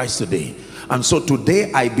body of Christ today. And so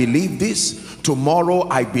today I believe this, tomorrow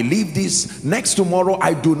I believe this, next tomorrow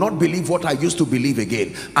I do not believe what I used to believe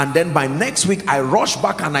again, and then by next week I rush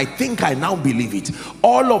back and I think I now believe it.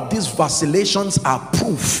 All of these vacillations are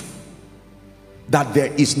proof that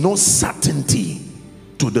there is no certainty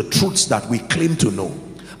to the truths that we claim to know.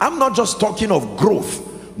 I'm not just talking of growth.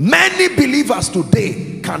 Many believers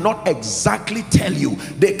today cannot exactly tell you,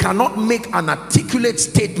 they cannot make an articulate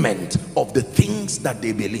statement of the things that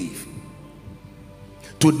they believe.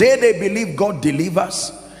 Today they believe God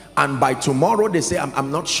delivers, and by tomorrow they say,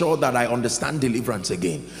 I'm not sure that I understand deliverance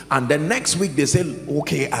again. And then next week they say,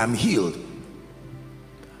 okay, I'm healed.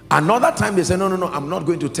 Another time they say, no, I'm not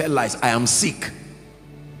going to tell lies, I am sick.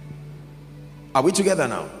 Are we together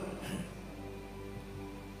now?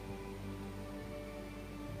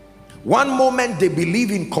 One moment they believe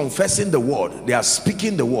in confessing the word, they are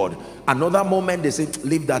speaking the word. Another moment they say,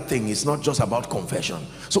 leave that thing, it's not just about confession.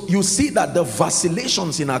 So you see that the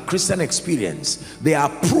vacillations in our Christian experience, they are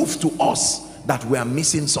proof to us that we are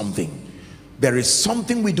missing something. There is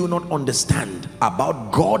something we do not understand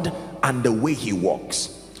about God and the way he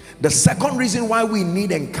works. The second reason why we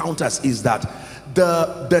need encounters is that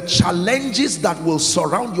the challenges that will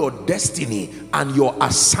surround your destiny and your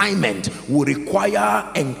assignment will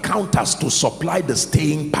require encounters to supply the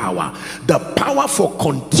staying power, the power for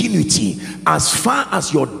continuity. As far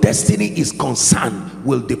as your destiny is concerned,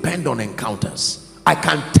 will depend on encounters. I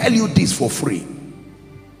can tell you this for free.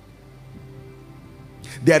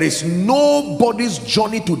 There is nobody's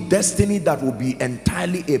journey to destiny that will be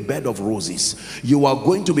entirely a bed of roses. You are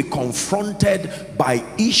going to be confronted by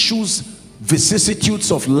issues,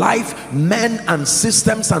 vicissitudes of life. Men and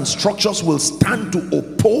systems and structures will stand to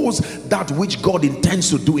oppose that which God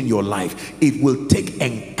intends to do in your life. It will take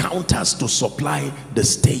encounters to supply the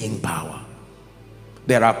staying power.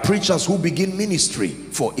 There are preachers who begin ministry,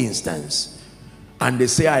 for instance, and they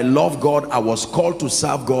say, I love God, I was called to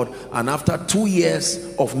serve God, and after 2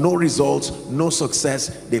 years of no results, no success,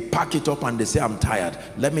 they pack it up and they say, I'm tired,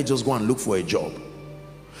 let me just go and look for a job.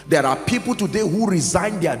 There are people today who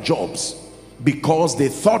resign their jobs because they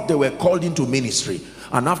thought they were called into ministry,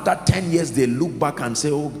 and after 10 years they look back and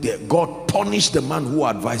say, oh, God punished the man who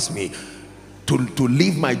advised me to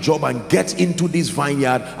leave my job and get into this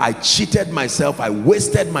vineyard. I cheated myself, I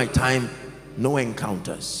wasted my time. No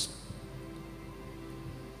encounters.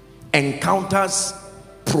 Encounters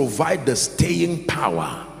provide the staying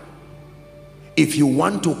power. If you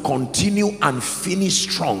want to continue and finish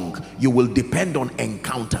strong, you will depend on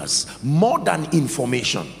encounters more than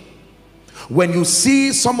information. When you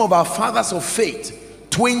see some of our fathers of faith,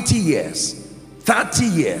 20 years, 30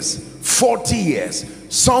 years, 40 years,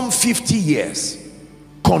 some 50 years,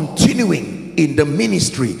 continuing in the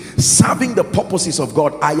ministry, serving the purposes of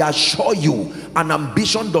God, I assure you, an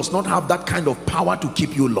ambition does not have that kind of power to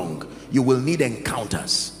keep you long. You will need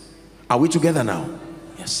encounters. Are we together now?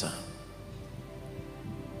 Yes, sir.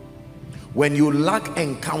 When you lack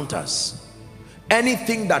encounters,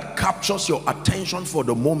 anything that captures your attention for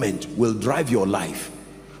the moment will drive your life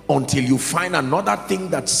until you find another thing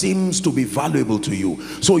that seems to be valuable to you.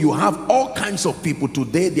 So you have all kinds of people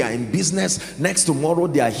today. They are in business, next tomorrow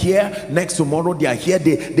they are here, next tomorrow they are here.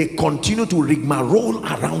 They continue to rigmarole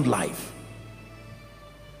around life.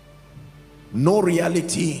 No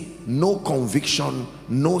reality, no conviction,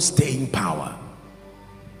 no staying power.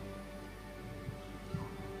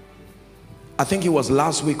 I think it was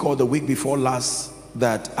last week or the week before last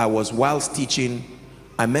that I was, whilst teaching,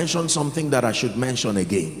 I mentioned something that I should mention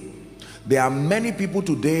again. There are many people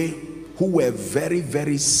today who were very,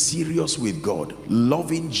 very serious with God,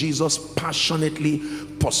 loving Jesus passionately,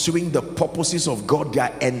 pursuing the purposes of God.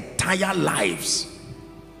 Their entire lives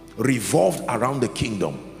revolved around the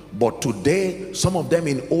kingdom. But today, some of them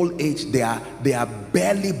in old age, they are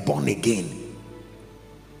barely born again.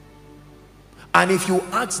 And if you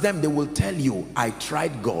ask them, they will tell you, I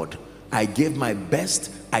tried God, I gave my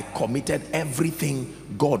best, I committed everything,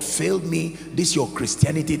 God failed me, this your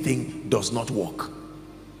Christianity thing does not work.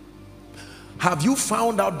 Have you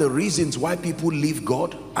found out the reasons why people leave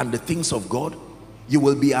God and the things of God? You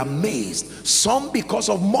will be amazed. Some because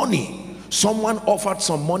of money. Someone offered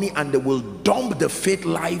some money and they will dump the faith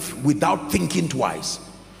life without thinking twice.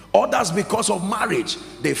 Others, because of marriage,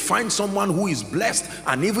 they find someone who is blessed,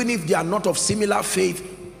 and even if they are not of similar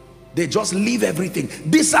faith, they just leave everything.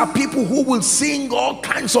 These are people who will sing all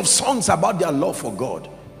kinds of songs about their love for God.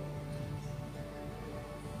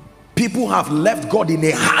 People have left God in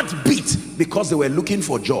a heartbeat because they were looking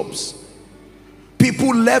for jobs.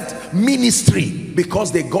 People left ministry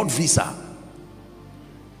because they got visa.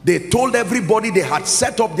 They told everybody they had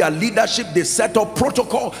set up their leadership, they set up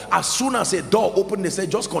protocol. As soon as a door opened, they said,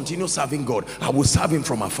 just continue serving God. I will serve him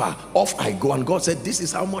from afar. Off I go. And God said, this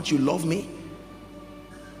is how much you love me?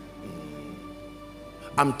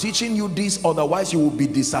 I'm teaching you this, otherwise you will be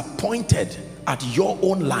disappointed at your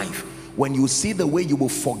own life when you see the way you will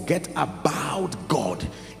forget about God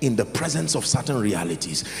in the presence of certain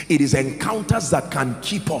realities. It is encounters that can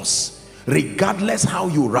keep us, regardless how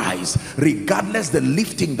you rise, regardless the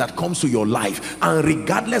lifting that comes to your life, and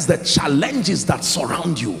regardless the challenges that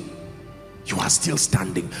surround you, you are still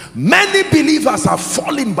standing. Many believers are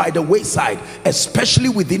falling by the wayside, especially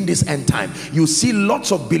within this end time. You see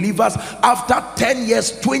lots of believers after 10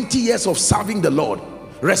 years, 20 years of serving the Lord,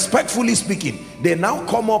 respectfully speaking, they now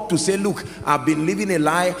come up to say, look, I've been living a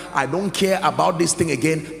lie, I don't care about this thing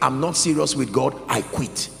again, I'm not serious with God, I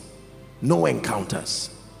quit. No encounters.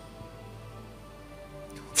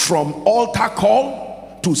 From altar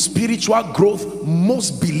call to spiritual growth,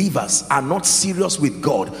 most believers are not serious with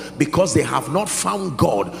God because they have not found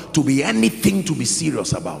God to be anything to be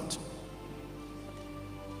serious about.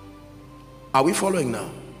 Are we following now?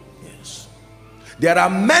 Yes. There are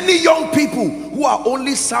many young people who are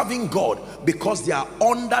only serving God because they are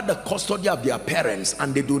under the custody of their parents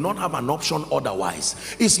and they do not have an option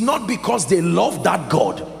otherwise. It's not because they love that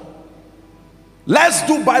God. Let's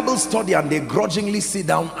do Bible study and they grudgingly sit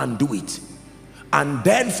down and do it. And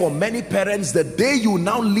then for many parents, the day you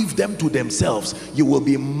now leave them to themselves, you will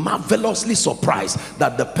be marvelously surprised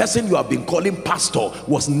that the person you have been calling pastor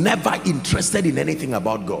was never interested in anything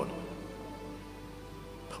about God.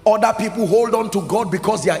 Other people hold on to God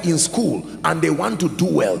because they are in school and they want to do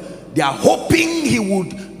well. They are hoping he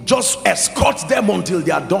would just escort them until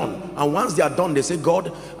they are done. And once they are done, they say,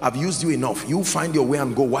 God, I've used you enough. You find your way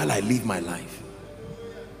and go while I live my life.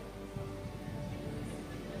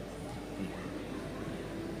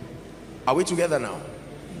 Are we together now?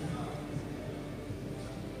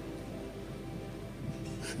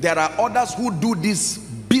 There are others who do this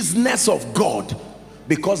business of God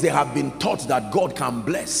because they have been taught that God can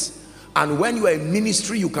bless. And when you are in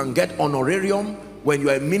ministry, you can get honorarium. When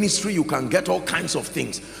you are in ministry, you can get all kinds of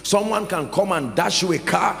things. Someone can come and dash you a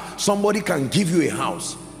car. Somebody can give you a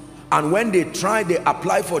house. And when they try, they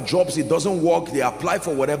apply for jobs, it doesn't work, they apply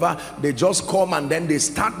for whatever, they just come and then they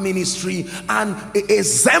start ministry, and a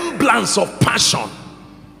semblance of passion.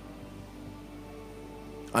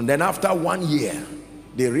 And then after 1 year,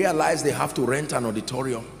 they realize they have to rent an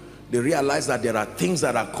auditorium. They realize that there are things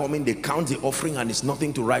that are coming, they count the offering and it's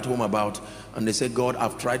nothing to write home about. And they say, God,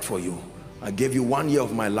 I've tried for you. I gave you 1 year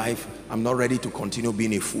of my life. I'm not ready to continue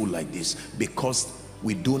being a fool like this, because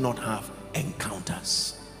we do not have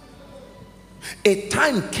encounters. A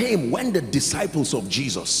time came when the disciples of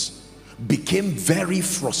Jesus became very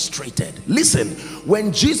frustrated. Listen,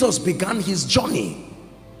 when Jesus began his journey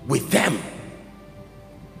with them,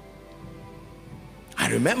 I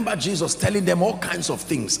remember Jesus telling them all kinds of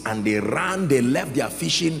things, and they ran, they left their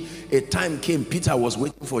fishing. A time came, Peter was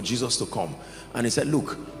waiting for Jesus to come, and he said,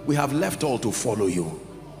 look, we have left all to follow you.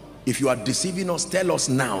 If you are deceiving us, tell us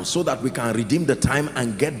now so that we can redeem the time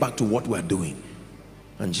and get back to what we're doing.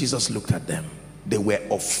 And Jesus looked at them. They were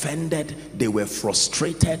offended, they were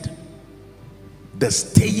frustrated. The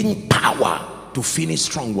staying power to finish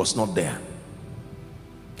strong was not there.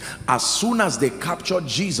 As soon as they captured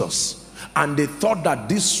Jesus and they thought that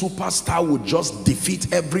this superstar would just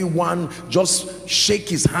defeat everyone, just shake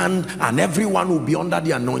his hand and everyone will be under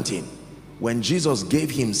the anointing, when Jesus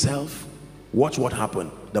gave himself, watch what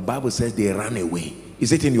happened. The Bible says they ran away.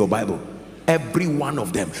 Is it in your Bible? Every one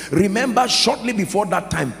of them. Remember, shortly before that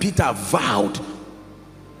time, Peter vowed.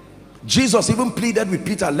 Jesus even pleaded with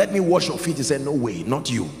Peter, let me wash your feet. He said, no way, not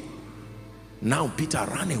you. Now Peter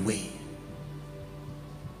ran away.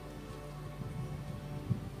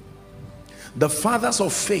 The fathers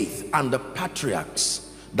of faith and the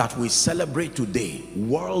patriarchs that we celebrate today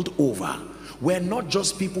world over were not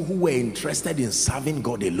just people who were interested in serving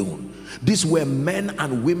God alone. These were men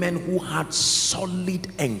and women who had solid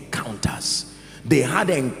encounters. They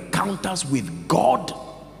had encounters with God,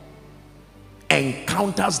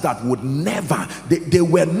 encounters that would never, they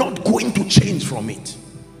were not going to change from it.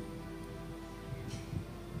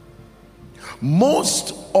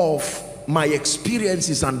 Most of my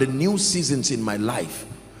experiences and the new seasons in my life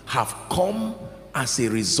have come as a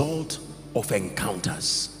result of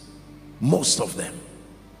encounters. Most of them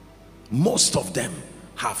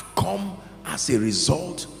have come as a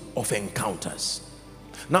result of encounters.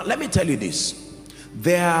 Now let me tell you this.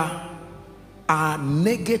 There are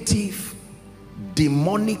negative,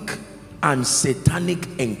 demonic and satanic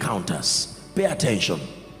encounters. Pay attention.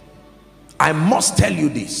 I must tell you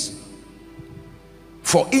this.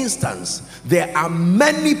 For instance, there are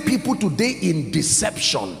many people today in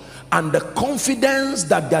deception, and the confidence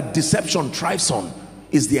that their deception thrives on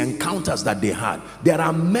is the encounters that they had. There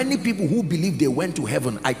are many people who believe they went to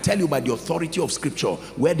heaven. I tell you by the authority of scripture,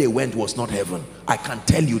 where they went was not heaven. I can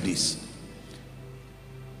tell you this.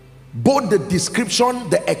 Both the description,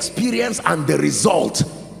 the experience, and the result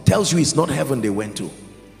tells you it's not heaven they went to.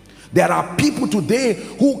 There are people today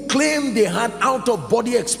who claim they had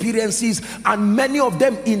out-of-body experiences, and many of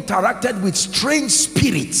them interacted with strange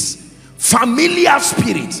spirits, familiar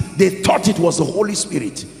spirits. They thought it was the Holy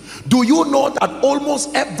Spirit. Do you know that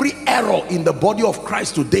almost every error in the body of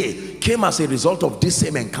Christ today came as a result of these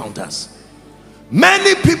same encounters?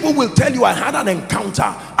 Many people will tell you, I had an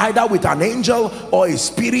encounter either with an angel or a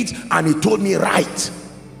spirit, and he told me right.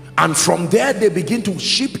 And from there they begin to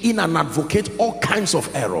ship in and advocate all kinds of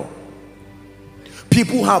error.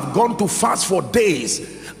 People have gone to fast for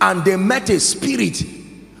days and they met a spirit.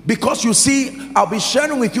 Because you see, I'll be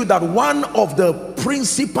sharing with you that one of the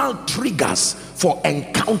principal triggers for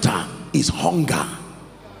encounter is hunger.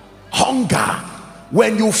 Hunger.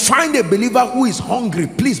 When you find a believer who is hungry,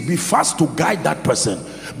 please be fast to guide that person,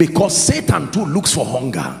 because Satan too looks for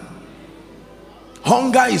hunger.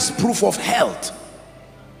 Hunger is proof of health.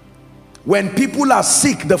 When people are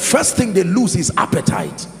sick, the first thing they lose is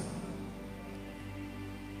appetite.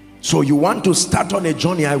 So you want to start on a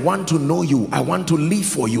journey. I want to know you. I want to live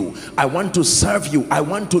for you. I want to serve you. I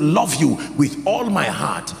want to love you with all my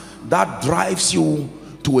heart. That drives you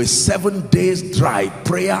to a 7 days drive,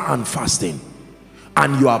 prayer and fasting.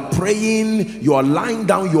 And you are praying, you are lying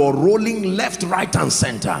down, you are rolling left, right and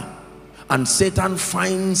center. And Satan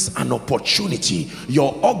finds an opportunity.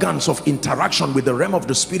 Your organs of interaction with the realm of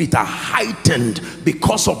the spirit are heightened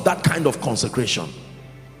because of that kind of consecration.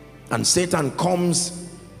 And Satan comes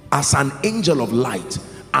as an angel of light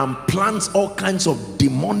and plants all kinds of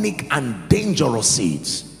demonic and dangerous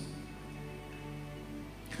seeds.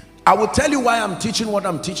 I will tell you why I'm teaching what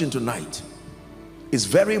I'm teaching tonight. It's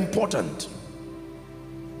very important.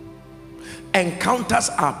 Encounters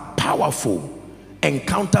are powerful.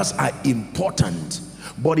 Encounters are important.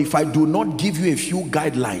 But if I do not give you a few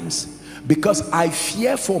guidelines, because I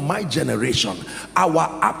fear for my generation,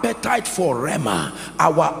 our appetite for Rhema,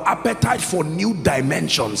 our appetite for new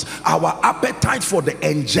dimensions, our appetite for the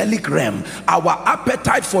angelic realm, our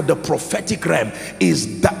appetite for the prophetic realm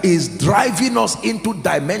is driving us into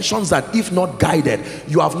dimensions that, if not guided,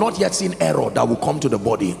 you have not yet seen error that will come to the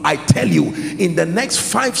body. I tell you, in the next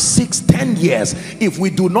 5, 6, 10 years, if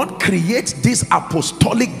we do not create this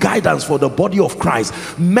apostolic guidance for the body of Christ,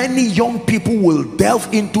 many young people will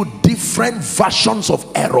delve into different versions of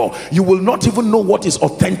error. You will not even know what is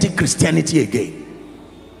authentic Christianity again.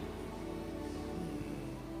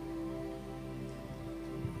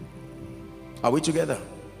 Are we together?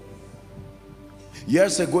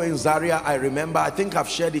 Years ago in Zaria, I remember, I think I've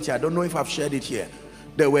shared it here, I don't know if I've shared it here.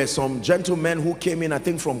 There were some gentlemen who came in, I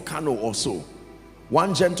think from Kano or so.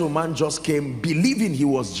 One gentleman just came believing he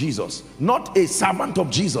was Jesus, not a servant of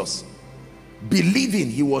Jesus, believing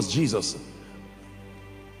he was Jesus.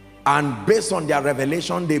 And based on their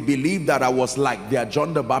revelation, they believed that I was like their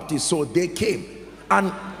John the Baptist. So they came,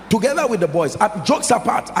 and together with the boys, jokes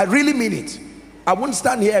apart, I really mean it. I won't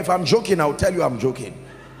stand here. If I'm joking, I'll tell you I'm joking.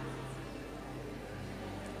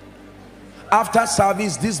 After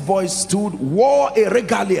service, this boy stood, wore a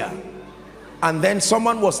regalia, and then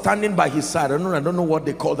someone was standing by his side. I don't know what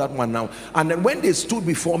they call that one now. And then when they stood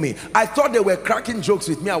before me, I thought they were cracking jokes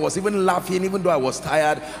with me. I was even laughing, even though I was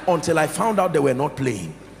tired, until I found out they were not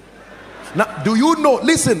playing. Now, do you know,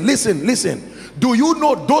 listen, do you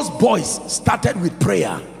know those boys started with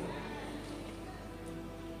prayer?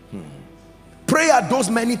 Prayer does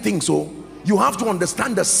many things. So you have to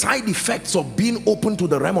understand the side effects of being open to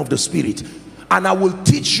the realm of the spirit, and I will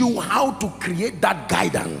teach you how to create that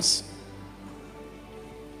guidance.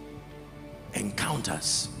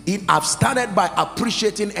 Encounters. I've started by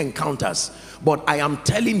appreciating encounters, but I am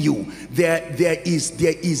telling you, there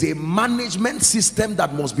is a management system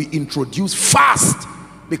that must be introduced fast,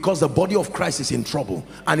 because the body of Christ is in trouble,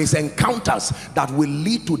 and it's encounters that will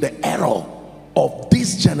lead to the error of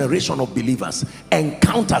this generation of believers.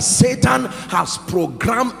 Encounters. Satan has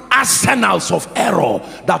programmed arsenals of error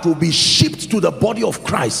that will be shipped to the body of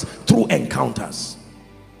Christ through encounters.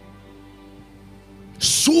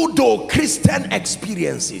 Pseudo-Christian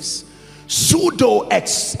experiences,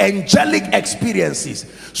 pseudo-angelic experiences,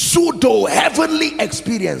 pseudo-heavenly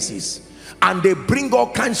experiences, and they bring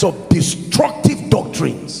all kinds of destructive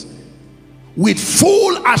doctrines with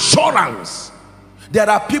full assurance. There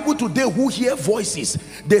are people today who hear voices.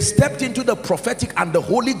 They stepped into the prophetic and the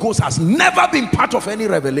Holy Ghost has never been part of any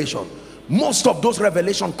revelation. Most of those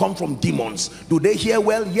revelations come from demons. Do they hear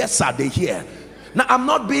well? Yes, sir, they hear. Now, I'm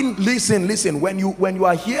not being, listen, when you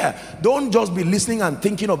are here, don't just be listening and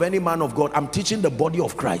thinking of any man of God. I'm teaching the body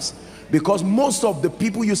of Christ. Because most of the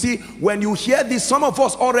people, you see, when you hear this, some of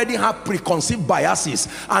us already have preconceived biases.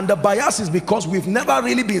 And the bias is because we've never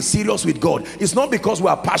really been serious with God. It's not because we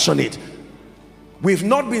are passionate. We've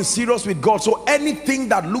not been serious with God. So anything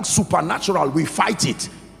that looks supernatural, we fight it.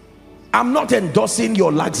 I'm not endorsing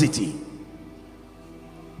your laxity.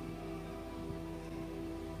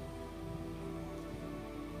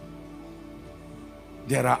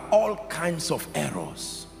 There are all kinds of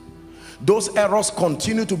errors. Those errors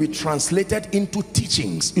continue to be translated into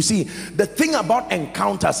teachings. You see, the thing about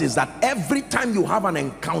encounters is that every time you have an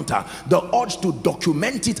encounter, the urge to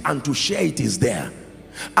document it and to share it is there.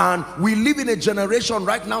 And we live in a generation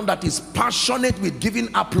right now that is passionate with giving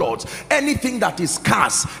applause. Anything that is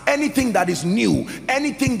scarce, anything that is new,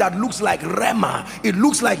 anything that looks like rema, it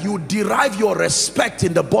looks like you derive your respect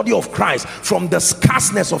in the body of Christ from the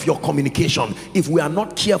scarceness of your communication. If we are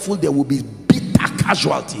not careful, there will be bitter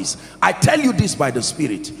casualties. I tell you this by the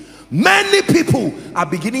Spirit. Many people are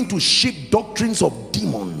beginning to ship doctrines of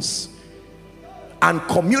demons and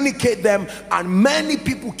communicate them, and many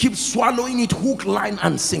people keep swallowing it hook, line,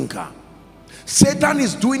 and sinker. Satan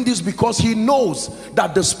is doing this because he knows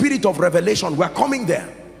that the spirit of revelation, we're coming there.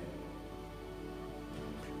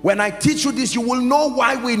 When I teach you this, you will know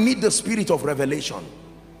why we need the spirit of revelation.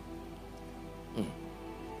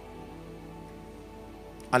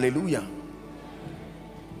 Hallelujah.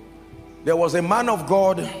 There was a man of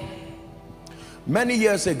God many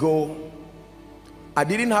years ago. I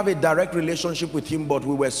didn't have a direct relationship with him, but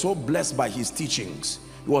we were so blessed by his teachings.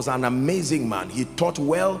 He was an amazing man. He taught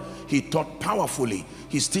well, he taught powerfully.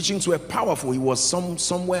 His teachings were powerful. He was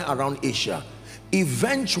somewhere around Asia.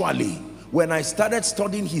 Eventually, when I started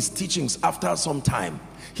studying his teachings after some time,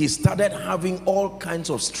 he started having all kinds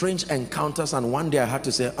of strange encounters, and one day I had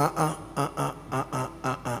to say,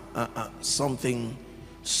 something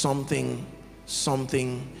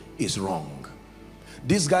is wrong.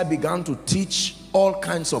 This guy began to teach all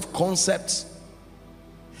kinds of concepts.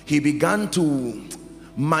 He began to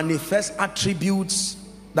manifest attributes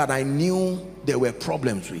that I knew there were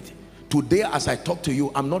problems with. Today, as I talk to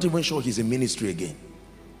you, I'm not even sure he's in ministry again.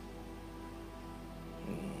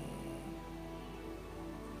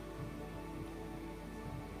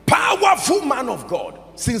 Powerful man of God,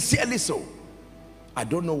 sincerely so. I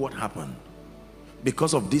don't know what happened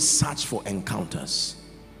because of this search for encounters.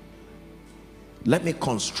 Let me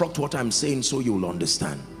construct what I'm saying so you'll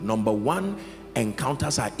understand. Number one,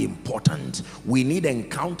 encounters are important. We need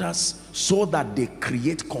encounters so that they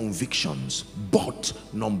create convictions. But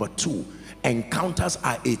number two, encounters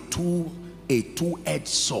are a two-edged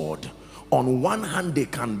sword. On one hand, they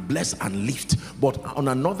can bless and lift, but on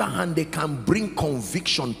another hand, they can bring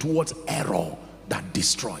conviction towards error that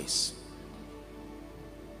destroys.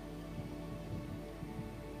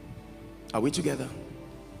 Are we together?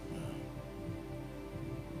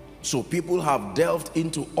 So people have delved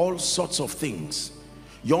into all sorts of things.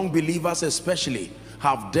 Young believers especially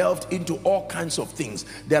have delved into all kinds of things.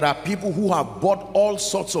 There are people who have bought all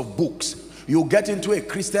sorts of books. You get into a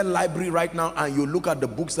Christian library right now and you look at the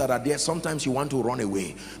books that are there. Sometimes you want to run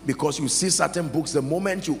away because you see certain books. The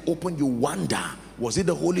moment you open, you wonder, was it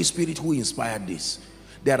the Holy Spirit who inspired this?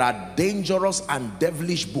 There are dangerous and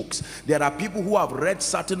devilish books. There are people who have read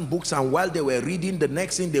certain books, and while they were reading, the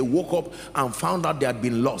next thing they woke up and found out they had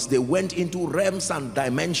been lost. They went into realms and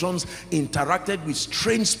dimensions, interacted with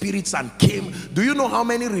strange spirits and came. Do you know how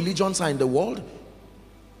many religions are in the world?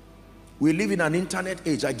 We live in an internet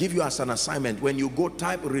age. I give you as an assignment, when you go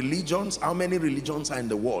type religions, how many religions are in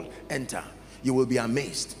the world? Enter. You will be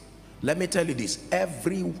amazed. Let me tell you this,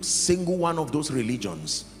 every single one of those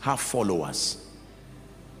religions have followers.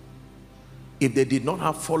 If they did not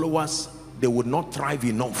have followers, they would not thrive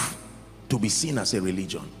enough to be seen as a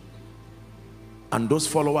religion. And those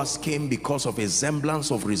followers came because of a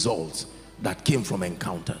semblance of results that came from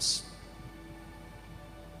encounters.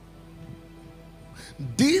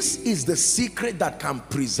 This is the secret that can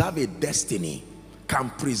preserve a destiny, can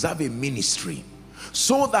preserve a ministry,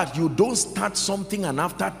 so that you don't start something and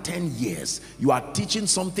after 10 years you are teaching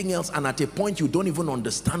something else, and at a point you don't even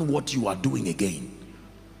understand what you are doing again.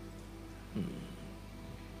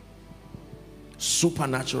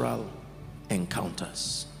 Supernatural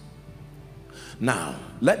encounters. Now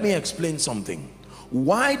let me explain something.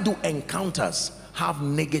 Why do encounters have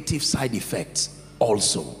negative side effects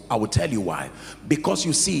also? I will tell you why. Because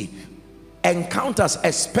you see, encounters,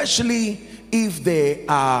 especially if they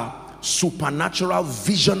are supernatural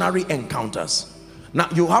visionary encounters. Now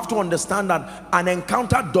you have to understand that an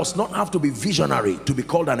encounter does not have to be visionary to be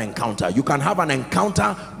called an encounter. You can have an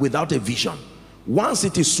encounter without a vision. Once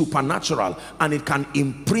it is supernatural and it can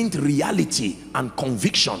imprint reality and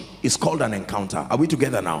conviction, it's called an encounter. Are we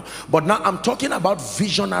together now? But now I'm talking about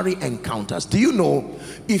visionary encounters. Do you know,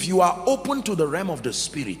 if you are open to the realm of the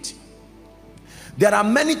spirit, there are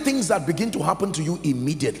many things that begin to happen to you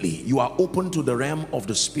immediately. You are open to the realm of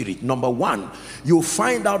the spirit. Number one, you'll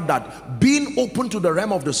find out that being open to the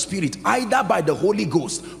realm of the spirit, either by the Holy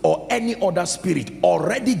Ghost or any other spirit,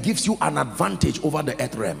 already gives you an advantage over the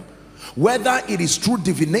earth realm. Whether it is through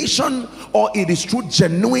divination or it is through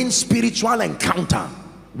genuine spiritual encounter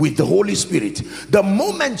with the Holy Spirit, the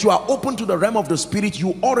moment you are open to the realm of the spirit,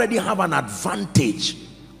 you already have an advantage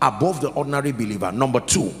above the ordinary believer. Number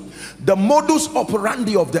two, the modus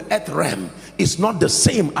operandi of the earth realm is not the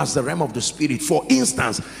same as the realm of the spirit. For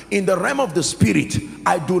instance, in the realm of the spirit,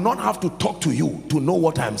 I do not have to talk to you to know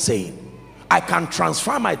what I'm saying. I can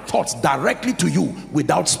transfer my thoughts directly to you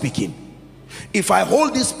without speaking. If I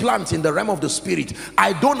hold this plant in the realm of the spirit,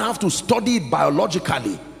 I don't have to study it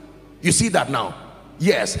biologically. You see that now?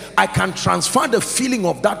 Yes, I can transfer the feeling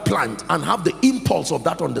of that plant and have the impulse of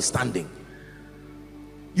that understanding.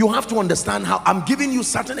 You have to understand how I'm giving you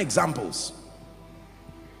certain examples.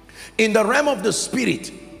 In the realm of the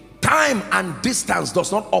spirit, time and distance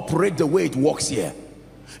does not operate the way it works here.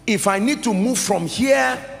 If I need to move from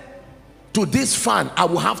here to this fan, I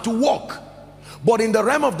will have to walk. But in the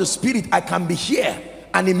realm of the spirit, I can be here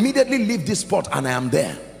and immediately leave this spot and I am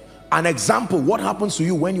there. An example, what happens to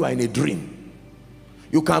you when you are in a dream?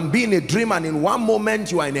 You can be in a dream and in one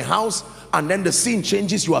moment you are in a house and then the scene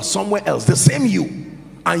changes, you are somewhere else, the same you,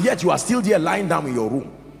 and yet you are still there lying down in your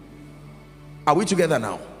room. Are we together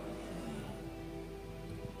now?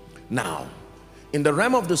 Now, in the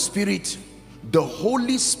realm of the spirit, the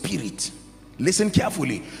Holy Spirit, listen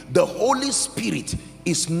carefully, the Holy Spirit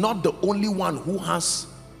is not the only one who has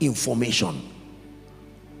information.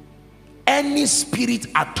 Any spirit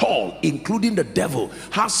at all, including the devil,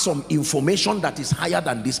 has some information that is higher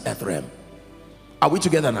than this earth realm. Are we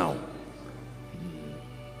together now?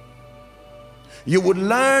 You would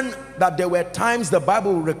learn that there were times the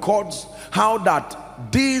Bible records how that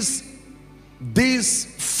these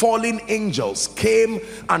fallen angels came,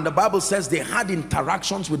 and the Bible says they had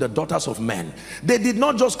interactions with the daughters of men. They did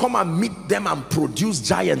not just come and meet them and produce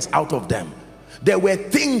giants out of them. There were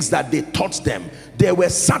things that they taught them. There were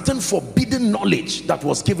certain forbidden knowledge that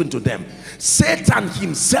was given to them. Satan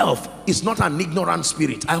himself is not an ignorant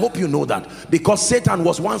spirit. I hope you know that, because Satan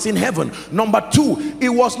was once in heaven. Number two, it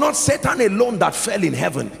was not Satan alone that fell in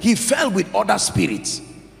heaven. He fell with other spirits.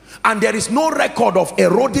 And there is no record of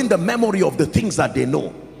eroding the memory of the things that they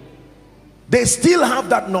know. They still have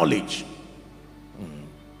that knowledge.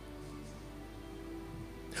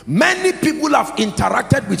 Many people have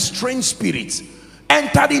interacted with strange spirits,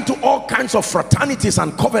 entered into all kinds of fraternities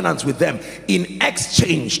and covenants with them in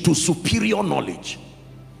exchange to superior knowledge.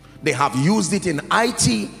 They have used it in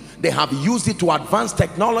IT, they have used it to advance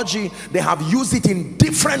technology, they have used it in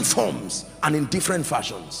different forms and in different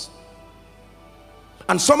fashions.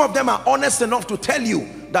 And some of them are honest enough to tell you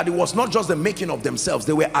that it was not just the making of themselves.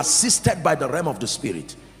 They were assisted by the realm of the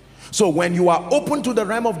spirit. So when you are open to the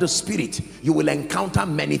realm of the spirit, you will encounter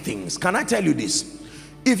many things. Can I tell you this?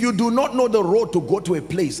 If you do not know the road to go to a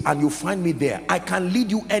place and you find me there, I can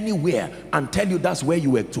lead you anywhere and tell you that's where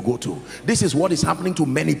you were to go to. This is what is happening to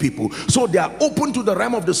many people. So they are open to the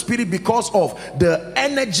realm of the spirit because of the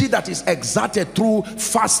energy that is exerted through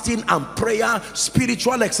fasting and prayer,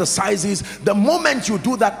 spiritual exercises. The moment you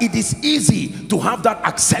do that, it is easy to have that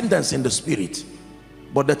ascendance in the spirit.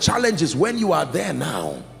 But the challenge is when you are there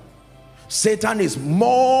now, Satan is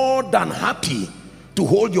more than happy to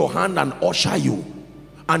hold your hand and usher you.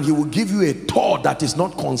 And he will give you a tour that is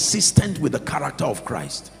not consistent with the character of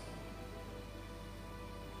Christ.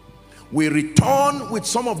 We return with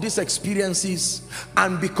some of these experiences,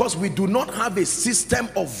 and because we do not have a system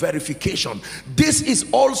of verification, this is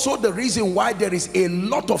also the reason why there is a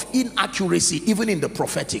lot of inaccuracy even in the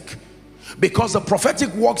prophetic. Because the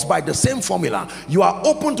prophetic works by the same formula. You are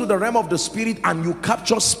open to the realm of the spirit and you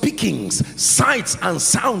capture speakings, sights and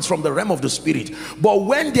sounds from the realm of the spirit. But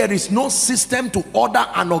when there is no system to order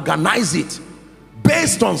and organize it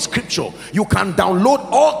based on scripture, you can download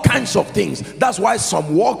all kinds of things. That's why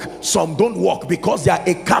some work, some don't work, because they are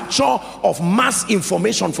a capture of mass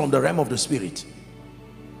information from the realm of the spirit.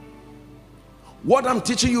 What I'm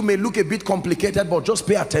teaching you may look a bit complicated, but just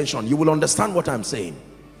pay attention. You will understand what I'm saying.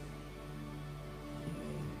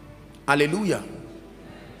 Hallelujah.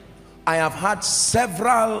 I have had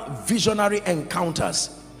several visionary encounters.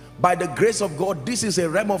 By the grace of God, this is a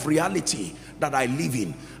realm of reality that I live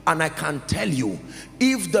in. And I can tell you,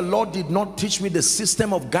 if the Lord did not teach me the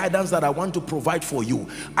system of guidance that I want to provide for you,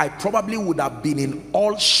 I probably would have been in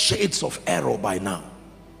all shades of error by now.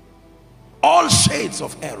 All shades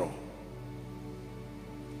of error.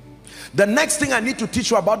 The next thing I need to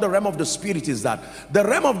teach you about the realm of the spirit is that the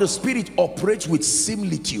realm of the spirit operates with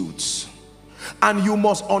similitudes. And you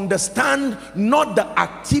must understand not the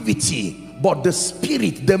activity, but the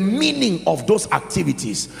spirit, the meaning of those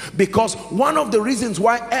activities. Because one of the reasons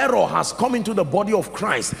why error has come into the body of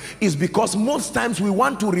Christ is because most times we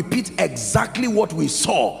want to repeat exactly what we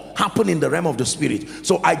saw happen in the realm of the spirit.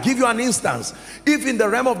 So I give you an instance. If in the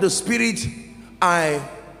realm of the spirit,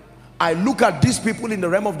 I look at these people in the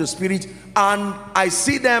realm of the spirit and I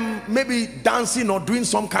see them maybe dancing or doing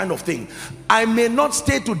some kind of thing, I may not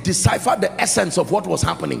stay to decipher the essence of what was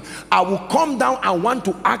happening. I will come down and want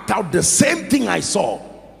to act out the same thing I saw.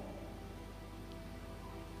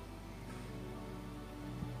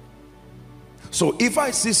 So if I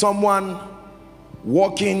see someone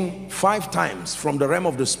walking 5 times from the realm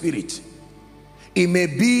of the spirit, it may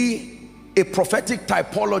be a prophetic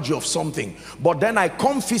typology of something, but then I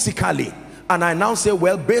come physically and I now say,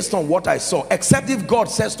 well, based on what I saw, except if God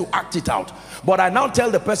says to act it out, but I now tell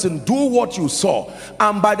the person, do what you saw,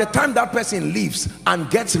 and by the time that person leaves and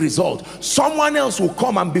gets result, someone else will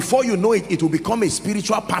come, and before you know it, it will become a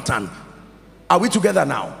spiritual pattern. Are we together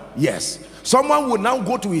now? Yes. Someone will now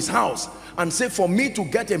go to his house and say, for me to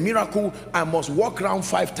get a miracle, I must walk around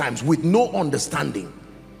 5 times with no understanding.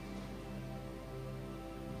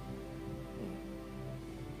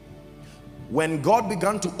 When God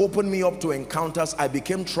began to open me up to encounters, I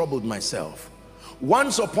became troubled myself.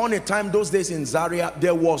 Once upon a time, those days in Zaria,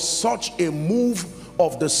 there was such a move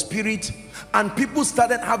of the spirit, and people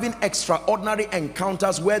started having extraordinary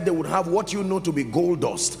encounters where they would have what you know to be gold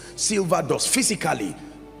dust, silver dust. Physically,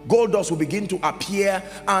 gold dust will begin to appear,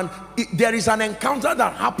 and there is an encounter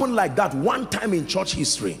that happened like that one time in church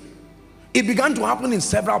history. It began to happen in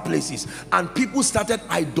several places, and people started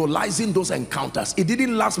idolizing those encounters. It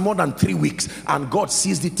didn't last more than 3 weeks, and God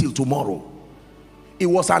seized it till tomorrow. It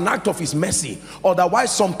was an act of his mercy.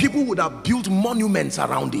 Otherwise, some people would have built monuments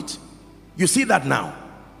around it. You see that now?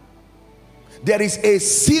 There is a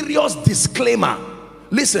serious disclaimer.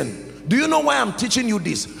 Listen, do you know why I'm teaching you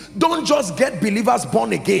this? Don't just get believers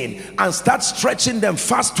born again and start stretching them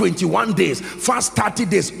fast 21 days, fast 30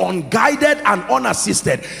 days, unguided and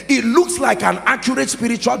unassisted. It looks like an accurate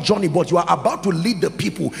spiritual journey, but you are about to lead the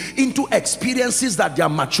people into experiences that their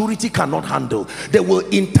maturity cannot handle. They will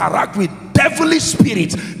interact with devilish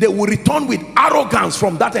spirits. They will return with arrogance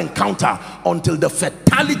from that encounter until the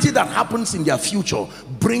fatality that happens in their future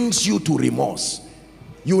brings you to remorse.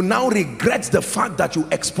 You now regret the fact that you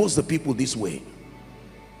exposed the people this way.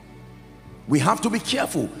 We have to be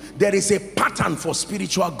careful. There is a pattern for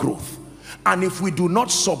spiritual growth, and if we do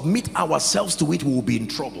not submit ourselves to it, we will be in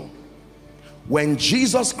trouble. When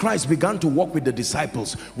Jesus Christ began to walk with the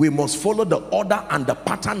disciples, we must follow the order and the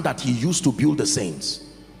pattern that he used to build the saints.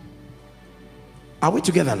 Are we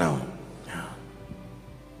together now? Yeah.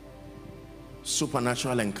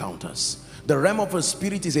 Supernatural encounters. The realm of the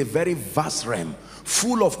spirit is a very vast realm,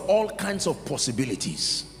 full of all kinds of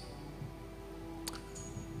possibilities.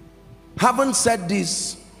 Having said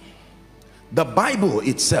this, the Bible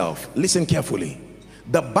itself, listen carefully,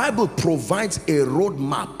 the Bible provides a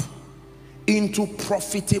roadmap into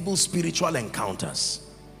profitable spiritual encounters.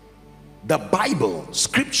 The Bible,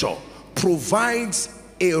 scripture, provides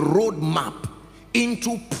a roadmap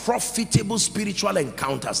into profitable spiritual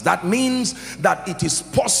encounters. That means that it is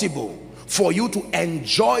possible for you to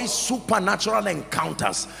enjoy supernatural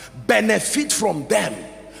encounters, benefit from them,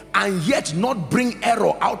 and yet not bring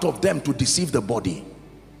error out of them to deceive the body.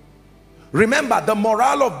 Remember, the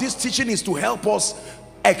morale of this teaching is to help us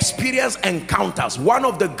experience encounters. One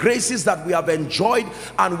of the graces that we have enjoyed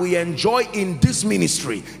and we enjoy in this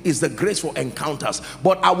ministry is the grace for encounters.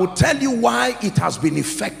 But I will tell you why it has been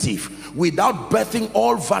effective without birthing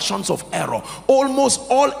all versions of error. Almost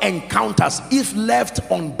all encounters, if left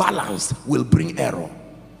unbalanced, will bring error.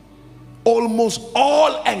 Almost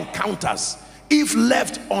all encounters, if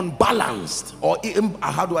left unbalanced, or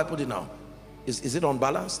how do I put it now? Is it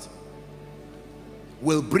unbalanced?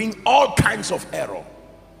 Will bring all kinds of error.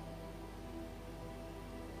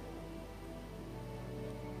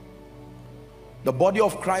 The body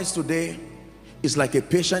of Christ today is like a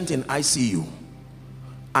patient in ICU,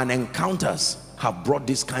 and encounters have brought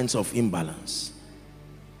these kinds of imbalance.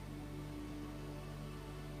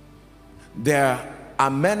 There are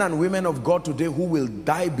men and women of God today who will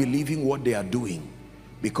die believing what they are doing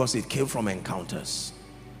because it came from encounters.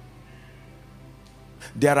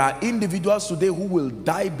 There are individuals today who will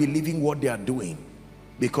die believing what they are doing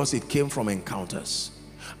because it came from encounters.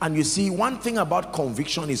 And you see, one thing about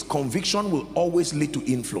conviction is conviction will always lead to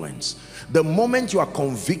influence. The moment you are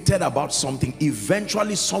convicted about something,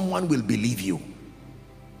 eventually someone will believe you.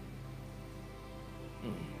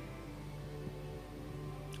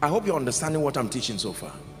 I hope you're understanding what I'm teaching so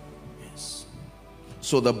far. Yes.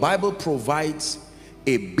 So the Bible provides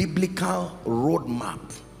a biblical roadmap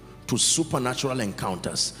to supernatural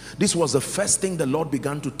encounters. This was the first thing the Lord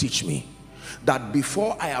began to teach me, that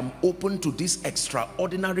before I am open to these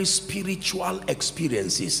extraordinary spiritual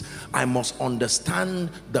experiences, I must understand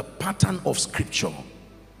the pattern of Scripture,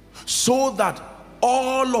 so that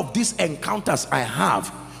all of these encounters I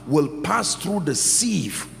have will pass through the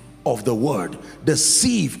sieve of the word, the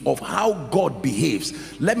sieve of how God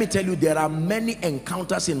behaves. Let me tell you, there are many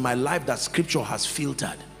encounters in my life that Scripture has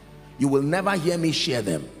filtered. You will never hear me share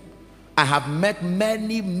them. I have met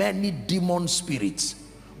many demon spirits,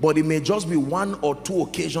 but it may just be one or two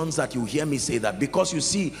occasions that you hear me say that. Because you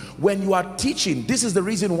see, when you are teaching, this is the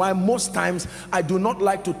reason why most times I do not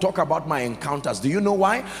like to talk about my encounters. Do you know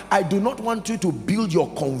why? I do not want you to build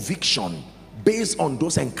your conviction based on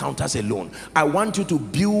those encounters alone. I want you to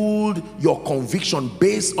build your conviction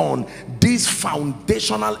based on these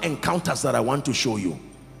foundational encounters that I want to show you.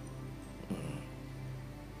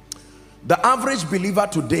 The average believer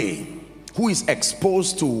today who is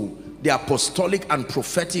exposed to the apostolic and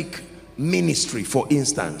prophetic ministry, for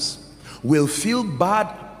instance, will feel bad,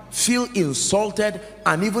 feel insulted,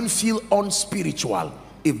 and even feel unspiritual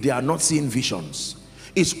if they are not seeing visions.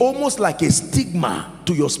 It's almost like a stigma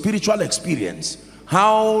to your spiritual experience.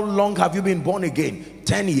 How long have you been born again?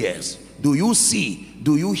 10 years. Do you see?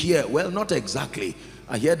 Do you hear? Well, not exactly.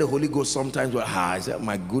 I hear the Holy Ghost sometimes, but I say,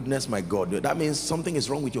 my goodness, my God, that means something is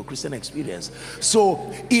wrong with your Christian experience.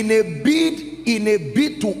 So in a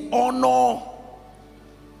bid to honor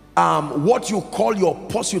what you call your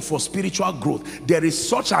pursuit for spiritual growth, there is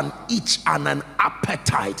such an itch and an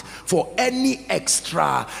appetite for any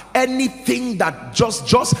extra, anything that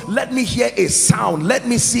just let me hear a sound, let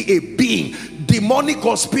me see a being, demonic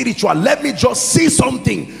or spiritual, let me just see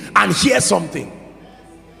something and hear something.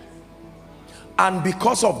 And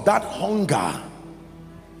because of that hunger,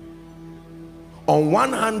 on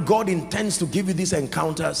one hand, God intends to give you these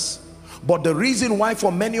encounters, but the reason why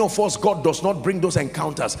for many of us God does not bring those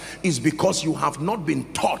encounters is because you have not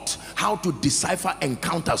been taught how to decipher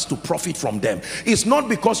encounters to profit from them. It's not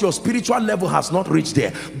because your spiritual level has not reached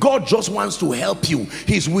there. God just wants to help you.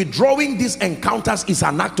 His withdrawing these encounters is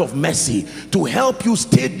an act of mercy to help you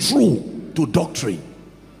stay true to doctrine.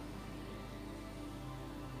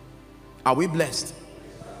 Are we blessed?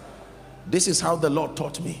 This is how the Lord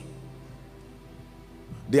taught me.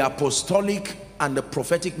 The apostolic and the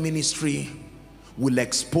prophetic ministry will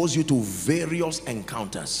expose you to various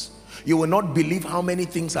encounters. You will not believe how many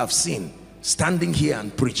things I've seen standing here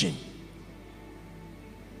and preaching.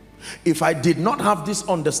 If I did not have this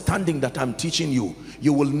understanding that I'm teaching you,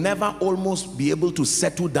 you will never almost be able to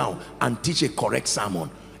settle down and teach a correct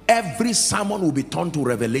sermon. Every sermon will be turned to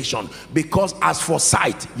revelation, because as for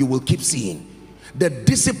sight, you will keep seeing. The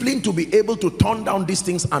discipline to be able to turn down these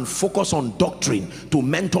things and focus on doctrine to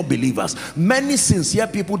mentor believers. Many sincere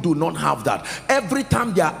people do not have that. Every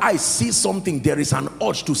time their eyes see something, there is an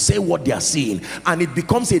urge to say what they are seeing, and it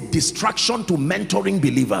becomes a distraction to mentoring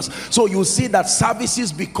believers. So you see that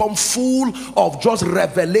services become full of just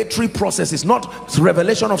revelatory processes, not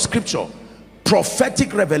revelation of Scripture.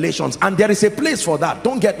 Prophetic revelations, and there is a place for that,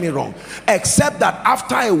 don't get me wrong, except that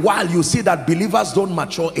after a while you see that believers don't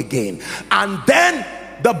mature again, and then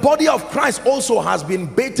the body of Christ also has been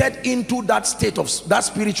baited into that state of that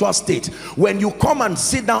spiritual state. When you come and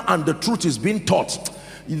sit down and the truth is being taught,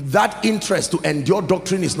 that interest to endure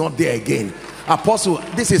doctrine is not there again. Apostle,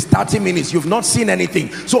 this is 30 minutes. You've not seen anything.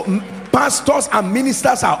 So pastors and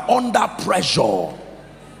ministers are under pressure.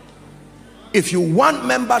 If you want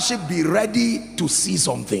membership, be ready to see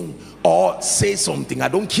something or say something. I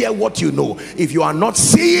don't care what you know. If you are not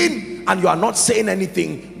seeing and you are not saying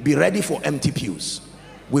anything, be ready for empty pews.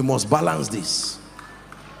 We must balance this.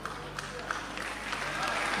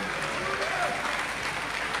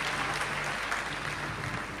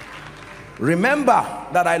 Remember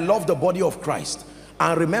that I love the body of Christ,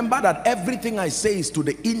 and remember that everything I say is to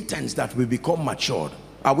the intent that we become matured.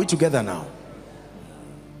 Are we together now?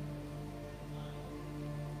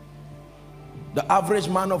 The average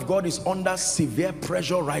man of God is under severe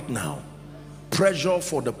pressure right now. Pressure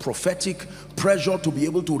for the prophetic, pressure to be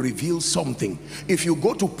able to reveal something. If you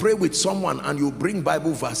go to pray with someone and you bring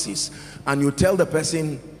Bible verses and you tell the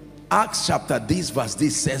person, Acts chapter this verse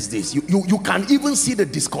this says this, you can even see the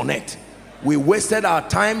disconnect. We wasted our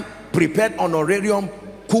time, prepared honorarium,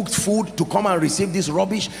 cooked food to come and receive this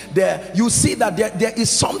rubbish. There you see that there is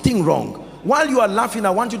something wrong. While you are laughing, I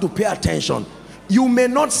want you to pay attention. You may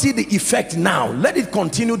not see the effect now. Let it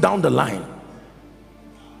continue down the line.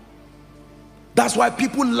 That's why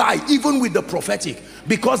people lie, even with the prophetic,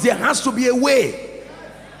 because there has to be a way.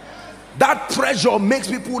 That pressure makes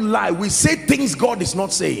people lie. We say things God is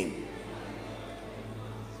not saying.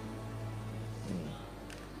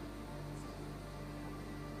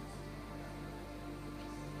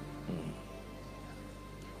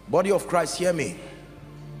 Body of Christ, hear me.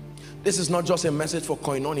 This is not just a message for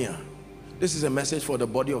Koinonia. This is a message for the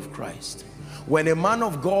body of Christ. When a man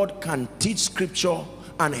of God can teach scripture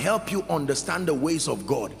and help you understand the ways of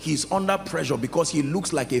God, he's under pressure because he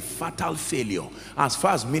looks like a fatal failure as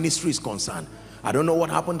far as ministry is concerned. I don't know what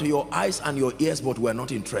happened to your eyes and your ears, but we're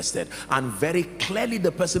not interested. And very clearly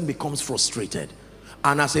the person becomes frustrated.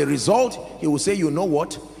 And as a result, he will say, you know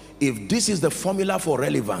what? If this is the formula for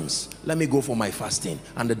relevance, let me go for my fasting.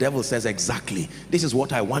 And the devil says, exactly, this is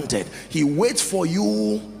what I wanted. He waits for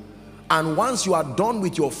you. And once you are done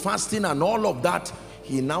with your fasting and all of that,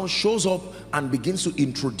 he now shows up and begins to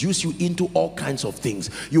introduce you into all kinds of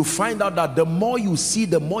things. You find out that the more you see,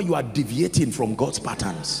 the more you are deviating from God's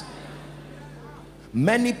patterns.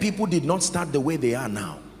 Many people did not start the way they are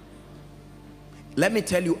now. Let me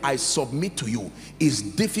tell you, I submit to you, it's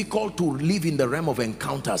difficult to live in the realm of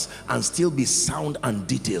encounters and still be sound and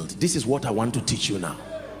detailed. This is what I want to teach you now.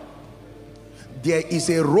 There is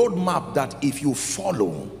a roadmap that if you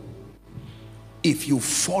follow,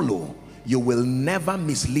 you will never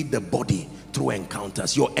mislead the body through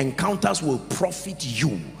encounters. Your encounters will profit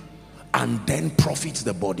you and then profit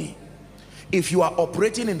the body. If you are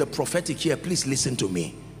operating in the prophetic here, please listen to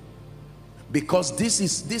me, because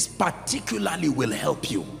this particularly will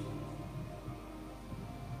help you.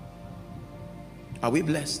 Are we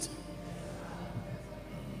blessed?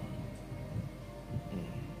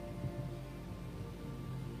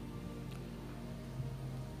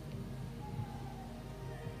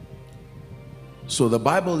 So the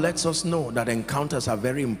Bible lets us know that encounters are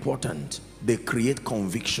very important. They create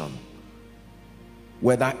conviction.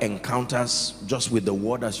 Whether encounters just with the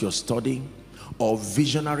word as you're studying, or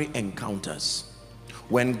visionary encounters.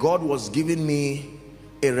 When God was giving me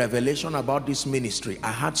a revelation about this ministry,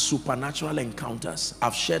 I had supernatural encounters.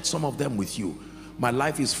 I've shared some of them with you. My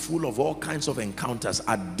life is full of all kinds of encounters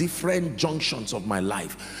at different junctions of my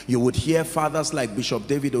life. You would hear fathers like Bishop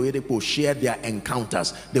David Oyedepo share their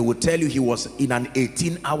encounters. They would tell you he was in an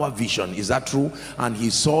 18-hour vision. Is that true? And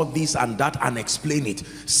he saw this and that and explain it.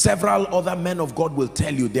 Several other men of God will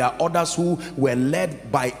tell you there are others who were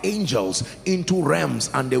led by angels into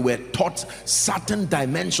realms and they were taught certain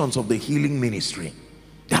dimensions of the healing ministry.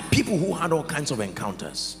 There are people who had all kinds of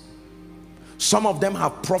encounters. Some of them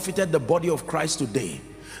have profited the body of Christ today.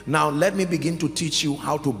 Now let me begin to teach you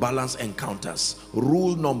how to balance encounters.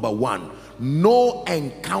 Rule number one: no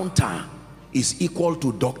encounter is equal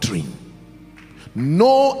to doctrine.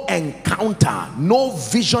 No encounter, no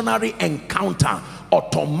visionary encounter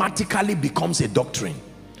automatically becomes a doctrine.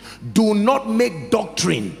 Do not make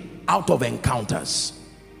doctrine out of encounters.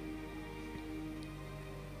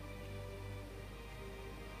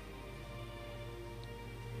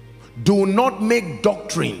 Do not make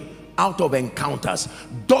doctrine out of encounters.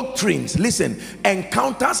 Doctrines, listen,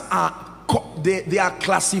 encounters are they are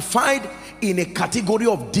classified in a category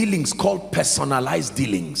of dealings called personalized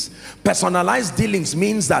dealings. Personalized dealings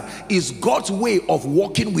means that it's God's way of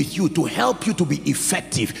working with you to help you to be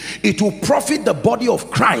effective. It will profit the body of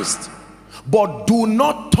Christ, but do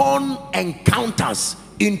not turn encounters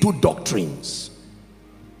into doctrines.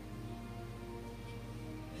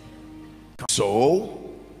 So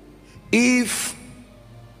if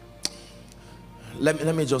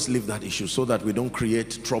let me just leave that issue so that we don't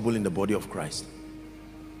create trouble in the body of Christ.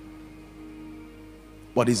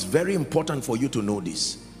 But it's very important for you to know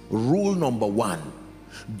this. Rule number one: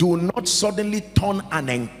 do not suddenly turn an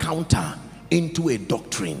encounter into a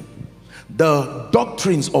doctrine. The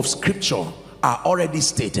doctrines of scripture are already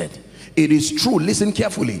stated. It is true, listen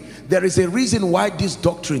carefully, there is a reason why these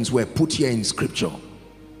doctrines were put here in scripture.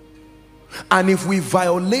 And if we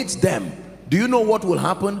violate them, do you know what will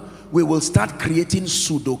happen? We will start creating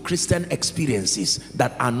pseudo-Christian experiences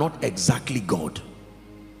that are not exactly God.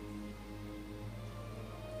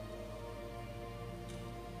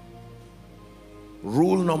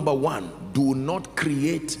 Rule number one: do not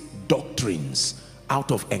create doctrines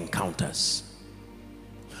out of encounters.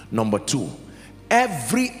 Number two,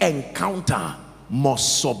 every encounter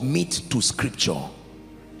must submit to scripture.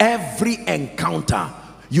 Every encounter,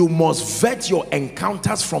 you must vet your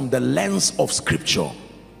encounters from the lens of scripture.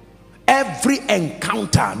 Every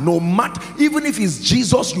encounter, no matter, even if it's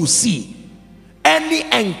Jesus you see, any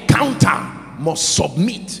encounter must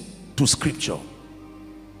submit to scripture.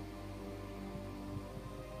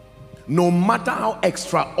 No matter how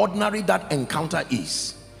extraordinary that encounter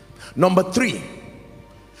is. Number three,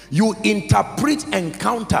 you interpret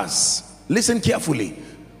encounters. Listen carefully,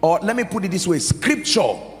 or let me put it this way: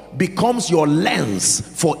 scripture becomes your lens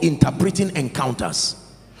for interpreting encounters.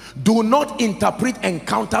 Do not interpret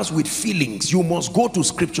encounters with feelings. You must go to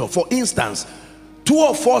scripture. For instance, two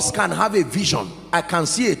of us can have a vision. I can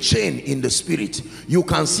see a chain in the spirit. You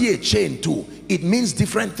can see a chain too. It means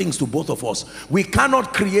different things to both of us. We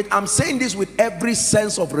cannot create. I'm saying this with every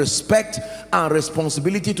sense of respect and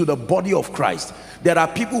responsibility to the body of Christ. There are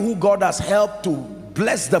people who God has helped to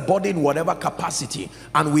bless the body in whatever capacity,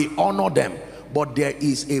 and we honor them. But there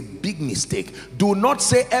is a big mistake. Do not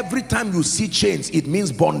say every time you see chains it means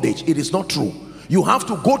bondage. It is not true. You have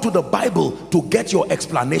to go to the Bible to get your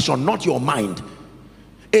explanation, not your mind.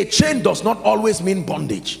 A chain does not always mean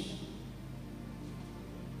bondage.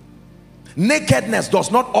 Nakedness does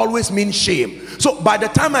not always mean shame. So by the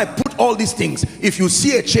time I put all these things, if you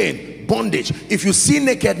see a chain, bondage. If you see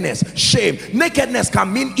nakedness, shame. Nakedness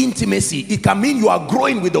can mean intimacy. It can mean you are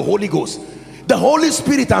growing with the Holy Ghost. The Holy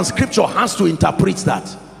Spirit and scripture has to interpret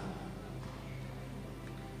that.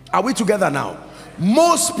 Are we together now?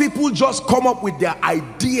 Most people just come up with their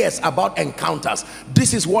ideas about encounters.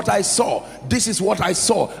 This is what I saw. This is what I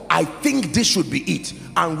saw. I think this should be it.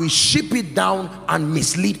 And we ship it down and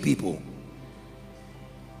mislead people.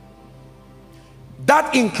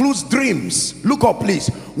 That includes dreams. Look up please.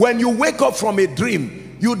 When you wake up from a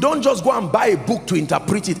dream, you don't just go and buy a book to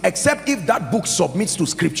interpret it, except if that book submits to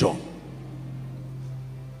scripture.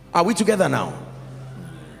 Are we together now?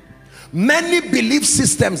 Many belief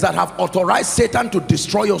systems that have authorized Satan to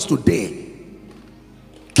destroy us today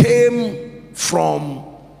came from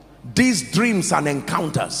these dreams and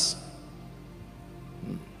encounters.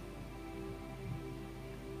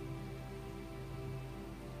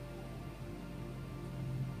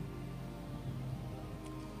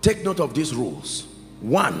 Take note of these rules.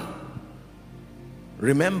 One,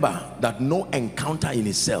 remember that no encounter in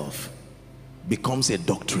itself becomes a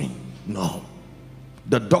doctrine. No.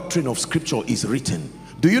 The doctrine of scripture is written.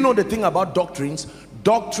 Do you know the thing about doctrines?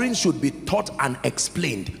 Doctrines should be taught and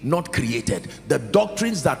explained, not created. The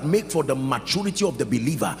doctrines that make for the maturity of the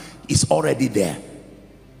believer is already there.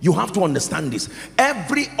 You have to understand this.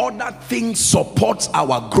 Every other thing supports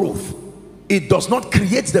our growth. It does not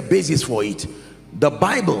create the basis for it. The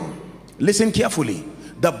Bible, listen carefully,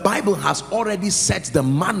 the Bible has already set the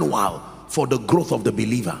manual for the growth of the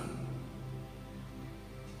believer.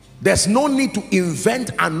 There's no need to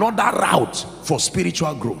invent another route for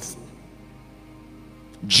spiritual growth.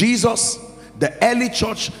 Jesus, the early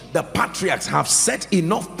church, the patriarchs have set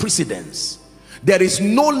enough precedence. There is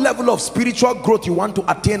no level of spiritual growth you want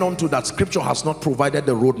to attain onto that scripture has not provided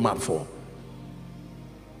the roadmap for.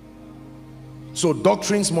 So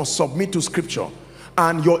doctrines must submit to scripture,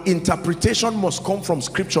 and your interpretation must come from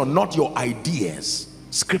scripture, not your ideas.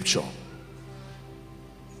 Scripture.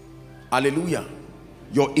 Hallelujah.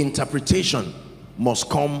 Your interpretation must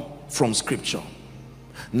come from scripture.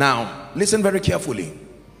 Now listen very carefully.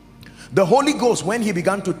 The Holy Ghost, when he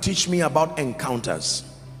began to teach me about encounters,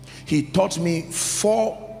 he taught me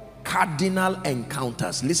 4 cardinal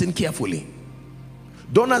encounters. Listen carefully.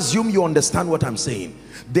 Don't assume you understand what I'm saying.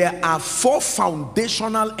 There are 4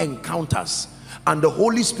 foundational encounters, and the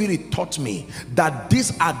Holy Spirit taught me that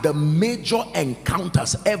these are the major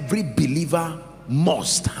encounters every believer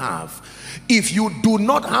must have. If you do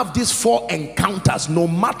not have these 4 encounters, no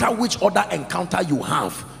matter which other encounter you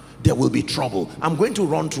have, there will be trouble. I'm going to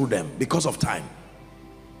run through them because of time.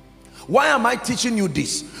 Why am I teaching you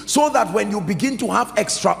this? So that when you begin to have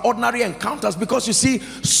extraordinary encounters, because you see,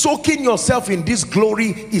 soaking yourself in this glory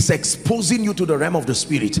is exposing you to the realm of the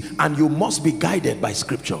spirit, and you must be guided by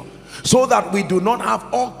scripture, so that we do not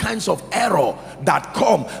have all kinds of error that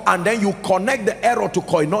come, and then you connect the error to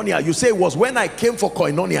Koinonia. You say, it was when I came for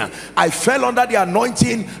Koinonia, I fell under the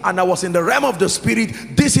anointing and I was in the realm of the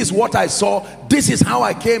spirit. This is what I saw, this is how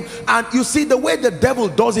I came. And you see, the way the devil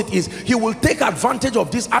does it is, he will take advantage of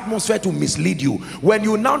this atmosphere to mislead you. When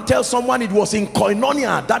you now tell someone it was in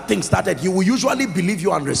Koinonia that thing started, he will usually believe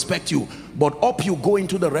you and respect you, but up you go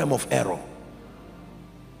into the realm of error.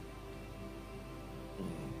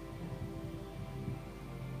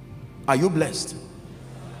 Are you blessed?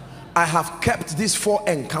 I have kept these 4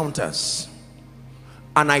 encounters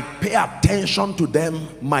and I pay attention to them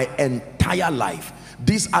my entire life.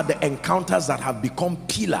 These are the encounters that have become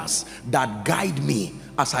pillars that guide me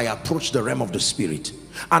as I approach the realm of the spirit.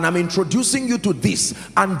 And I'm introducing you to this,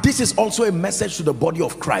 and this is also a message to the body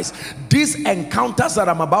of Christ. These encounters that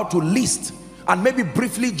I'm about to list and maybe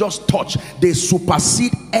briefly just touch, they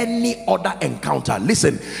supersede any other encounter.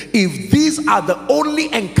 Listen, if these are the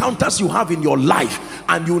only encounters you have in your life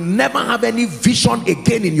and you never have any vision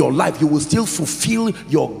again in your life, you will still fulfill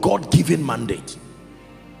your God-given mandate.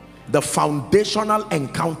 The foundational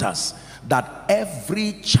encounters that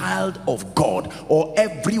every child of God or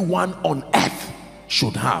everyone on earth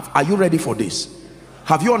should have. Are you ready for this?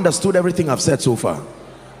 Have you understood everything I've said so far?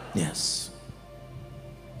 Yes.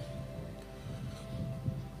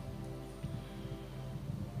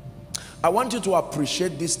 I want you to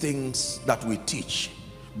appreciate these things that we teach,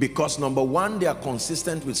 because number one, they are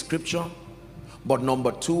consistent with scripture, but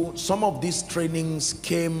number two, some of these trainings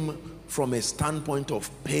came from a standpoint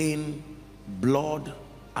of pain, blood,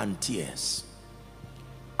 and tears.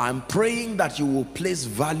 I'm praying that you will place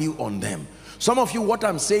value on them. Some of you, what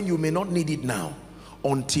I'm saying, you may not need it now,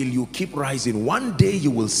 until you keep rising. One day you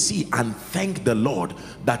will see and thank the Lord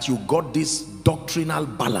that you got this doctrinal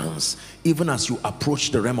balance even as you approach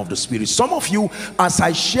the realm of the spirit. Some of you, as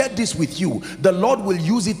I share this with you, the Lord will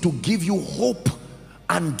use it to give you hope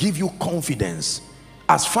and give you confidence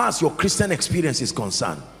as far as your Christian experience is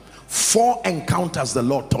concerned. 4 encounters the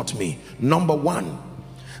Lord taught me. Number one,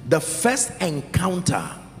 the first encounter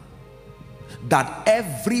that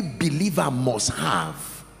every believer must have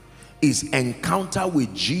is encounter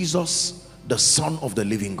with Jesus, the Son of the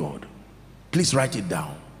living God. Please write it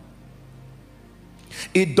down.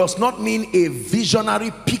 It does not mean a visionary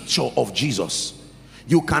picture of Jesus.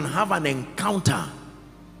 You can have an encounter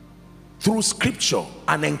through scripture,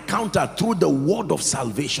 an encounter through the word of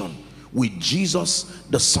salvation with Jesus,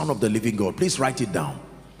 the Son of the living God. Please write it down.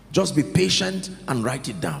 Just be patient and write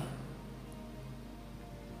it down.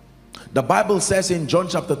 The Bible says in John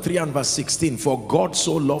chapter 3 and verse 16, for God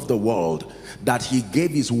so loved the world that he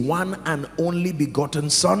gave his one and only begotten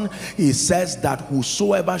Son. He says that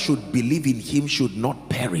whosoever should believe in him should not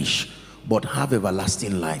perish but have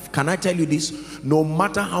everlasting life. Can I tell you this? No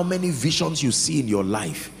matter how many visions you see in your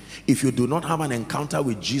life, if you do not have an encounter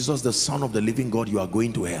with Jesus, the Son of the living God, you are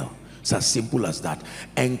going to hell. It's as simple as that.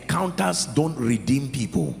 Encounters don't redeem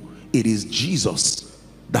people. It is Jesus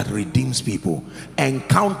that redeems people.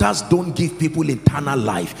 Encounters don't give people eternal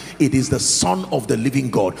life. It is the Son of the living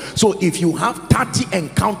God. So if you have 30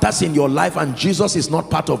 encounters in your life and Jesus is not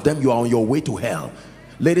part of them, you are on your way to hell.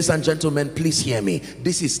 Ladies and gentlemen, please hear me.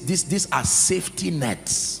 These are safety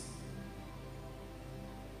nets.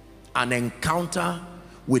 An encounter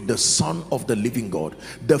with the Son of the living God.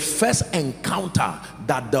 The first encounter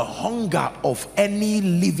that the hunger of any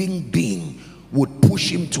living being would push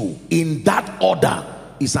him to, in that order,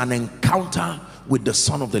 is an encounter with the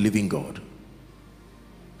Son of the living God.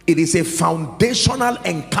 It is a foundational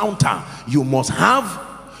encounter you must have.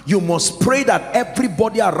 You must pray that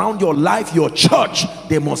everybody around your life, your church,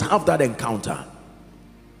 they must have that encounter.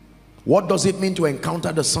 What does it mean to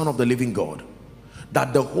encounter the Son of the living God?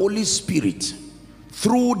 That the Holy Spirit,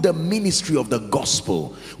 through the ministry of the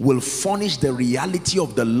gospel, will furnish the reality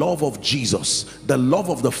of the love of Jesus, the love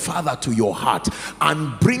of the Father to your heart,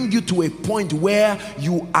 and bring you to a point where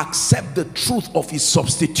you accept the truth of his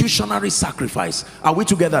substitutionary sacrifice. Are we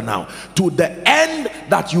together now? To the end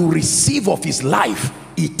that you receive of his life,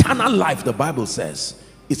 eternal life. The Bible says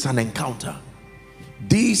it's an encounter.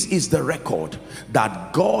 This is the record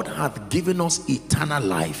that God hath given us eternal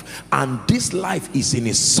life, and this life is in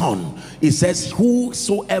his Son. It says,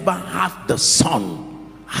 whosoever hath the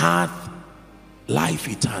Son hath life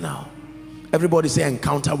eternal. Everybody say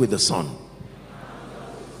encounter with the Son.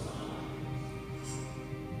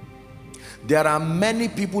 There are many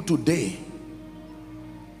people today,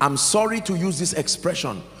 I'm sorry to use this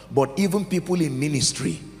expression, but even people in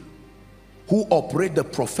ministry who operate the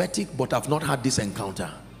prophetic but have not had this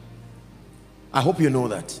encounter. I hope you know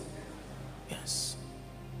that. Yes.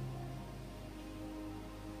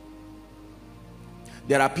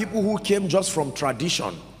 There are people who came just from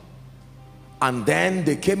tradition, and then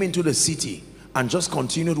they came into the city and just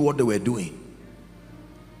continued what they were doing.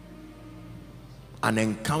 An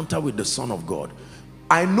encounter with the Son of God.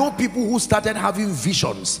 I know people who started having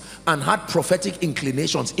visions and had prophetic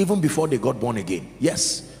inclinations even before they got born again.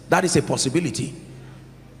 Yes, that is a possibility.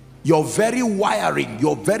 Your very wiring,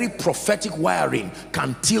 your very prophetic wiring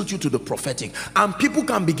can tilt you to the prophetic, and people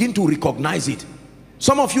can begin to recognize it.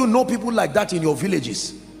 Some of you know people like that in your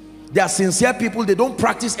villages. They are sincere people. They don't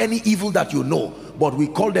practice any evil that you know, but we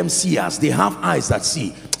call them seers. They have eyes that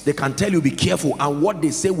see. They can tell you, be careful, and what they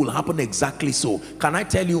say will happen exactly so. Can I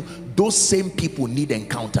tell you, those same people need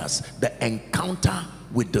encounters. The encounter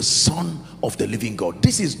with the Son of the living God.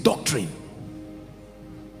 This is doctrine.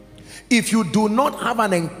 If you do not have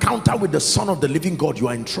an encounter with the Son of the living God, you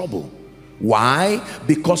are in trouble. Why?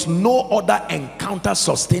 Because no other encounter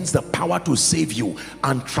sustains the power to save you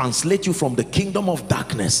and translate you from the kingdom of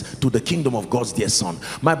darkness to the kingdom of God's dear Son.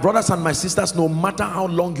 My brothers and my sisters, no matter how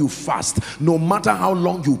long you fast, no matter how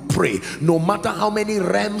long you pray, no matter how many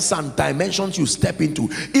realms and dimensions you step into,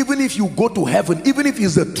 even if you go to heaven, even if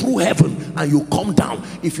it's the true heaven and you come down,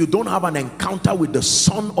 if you don't have an encounter with the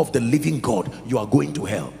Son of the living God, you are going to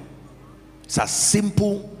hell. It's as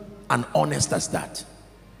simple and honest as that.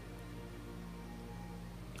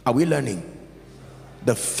 Are we learning?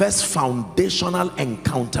 The first foundational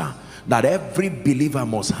encounter that every believer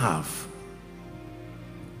must have.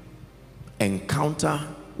 Encounter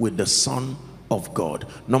with the Son of God.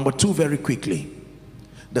 Number two, very quickly.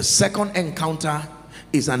 The second encounter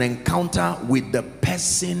is an encounter with the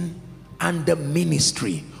person and the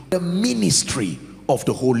ministry. The ministry of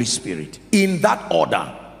the Holy Spirit. In that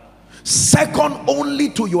order. Second only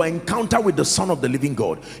to your encounter with the Son of the living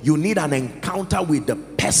God, you need an encounter with the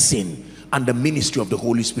person and the ministry of the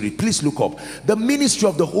Holy Spirit. Please look up. The ministry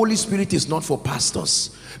of the Holy Spirit is not for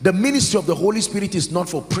pastors. The ministry of the Holy Spirit is not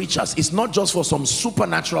for preachers. It's not just for some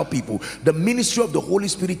supernatural people. The ministry of the Holy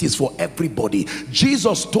Spirit is for everybody.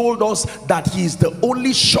 Jesus told us that he is the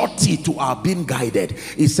only surety to our being guided.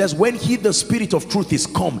 He says, when he, the Spirit of truth, is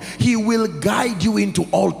come, he will guide you into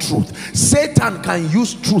all truth. Satan can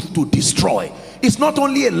use truth to destroy. It's not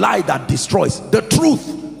only a lie that destroys. The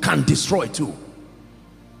truth can destroy too.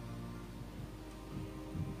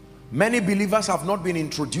 Many believers have not been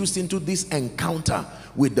introduced into this encounter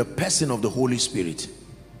with the person of the Holy Spirit.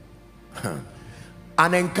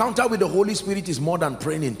 An encounter with the Holy Spirit is more than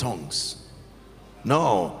praying in tongues.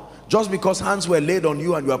 No. Just because hands were laid on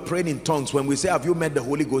you and you are praying in tongues, when we say, have you met the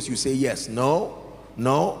Holy Ghost? You say yes. No,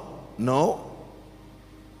 no, no.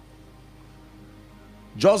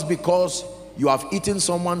 Just because you have eaten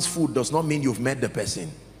someone's food does not mean you've met the person.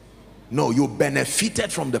 No, you benefited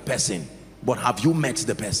from the person. But have you met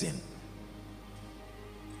the person?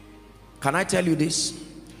 Can I tell you this?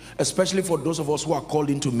 Especially for those of us who are called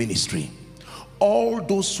into ministry. All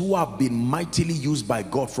those who have been mightily used by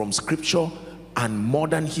God from scripture and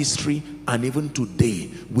modern history and even today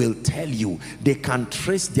will tell you they can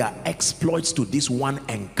trace their exploits to this one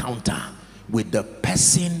encounter with the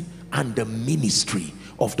person and the ministry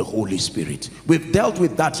of the Holy Spirit. We've dealt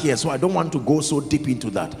with that here, so I don't want to go so deep into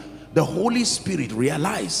that. The Holy Spirit,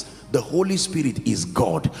 realize the Holy Spirit is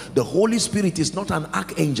God. The Holy Spirit is not an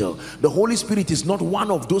archangel. The Holy Spirit is not one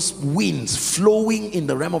of those winds flowing in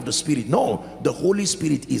the realm of the Spirit. No, the Holy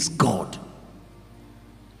Spirit is God.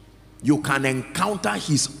 You can encounter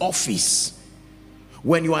his office.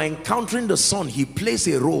 When you are encountering the Son, he plays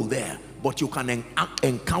a role there, but you can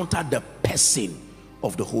encounter the person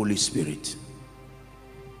of the Holy Spirit.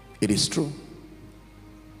 It is true.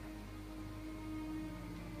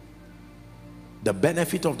 The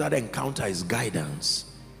benefit of that encounter is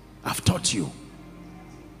guidance. I've taught you.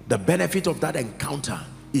 The benefit of that encounter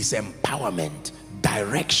is empowerment,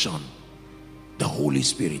 direction, the Holy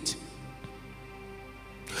Spirit.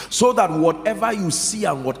 So that whatever you see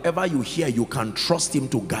and whatever you hear, you can trust him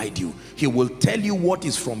to guide you. He will tell you what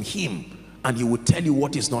is from him and he will tell you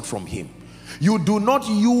what is not from him. You do not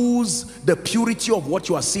use the purity of what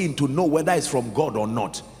you are seeing to know whether it's from God or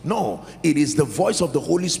not. No, it is the voice of the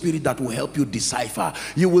Holy Spirit that will help you decipher.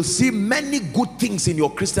 You will see many good things in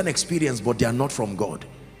your Christian experience, but they are not from God.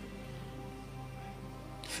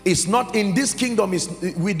 It's not in this kingdom.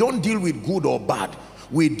 We don't deal with good or bad.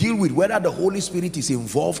 We deal with whether the Holy Spirit is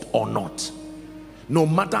involved or not. No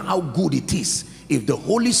matter how good it is, if the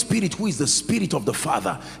Holy Spirit, who is the Spirit of the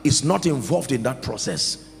Father, is not involved in that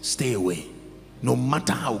process, stay away. no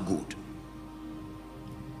matter how good.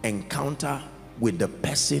 Encounter with the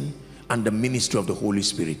person and the ministry of the Holy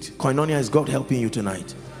Spirit. Koinonia, is God helping you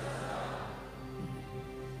tonight?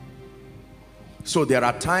 So there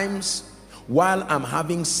are times while I'm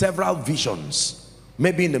having several visions,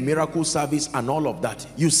 maybe in the miracle service and all of that,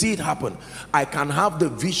 you see it happen. I can have the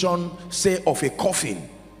vision, say, of a coffin,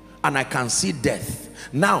 and I can see death.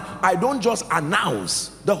 Now, I don't just announce.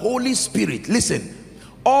 The Holy Spirit, listen,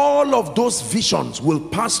 all of those visions will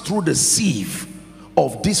pass through the sieve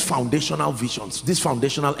of these foundational visions, these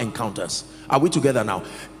foundational encounters. Are we together now?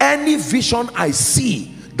 Any vision I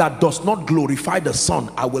see that does not glorify the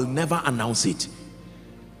Son, I will never announce it.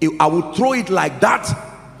 I will throw it like that.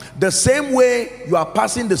 The same way you are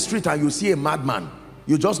passing the street and you see a madman,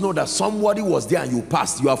 you just know that somebody was there and you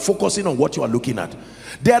passed. You are focusing on what you are looking at.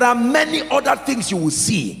 There are many other things you will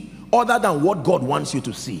see other than what God wants you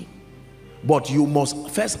to see. But you must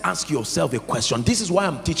first ask yourself a question. This is why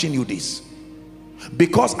I'm teaching you this.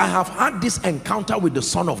 Because I have had this encounter with the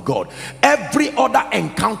Son of God. Every other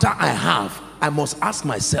encounter I have, I must ask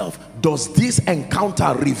myself, does this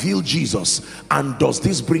encounter reveal Jesus, and does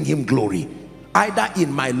this bring him glory, either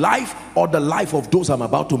in my life or the life of those I'm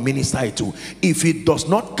about to minister to? If it does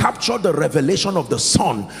not capture the revelation of the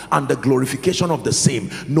Son and the glorification of the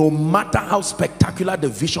same, no matter how spectacular the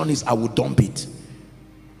vision is, I will dump it.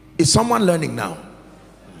 Is someone learning now?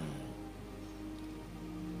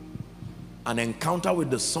 An encounter with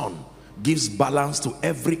the Son gives balance to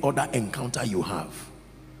every other encounter you have.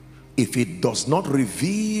 If it does not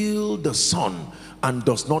reveal the Son and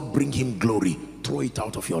does not bring him glory, throw it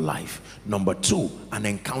out of your life. Number two, an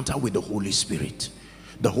encounter with the Holy Spirit.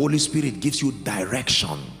 The Holy Spirit gives you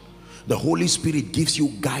direction. The Holy Spirit gives you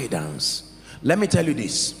guidance. Let me tell you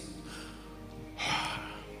this.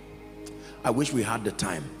 I wish we had the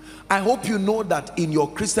time. I hope you know that in your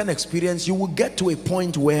Christian experience, you will get to a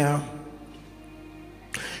point where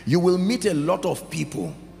you will meet a lot of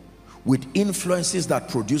people with influences that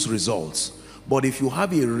produce results. But if you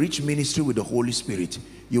have a rich ministry with the Holy Spirit,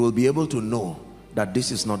 you will be able to know that this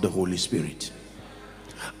is not the Holy Spirit.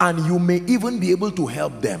 And you may even be able to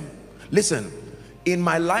help them. Listen, in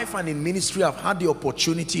my life and in ministry, I've had the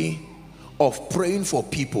opportunity of praying for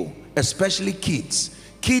people, especially kids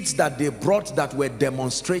that they brought that were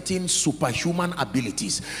demonstrating superhuman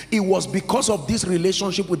abilities. It was because of this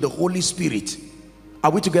relationship with the Holy Spirit. Are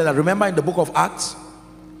we together? Remember in the book of Acts,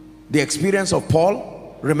 the experience of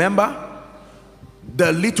Paul? Remember?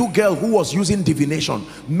 The little girl who was using divination.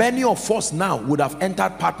 Many of us now would have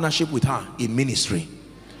entered partnership with her in ministry.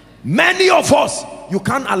 Many of us, you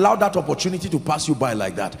can't allow that opportunity to pass you by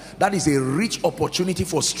like that. That is a rich opportunity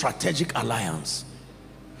for strategic alliance.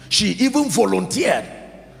 She even volunteered.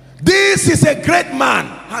 This is a great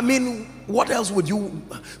man. I mean, what else would you,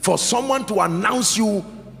 for someone to announce you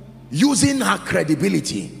using her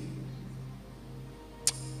credibility?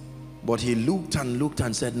 But he looked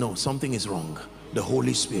and said, no, something is wrong. The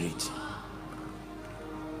Holy Spirit.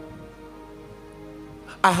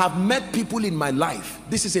 I have met people in my life,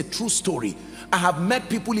 this is a true story. I have met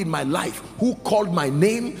people in my life who called my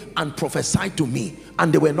name and prophesied to me,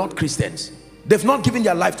 and they were not Christians. They've not given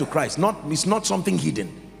their life to Christ. It's not something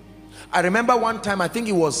hidden. I remember one time, I think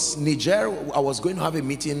it was Niger, I was going to have a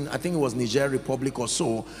meeting, I think it was Niger Republic or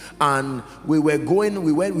so, and we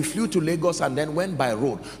flew to Lagos and then went by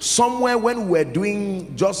road. Somewhere when we were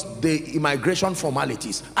doing just the immigration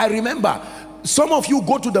formalities, I remember, some of you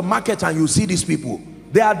go to the market and you see these people.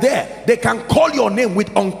 They are there. They can call your name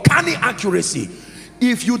with uncanny accuracy.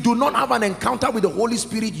 If you do not have an encounter with the Holy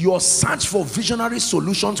Spirit, your search for visionary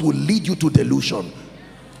solutions will lead you to delusion.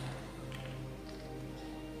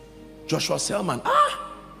 Joshua Selman,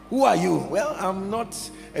 who are you? Well, I'm not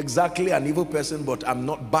exactly an evil person, but I'm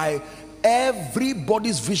not by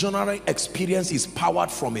everybody's visionary experience is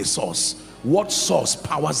powered from a source. What source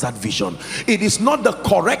powers that vision? It is not the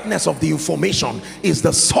correctness of the information, it's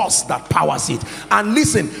the source that powers it. And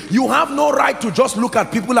listen, you have no right to just look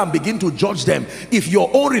at people and begin to judge them if your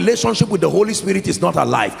own relationship with the Holy Spirit is not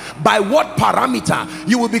alive. By what parameter?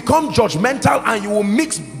 You will become judgmental and you will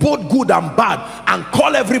mix both good and bad and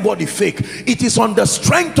call everybody fake. It is on the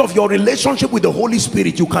strength of your relationship with the Holy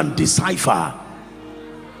Spirit you can decipher.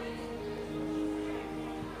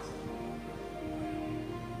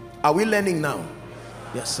 Are we learning now?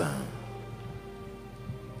 Yes, sir.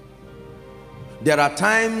 There are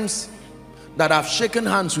times that I've shaken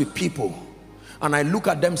hands with people and I look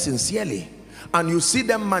at them sincerely and you see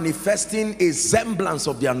them manifesting a semblance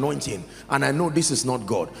of the anointing, and I know this is not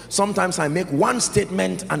God. Sometimes I make one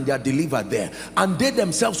statement and they are delivered there, and they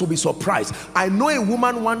themselves will be surprised. I know a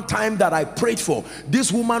woman one time that I prayed for.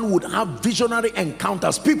 This woman would have visionary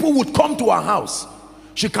encounters. People would come to her house.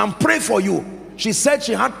 She can pray for you. She said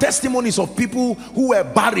she had testimonies of people who were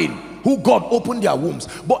barren, who God opened their wombs,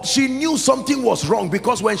 but she knew something was wrong,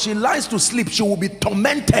 because when she lies to sleep, she will be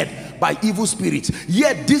tormented by evil spirits.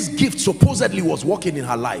 Yet this gift supposedly was working in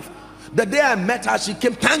her life. The day I met her, she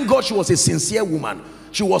came. Thank God she was a sincere woman.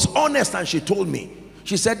 She was honest, and she told me,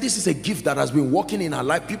 she said, this is a gift that has been working in her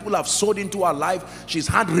life. People have sowed into her life. She's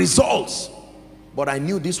had results. But I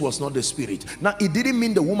knew this was not the spirit. Now, it didn't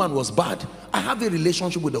mean the woman was bad. I have a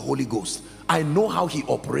relationship with the Holy Ghost. I know how he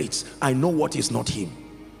operates. I know what is not him.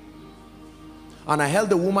 And I held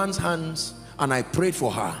the woman's hands and I prayed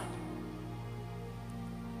for her.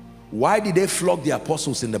 Why did they flog the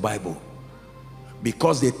apostles in the Bible?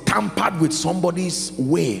 Because they tampered with somebody's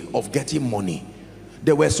way of getting money.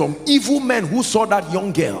 There were some evil men who saw that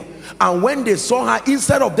young girl, and when they saw her,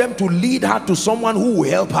 instead of them to lead her to someone who will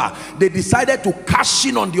help her, they decided to cash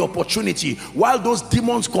in on the opportunity, while those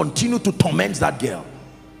demons continued to torment that girl.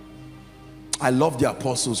 I love the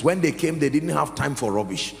apostles. When they came, they didn't have time for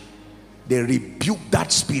rubbish. They rebuked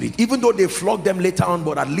that spirit, even though they flogged them later on,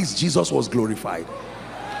 but at least Jesus was glorified.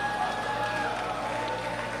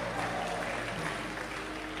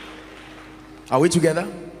 Are we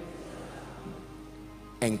together?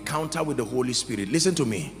 Encounter with the Holy Spirit. Listen to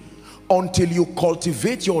me. Until you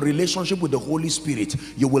cultivate your relationship with the Holy Spirit,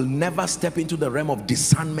 you will never step into the realm of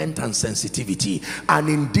discernment and sensitivity. And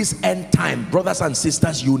in this end time, brothers and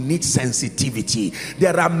sisters, you need sensitivity.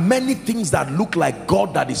 There are many things that look like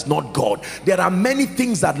God that is not God. There are many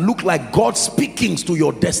things that look like God speakings to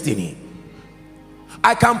your destiny.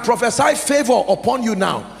 I can prophesy favor upon you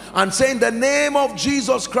now and say, in the name of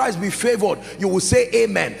Jesus Christ, be favored. You will say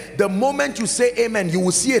amen. The moment you say amen, you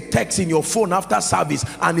will see a text in your phone after service,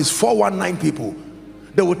 and it's 419 people.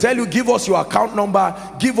 They will tell you, give us your account number,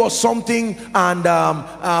 give us something, and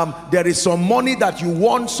there is some money that you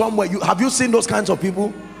want somewhere. Have you seen those kinds of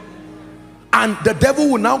people? And the devil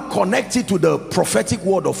will now connect it to the prophetic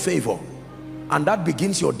word of favor, and that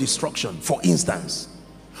begins your destruction, for instance.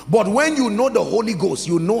 But when you know the Holy Ghost,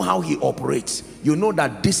 you know how he operates. You know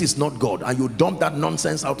that this is not God, and you dump that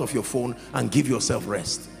nonsense out of your phone and give yourself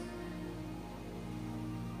rest.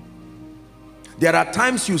 There are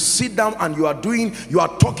times you sit down and you are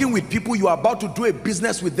talking with people, you are about to do a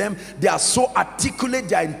business with them. They are so articulate,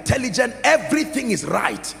 they are intelligent, everything is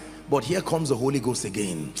right. But here comes the Holy Ghost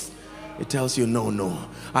again. It tells you, no.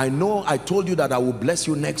 I know I told you that I will bless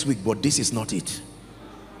you next week, but this is not it.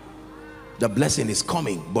 The blessing is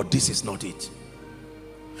coming, but this is not it.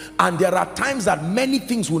 And there are times that many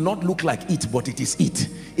things will not look like it, but it is it.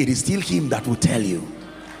 It is still him that will tell you.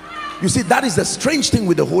 You see, that is the strange thing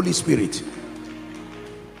with the Holy Spirit.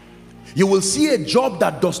 You will see a job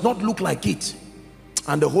that does not look like it,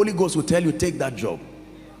 and the Holy Ghost will tell you, take that job.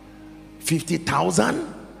 50,000,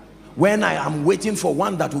 when I am waiting for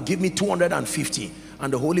one that will give me 250,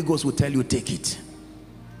 and the Holy Ghost will tell you, take it.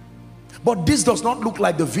 But this does not look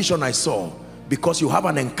like the vision I saw. Because you have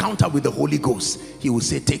an encounter with the Holy Ghost, he will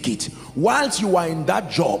say, take it. Whilst you are in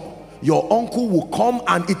that job, your uncle will come,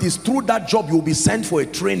 and it is through that job you will be sent for a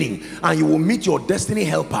training, and you will meet your destiny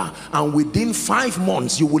helper, and within 5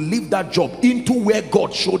 months you will leave that job into where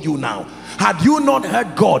God showed you now. Had you not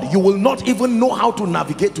heard God, you will not even know how to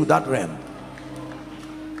navigate to that realm.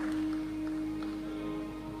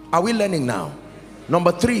 Are we learning now?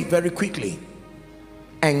 Number 3, very quickly.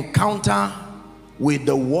 Encounter with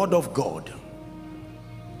the Word of God.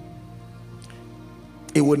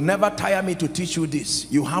 It will never tire me to teach you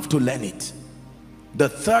this. You have to learn it. The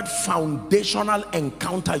third foundational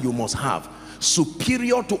encounter you must have,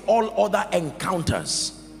 superior to all other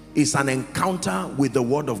encounters, is an encounter with the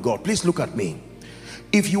Word of God. Please look at me.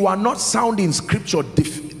 If you are not sound in scripture,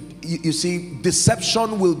 you see,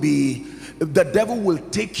 deception will be, the devil will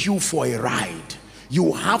take you for a ride.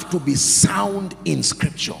 You have to be sound in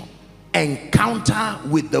scripture. Encounter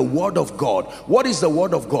with the Word of God. What is the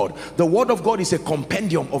Word of God? The Word of God is a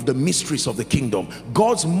compendium of the mysteries of the kingdom,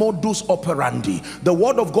 God's modus operandi. The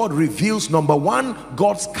Word of God reveals, number 1,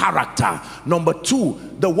 God's character. Number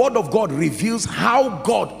 2, the Word of God reveals how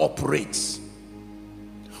God operates.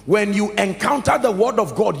 When you encounter the Word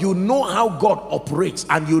of God, you know how God operates,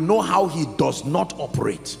 and you know how he does not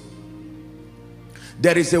operate.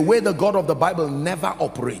 There is a way the God of the Bible never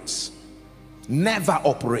operates. Never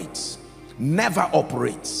operates. Never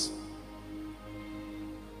operates.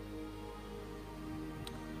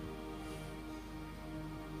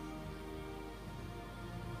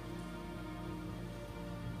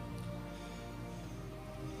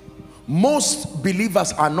 Most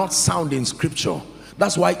believers are not sound in scripture.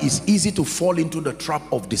 That's why it's easy to fall into the trap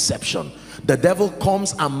of deception. The devil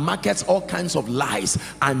comes and markets all kinds of lies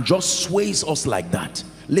and just sways us like that.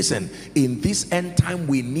 Listen, in this end time,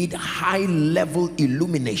 we need high level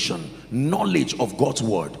illumination, knowledge of God's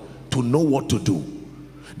word to know what to do.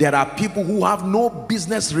 There are people who have no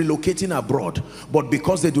business relocating abroad, but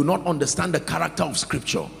because they do not understand the character of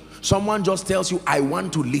scripture, someone just tells you, I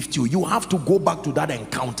want to lift you. You have to go back to that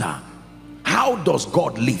encounter. How does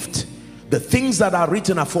God lift? The things that are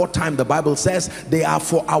written aforetime, the Bible says, they are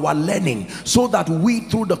for our learning, so that we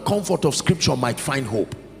through the comfort of scripture might find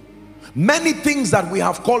hope. Many things that we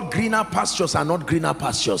have called greener pastures are not greener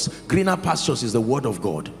pastures. Greener pastures is the word of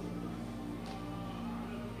God.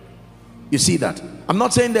 You see that? I'm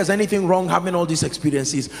not saying there's anything wrong having all these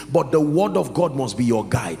experiences, but the word of God must be your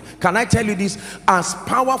guide. Can I tell you this? As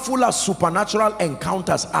powerful as supernatural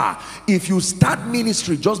encounters are, if you start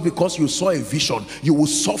ministry just because you saw a vision, you will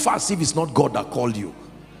suffer as if it's not God that called you.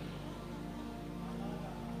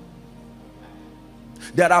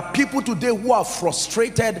 There are people today who are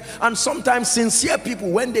frustrated, and sometimes sincere people,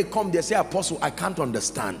 when they come, they say, Apostle, I can't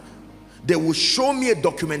understand. They will show me a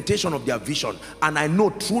documentation of their vision, and I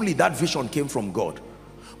know truly that vision came from God.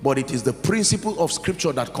 But it is the principle of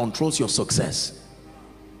scripture that controls your success.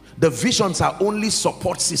 The visions are only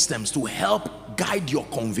support systems to help guide your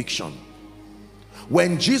conviction.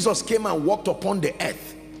 When Jesus came and walked upon the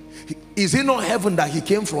earth, is it not heaven that he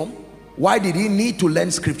came from? Why did he need to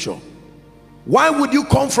learn scripture? Why would you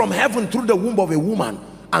come from heaven through the womb of a woman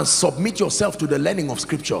and submit yourself to the learning of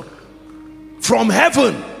scripture? From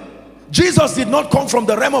heaven. Jesus did not come from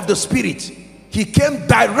the realm of the spirit. He came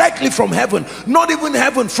directly from heaven. Not even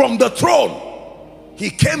heaven, from the throne. He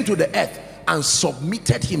came to the earth and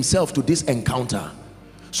submitted himself to this encounter.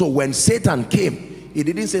 So when Satan came, he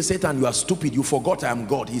didn't say, Satan, you are stupid, you forgot I am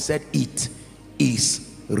God. He said, it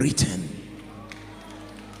is written.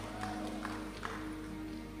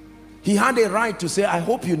 He had a right to say, I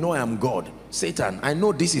hope you know I am God. Satan, I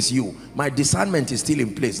know this is you. My discernment is still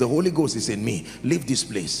in place. The Holy Ghost is in me. Leave this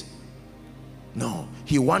place. No,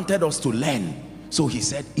 he wanted us to learn. So he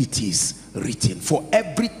said, it is written. For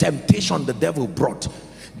every temptation the devil brought,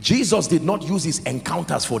 Jesus did not use his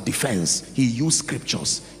encounters for defense. He used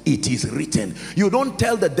scriptures. It is written. You don't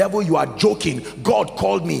tell the devil you are joking. God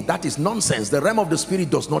called me. That is nonsense. The realm of the spirit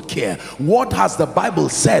does not care. What has the Bible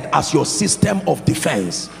said as your system of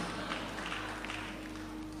defense?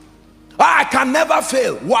 I can never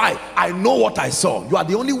fail. Why? I know what I saw. You are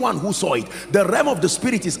the only one who saw it. The realm of the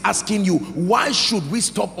spirit is asking you, why should we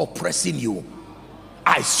stop oppressing you?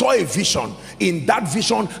 I saw a vision. In that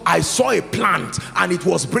vision, I saw a plant and it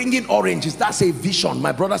was bringing oranges. That's a vision,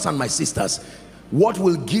 my brothers and my sisters. What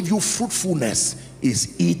will give you fruitfulness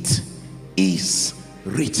is it is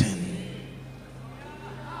written.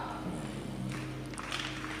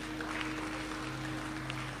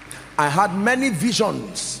 I had many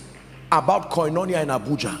visions about Koinonia in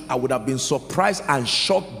Abuja. I would have been surprised and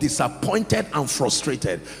shocked, disappointed and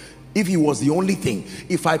frustrated if it was the only thing.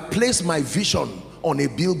 If I place my vision on a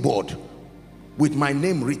billboard with my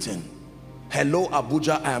name written, hello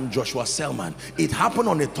Abuja, I am Joshua Selman. It happened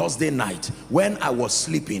on a Thursday night when I was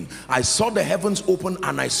sleeping. I saw the heavens open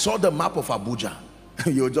and I saw the map of Abuja.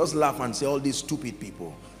 You'll just laugh and say, all these stupid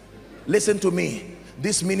people. Listen to me.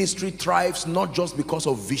 This ministry thrives not just because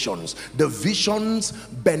of visions. The visions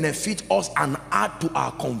benefit us and add to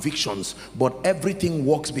our convictions, but everything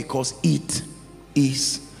works because it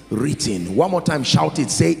is written. One more time, shout it.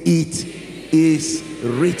 Say, it is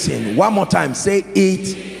written. One more time, say, it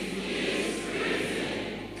is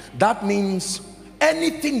written. That means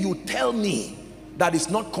anything you tell me that is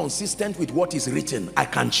not consistent with what is written, I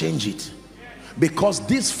can change it. Because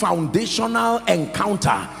this foundational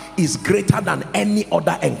encounter is greater than any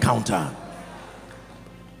other encounter.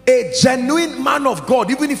 A genuine man of God,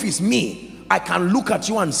 even if it's me, I can look at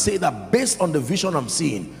you and say that based on the vision I'm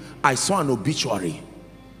seeing, I saw an obituary.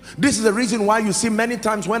 This is the reason why you see many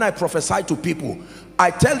times when I prophesy to people, I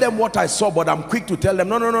tell them what I saw, but I'm quick to tell them,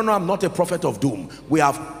 no, I'm not a prophet of doom. We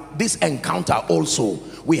have this encounter also.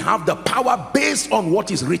 We have the power based on what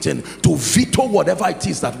is written to veto whatever it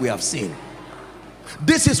is that we have seen.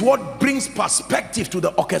 This is what brings perspective to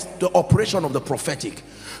the operation of the prophetic.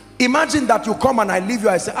 Imagine that you come and I leave you,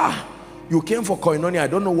 I say, you came for Koinonia, I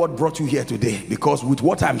don't know what brought you here today, because with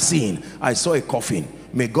what I'm seeing, I saw a coffin.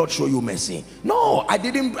 May God show you mercy. No, I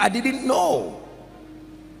didn't know.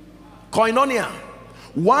 Koinonia,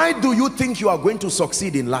 why do you think you are going to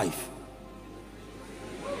succeed in life?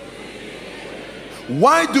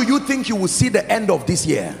 Why do you think you will see the end of this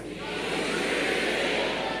year?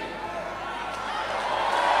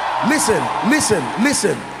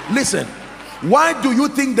 Listen. Why do you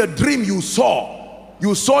think the dream you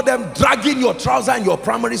saw them dragging your trouser in your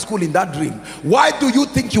primary school in that dream? Why do you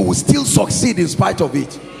think you will still succeed in spite of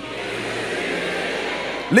it?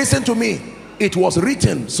 Listen to me. It was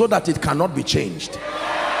written so that it cannot be changed.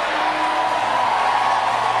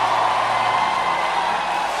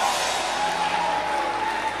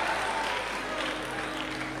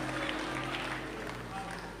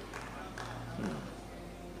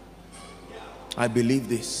 I believe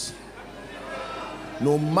this.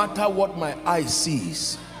 No matter what my eye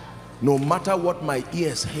sees, no matter what my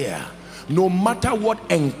ears hear, no matter what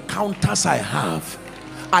encounters I have,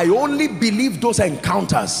 I only believe those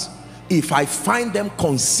encounters if I find them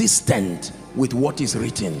consistent with what is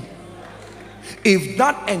written. If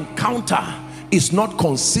that encounter is not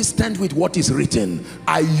consistent with what is written,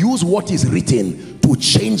 I use what is written to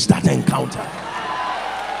change that encounter.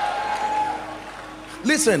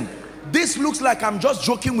 Listen, this looks like I'm just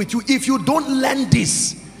joking with you. If you don't learn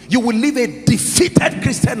this, you will live a defeated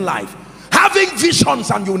Christian life, having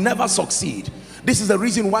visions, and you'll never succeed. This is the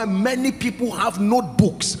reason why many people have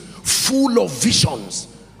notebooks full of visions,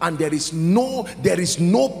 and there is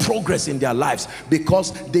no progress in their lives,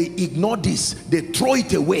 because they ignore this, they throw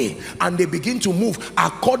it away, and they begin to move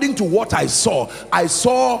according to what I saw.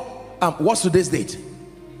 What's today's date?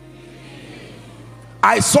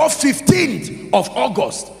 I saw 15th of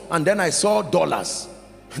August, and then I saw dollars.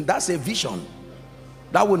 That's a vision.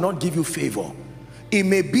 That will not give you favor. It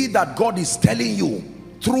may be that God is telling you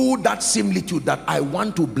through that similitude that I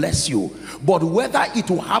want to bless you, but whether it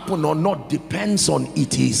will happen or not depends on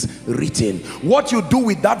it is written. What you do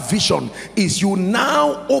with that vision is you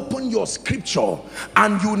now open your scripture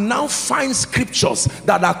and you now find scriptures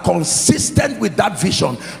that are consistent with that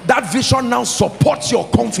vision. That vision now supports your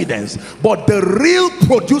confidence, but the real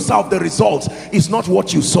producer of the results is not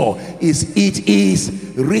what you saw, it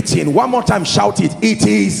is written. One more time, shout it. It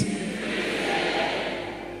is.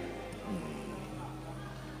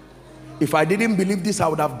 If I didn't believe this, I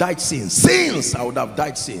would have died since. I would have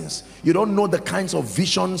died since. You don't know the kinds of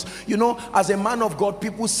visions. You know, as a man of God,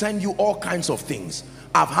 people send you all kinds of things.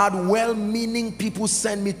 I've had well-meaning people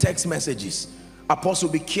send me text messages. Apostle,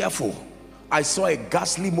 be careful. I saw a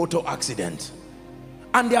ghastly motor accident.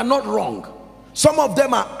 And they are not wrong. Some of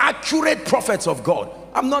them are accurate prophets of God.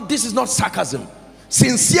 This is not sarcasm.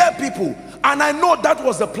 Sincere people. And I know that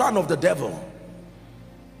was the plan of the devil.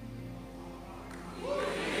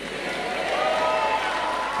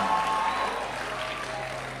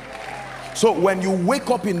 So when you wake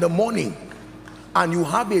up in the morning and you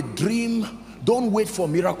have a dream, don't wait for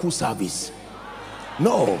miracle service.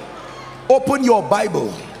 No. Open your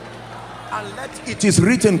Bible and let it is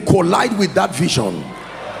written collide with that vision.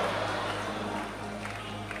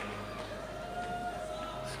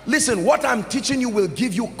 Listen, what I'm teaching you will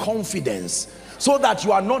give you confidence, so that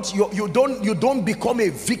you are not, you don't become a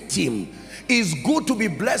victim. It's good to be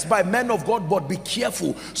blessed by men of God, but be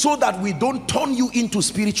careful so that we don't turn you into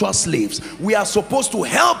spiritual slaves. We are supposed to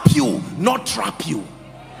help you, not trap you.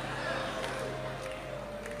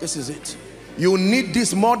 This is it. You need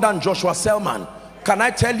this more than Joshua Selman. Can I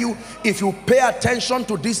tell you, if you pay attention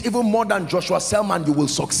to this even more than Joshua Selman, you will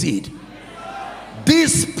succeed.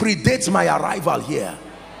 This predates my arrival here.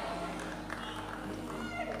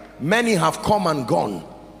 Many have come and gone.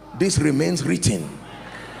 This remains written.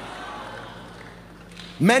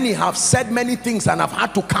 Many have said many things and have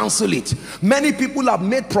had to cancel it. Many people have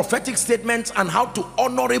made prophetic statements and how to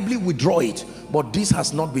honorably withdraw it. But this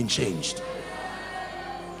has not been changed.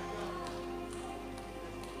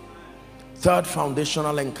 Third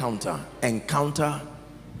foundational encounter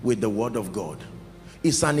with the Word of God.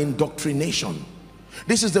 It's an indoctrination.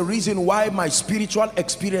 This is the reason why my spiritual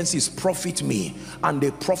experiences profit me and they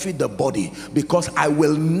profit the body, because I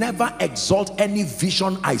will never exalt any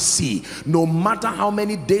vision I see, no matter how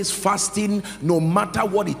many days fasting, no matter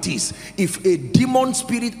what it is. If a demon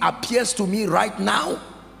spirit appears to me right now,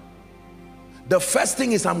 the first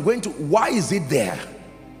thing is I'm going to, why is it there?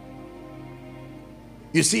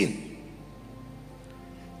 You see,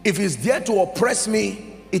 if it's there to oppress me,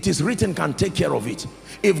 it is written, can take care of it.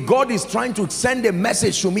 If God is trying to send a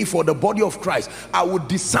message to me for the body of Christ, I would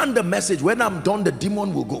discern the message. When I'm done, the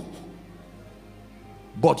demon will go.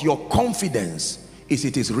 But your confidence is,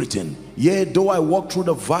 it is written, yea, though I walk through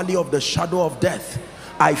the valley of the shadow of death,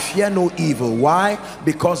 I fear no evil. Why?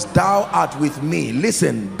 Because thou art with me.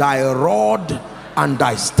 Listen, thy rod and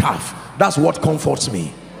thy staff, that's what comforts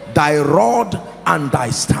me. Thy rod and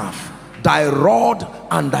thy staff. Thy rod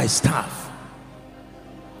and thy staff.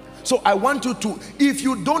 So I want you to, if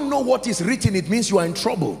you don't know what is written, it means you are in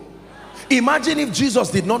trouble. Imagine if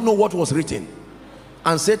Jesus did not know what was written,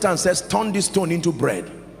 and Satan says, turn this stone into bread.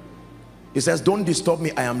 He says, don't disturb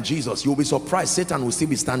me, I am Jesus. You'll be surprised, Satan will still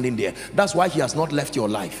be standing there. That's why he has not left your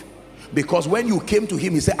life. Because when you came to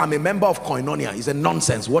him, he said, I'm a member of Koinonia. He said,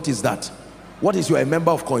 nonsense. What is that? What is you a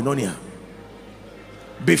member of Koinonia?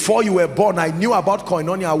 Before you were born, I knew about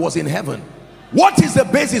Koinonia. I was in heaven. What is the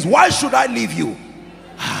basis? Why should I leave you?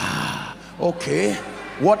 Okay,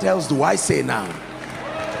 what else do I say now?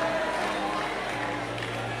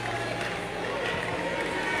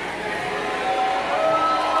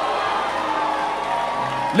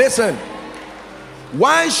 Listen,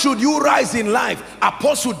 why should you rise in life?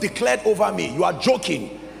 Apostle declared over me. You are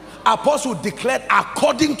joking. Apostle declared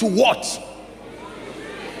according to what?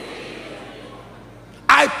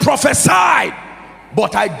 I prophesied,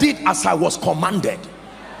 but I did as I was commanded.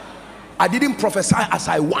 I didn't prophesy as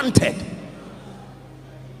I wanted.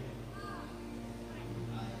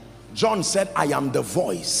 John said, I am the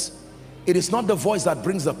voice. It is not the voice that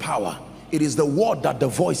brings the power. It is the word that the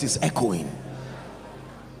voice is echoing.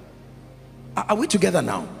 Are we together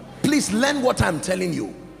now? Please learn what I'm telling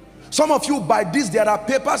you. Some of you, by this, there are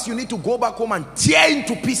papers you need to go back home and tear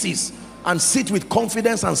into pieces and sit with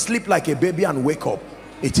confidence and sleep like a baby and wake up.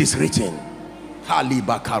 It is written.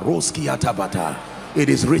 It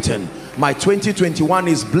is written. My 2021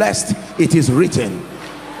 is blessed. It is written.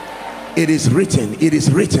 It is written. It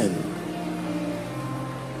is written.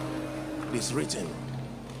 It is written.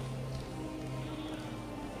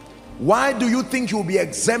 Why do you think you'll be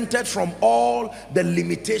exempted from all the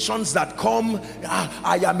limitations that come?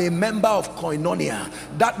 I am a member of Koinonia.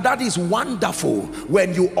 That is wonderful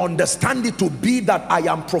when you understand it to be that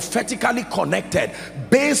I am prophetically connected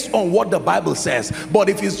based on what the Bible says. But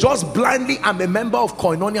if it's just blindly I'm a member of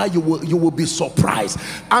Koinonia, you will be surprised.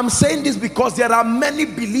 I'm saying this because there are many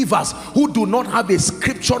believers who do not have a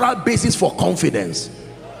scriptural basis for confidence.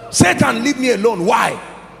 Satan, leave me alone. Why?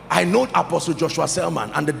 I know Apostle Joshua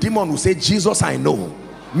Selman, and the demon will say, Jesus, I know.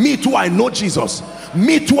 Me too, I know Jesus.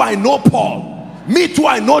 Me too, I know Paul. Me too,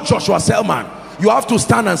 I know Joshua Selman. You have to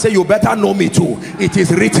stand and say, you better know me too. It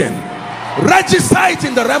is written. Register it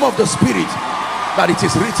in the realm of the spirit that it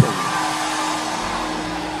is written.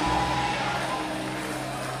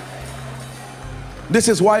 This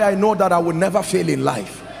is why I know that I will never fail in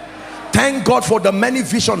life. Thank God for the many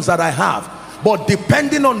visions that I have. But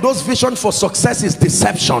depending on those visions for success is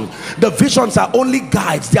deception. The visions are only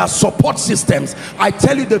guides. They are support systems. I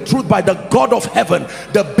tell you the truth, by the God of heaven,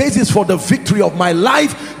 the basis for the victory of my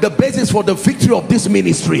life, the basis for the victory of this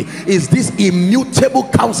ministry is this immutable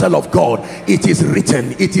counsel of God. It is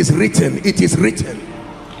written. It is written. It is written.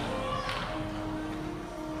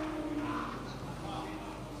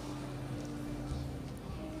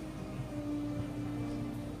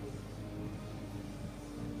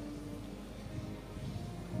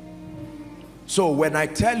 So when I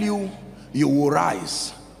tell you, you will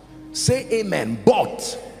rise, say amen.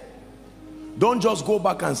 But don't just go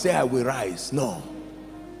back and say I will rise. No.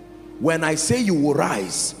 When I say you will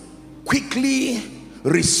rise, quickly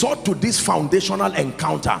resort to this foundational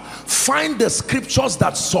encounter. Find the scriptures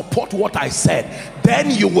that support what I said. Then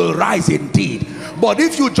you will rise indeed. But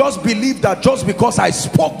if you just believe that just because I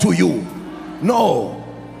spoke to you, no.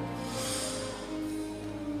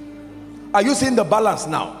 Are you seeing the balance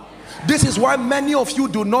now? This is why many of you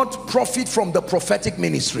do not profit from the prophetic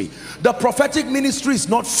ministry. The prophetic ministry is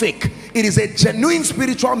not fake. It is a genuine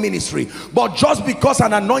spiritual ministry. But just because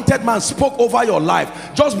an anointed man spoke over your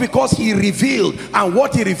life, just because he revealed and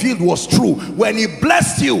what he revealed was true, when he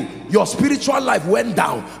blessed you, your spiritual life went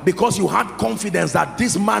down because you had confidence that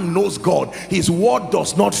this man knows God. His word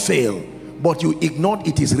does not fail. But you ignored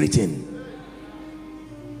it is written.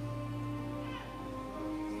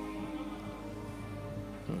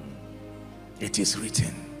 It is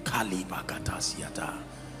written.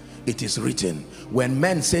 It is written. When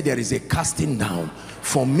men say there is a casting down,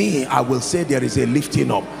 for me I will say there is a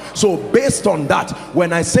lifting up. So based on that,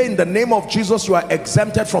 when I say in the name of Jesus you are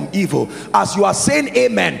exempted from evil, as you are saying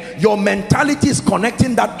amen, your mentality is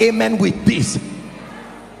connecting that amen with this.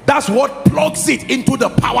 That's what plugs it into the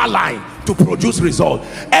power line to produce result.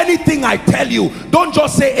 Anything I tell you, don't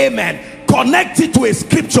just say amen, connect it to a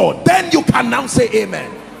scripture, then you can now say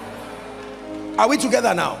amen. Are we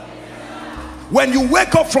together now? When you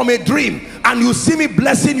wake up from a dream and you see me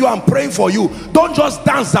blessing you and praying for you, don't just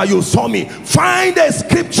dance that you saw me. Find a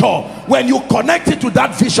scripture. When you connect it to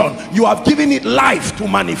that vision, you have given it life to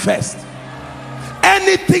manifest.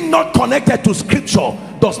 Anything not connected to scripture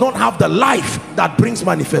does not have the life that brings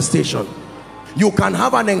manifestation. You can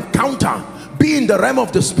have an encounter, be in the realm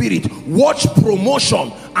of the spirit, watch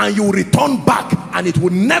promotion, and you return back and it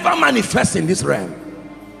will never manifest in this realm.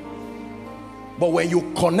 But when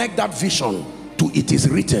you connect that vision to it is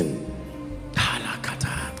written,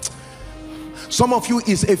 some of you,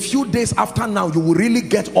 is a few days after now, you will really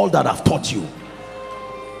get all that I've taught you.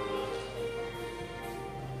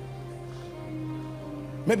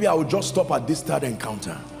 Maybe I will just stop at this third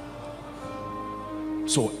encounter.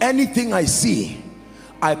 So anything I see,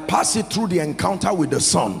 I pass it through the encounter with the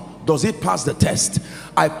Son. Does it pass the test?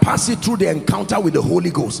 I pass it through the encounter with the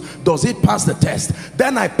Holy Ghost. Does it pass the test?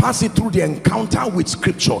 Then I pass it through the encounter with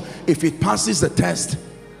Scripture. If it passes the test,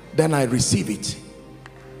 then I receive it.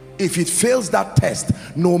 If it fails that test,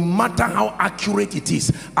 no matter how accurate it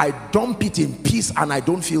is, I dump it in peace and I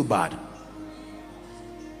don't feel bad.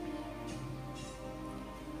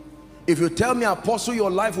 If you tell me, Apostle,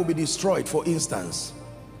 your life will be destroyed, for instance,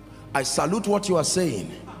 I salute what you are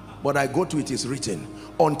saying, but I go to it is written.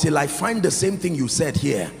 Until I find the same thing you said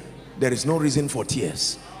here, there is no reason for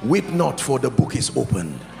tears. Weep not, for the book is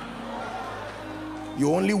opened.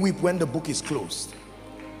 You only weep when the book is closed.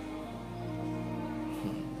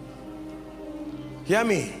 Hear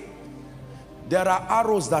me. There are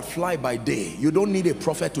arrows that fly by day. You don't need a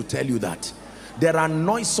prophet to tell you that. There are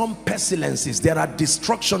noisome pestilences. There are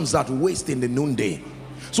destructions that waste in the noonday.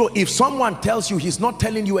 So if someone tells you, he's not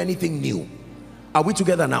telling you anything new. Are we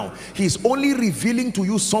together now? He's only revealing to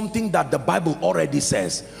you something that the Bible already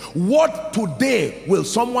says. What today will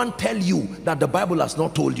someone tell you that the Bible has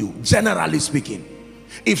not told you, generally speaking?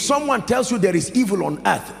 If someone tells you there is evil on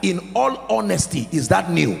earth, in all honesty, is that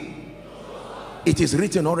new? It is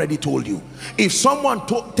written, already told you. If someone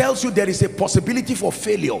tells you there is a possibility for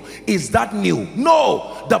failure, is that new?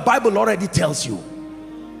 No, the Bible already tells you.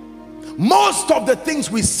 Most of the things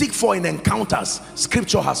we seek for in encounters,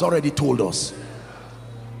 Scripture has already told us.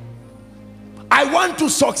 I want to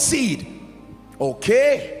succeed.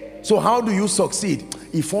 Okay, so how do you succeed?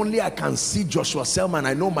 If only I can see Joshua Selman,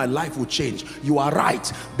 I know my life will change. You are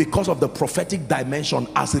right, because of the prophetic dimension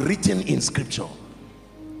as written in Scripture.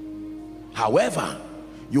 However,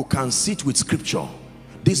 you can sit with Scripture.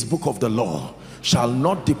 This book of the law shall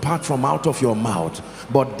not depart from out of your mouth,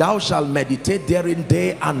 but thou shalt meditate therein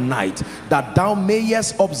day and night, that thou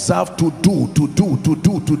mayest observe to do,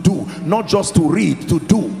 not just to read, to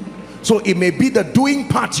do. So it may be the doing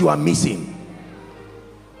part you are missing.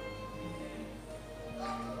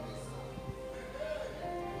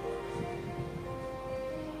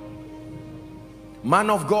 Man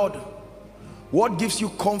of God, what gives you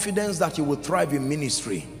confidence that you will thrive in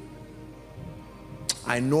ministry?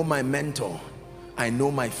 I know my mentor. I know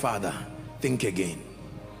my father. Think again.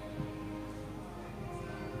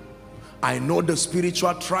 I know the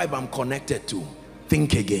spiritual tribe I'm connected to.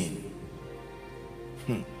 Think again.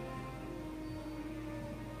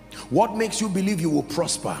 What makes you believe you will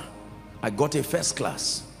prosper? I got a first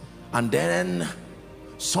class, and then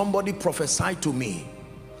somebody prophesied to me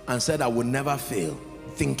and said I will never fail.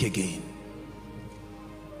 Think again.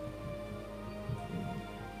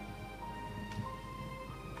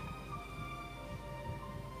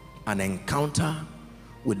 An encounter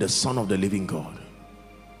with the Son of the living God.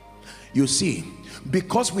 You see,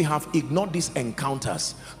 because we have ignored these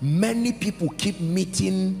encounters, many people keep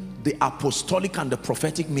meeting the apostolic and the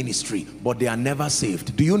prophetic ministry, but they are never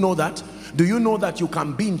saved. Do you know that? Do you know that you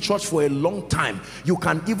can be in church for a long time? You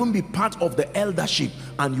can even be part of the eldership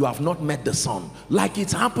and you have not met the Son. Like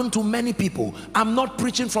it's happened to many people. I'm not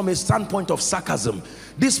preaching from a standpoint of sarcasm.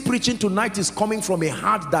 This preaching tonight is coming from a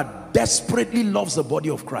heart that desperately loves the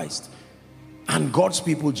body of Christ and God's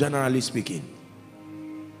people, generally speaking.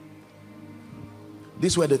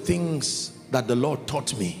 These were the things that the Lord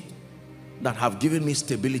taught me that have given me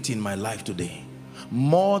stability in my life today,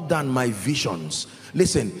 more than my visions.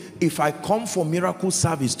 Listen, if I come for miracle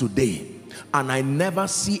service today and I never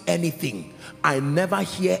see anything, I never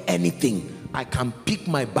hear anything, I can pick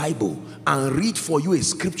my Bible and read for you a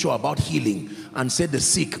scripture about healing and say the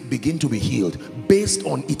sick begin to be healed based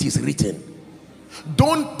on it is written.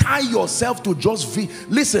 Don't tie yourself to just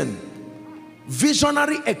listen,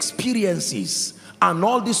 visionary experiences and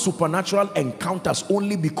all these supernatural encounters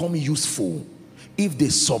only become useful if they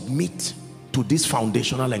submit to these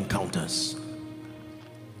foundational encounters.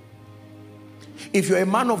 If you're a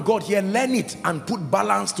man of God here, learn it and put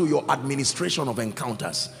balance to your administration of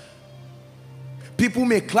encounters. People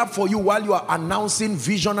may clap for you while you are announcing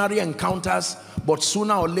visionary encounters, but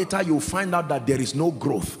sooner or later you'll find out that there is no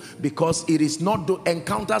growth, because it is not the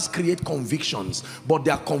encounters create convictions, but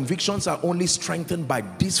their convictions are only strengthened by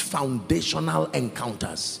these foundational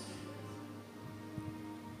encounters.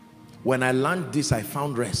 When I learned this, I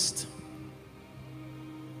found rest.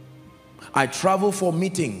 I travel for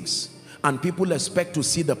meetings and people expect to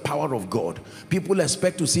see the power of God. People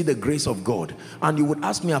expect to see the grace of God. And you would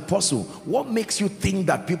ask me, Apostle, what makes you think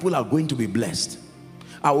that people are going to be blessed?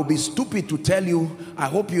 I will be stupid to tell you, I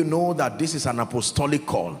hope you know that this is an apostolic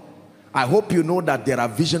call. I hope you know that there are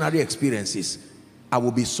visionary experiences. I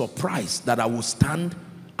will be surprised that I will stand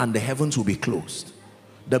and the heavens will be closed.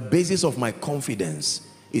 The basis of my confidence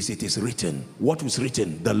is it is written. What was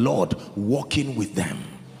written? The Lord walking with them,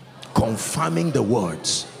 confirming the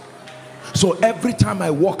words. So every time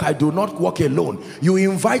I walk, I do not walk alone. You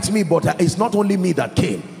invite me, but it's not only me that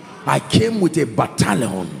came. I came with a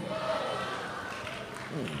battalion.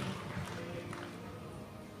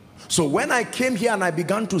 So when I came here and I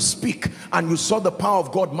began to speak and you saw the power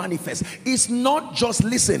of God manifest, it's not just,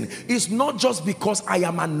 listen, it's not just because I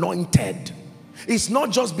am anointed. It's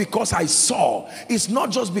not just because I saw. It's not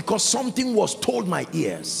just because something was told my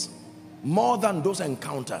ears. More than those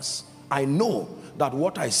encounters, I know that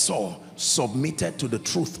what I saw submitted to the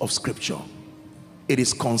truth of Scripture. It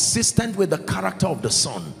is consistent with the character of the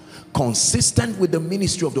Son, consistent with the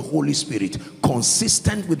ministry of the Holy Spirit,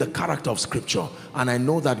 consistent with the character of Scripture, and I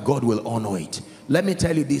know that God will honor it. Let me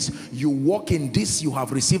tell you this, you walk in this, you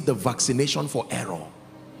have received the vaccination for error.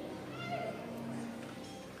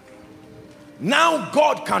 Now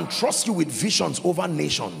God can trust you with visions over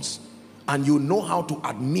nations, and you know how to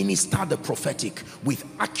administer the prophetic with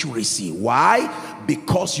accuracy. Why?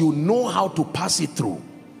 Because you know how to pass it through.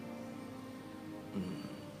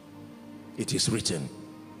 It is written.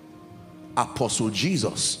 Apostle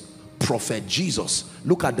Jesus, Prophet Jesus,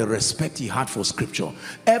 look at the respect he had for Scripture.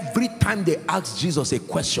 Every time they asked Jesus a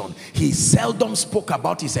question, he seldom spoke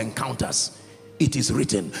about his encounters. It is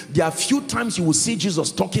written. There are few times you will see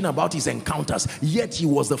Jesus talking about his encounters, yet he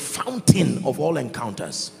was the fountain of all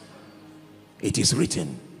encounters. It is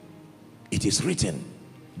written. It is written.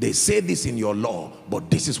 They say this in your law, but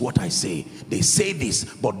this is what I say. They say this,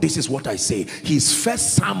 but this is what I say. His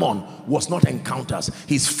first sermon was not encounters.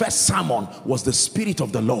 His first sermon was the Spirit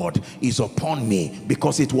of the Lord is upon me,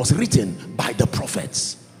 because it was written by the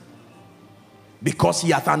prophets. Because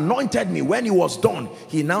he hath anointed me. When he was done,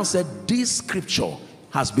 he now said, this scripture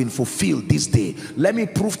has been fulfilled this day. Let me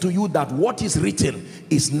prove to you that what is written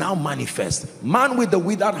is now manifest. Man with the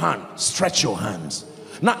withered hand, stretch your hands.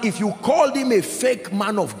 Now, if you called him a fake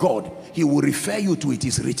man of God, he will refer you to it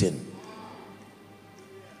is written.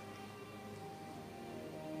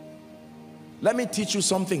 Let me teach you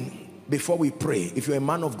something before we pray. If you're a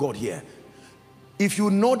man of God here, if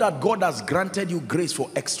you know that God has granted you grace for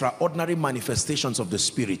extraordinary manifestations of the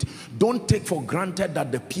Spirit, don't take for granted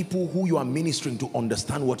that the people who you are ministering to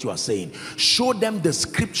understand what you are saying. Show them the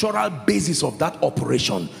scriptural basis of that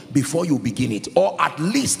operation before you begin it, or at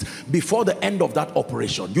least before the end of that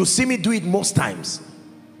operation. You see me do it most times.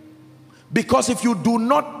 Because if you do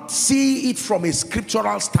not see it from a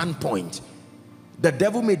scriptural standpoint, the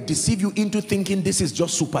devil may deceive you into thinking this is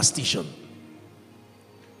just superstition.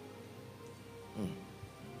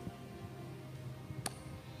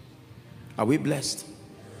 Are we blessed?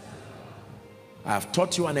 I have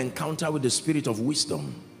taught you an encounter with the Spirit of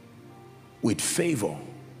wisdom, with favor.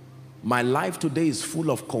 My life today is full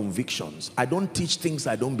of convictions. I don't teach things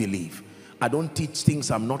I don't believe. I don't teach things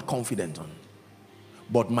I'm not confident on.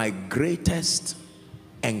 But my greatest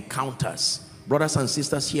encounters, brothers and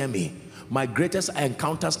sisters, hear me. My greatest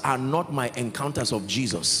encounters are not my encounters of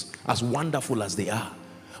Jesus, as wonderful as they are.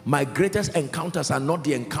 My greatest encounters are not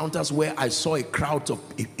the encounters where I saw a crowd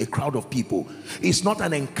of people. It's not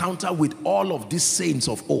an encounter with all of these saints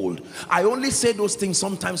of old. I only say those things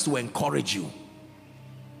sometimes to encourage you.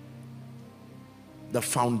 The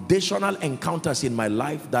foundational encounters in my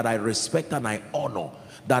life that I respect and I honor,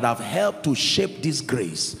 that have helped to shape this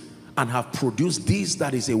grace and have produced this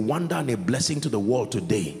that is a wonder and a blessing to the world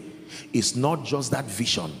today, is not just that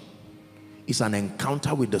vision. It's an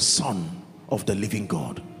encounter with the Son of the living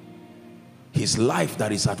God. His life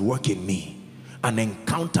that is at work in me. An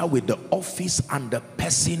encounter with the office and the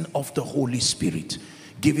person of the Holy Spirit,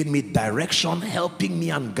 giving me direction, helping me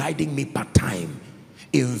and guiding me part-time,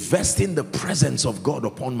 investing the presence of God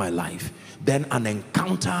upon my life. Then an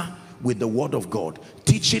encounter with the Word of God,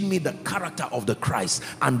 teaching me the character of the Christ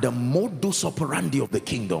and the modus operandi of the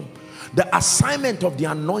kingdom. The assignment of the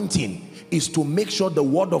anointing is to make sure the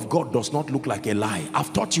Word of God does not look like a lie.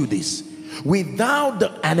 I've taught you this. Without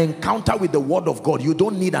an encounter with the Word of God, you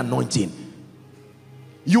don't need anointing.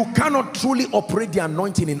 You cannot truly operate the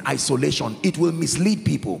anointing in isolation. It will mislead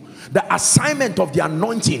people. The assignment of the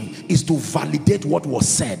anointing is to validate what was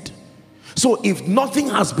said. So if nothing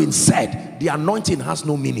has been said, the anointing has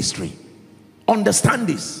no ministry. Understand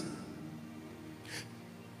this.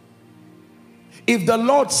 If the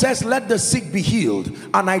Lord says, let the sick be healed,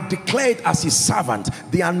 and I declare it as his servant,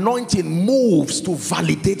 the anointing moves to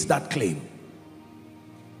validate that claim.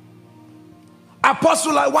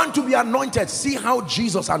 Apostle, I want to be anointed. See how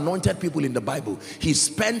Jesus anointed people in the Bible. He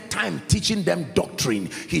spent time teaching them doctrine.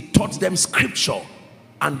 He taught them scripture.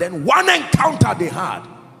 And then one encounter they had.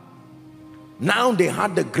 Now they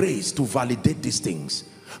had the grace to validate these things.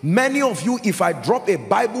 Many of you, if I drop a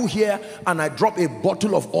Bible here and I drop a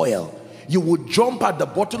bottle of oil, you would jump at the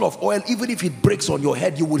bottle of oil. Even if it breaks on your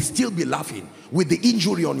head, you will still be laughing with the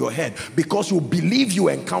injury on your head, because you believe you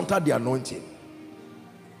encountered the anointing.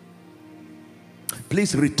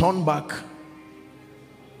 Please return back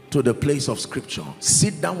to the place of scripture.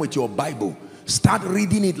 Sit down with your Bible. Start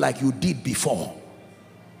reading it like you did before.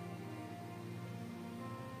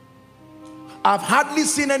 I've hardly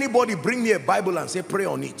seen anybody bring me a Bible and say, pray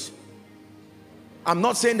on it. I'm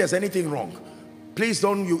not saying there's anything wrong. Please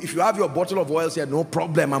don't, if you have your bottle of oil, say, no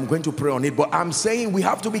problem, I'm going to pray on it. But I'm saying we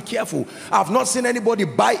have to be careful. I've not seen anybody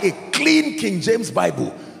buy a clean King James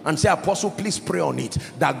Bible and say, Apostle, please pray on it,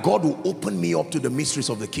 that God will open me up to the mysteries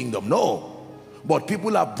of the kingdom. No. But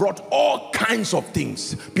people have brought all kinds of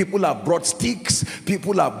things. People have brought sticks.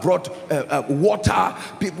 People have brought water.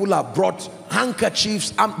 People have brought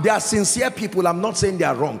handkerchiefs. They are sincere people. I'm not saying they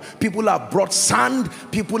are wrong. People have brought sand.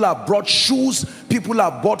 People have brought shoes. People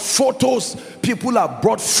have brought photos. People have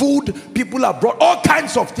brought food. People have brought all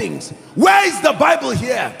kinds of things. Where is the Bible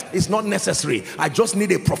here? It's not necessary. I just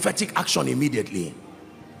need a prophetic action immediately.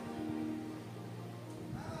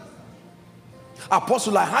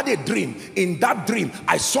 Apostle, I had a dream. In that dream,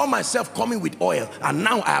 I saw myself coming with oil, and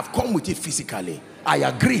now I have come with it physically. I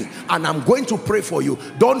agree, and I'm going to pray for you.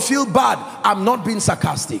 Don't feel bad. I'm not being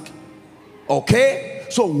sarcastic. Okay?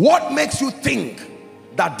 So what makes you think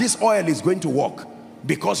that this oil is going to work?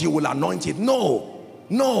 Because you will anoint it? No,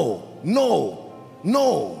 no, no,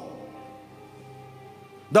 no.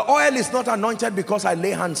 The oil is not anointed because I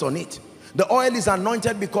lay hands on it. The oil is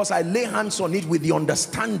anointed because I lay hands on it with the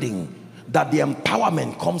understanding that the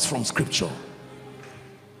empowerment comes from scripture.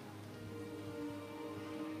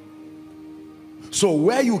 So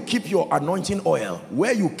where you keep your anointing oil,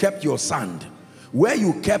 where you kept your sand, where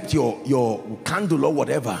you kept your candle or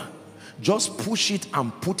whatever, just push it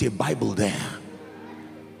and put a Bible there.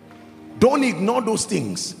 Don't ignore those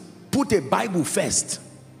things. Put a Bible first.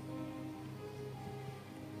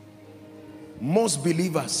 Most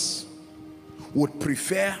believers would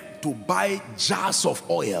prefer to buy jars of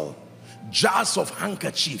oil, jars of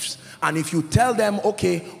handkerchiefs, and if you tell them,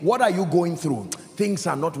 okay, what are you going through? Things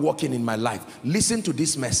are not working in my life. Listen to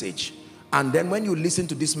this message. And then when you listen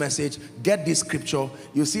to this message, get this scripture,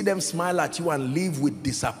 you see them smile at you and leave with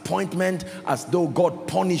disappointment, as though God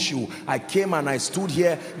punished you. I came and I stood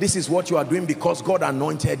here. This is what you are doing because God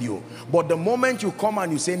anointed you. But the moment you come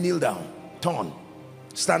and you say, kneel down, turn,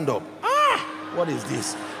 stand up. What is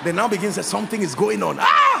this? They now begin to say, something is going on.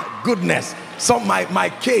 Goodness. So my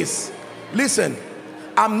case. Listen,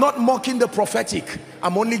 I'm not mocking the prophetic.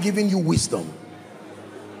 I'm only giving you wisdom.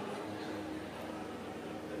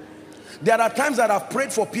 There are times that I've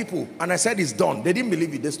prayed for people and I said it's done. They didn't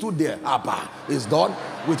believe it. They stood there. Abba, it's done.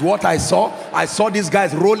 With what I saw these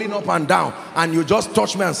guys rolling up and down, and you just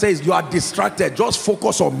touch me and say, you are distracted. Just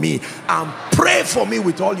focus on me and pray for me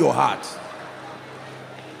with all your heart.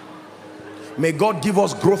 May God give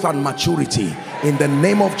us growth and maturity in the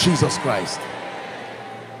name of Jesus Christ.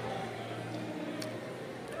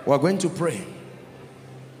 We're going to pray.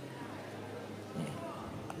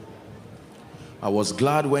 I was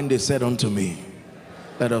glad when they said unto me,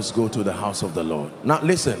 let us go to the house of the Lord. Now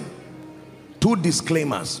listen, 2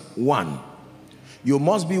 disclaimers. 1, you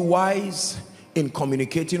must be wise in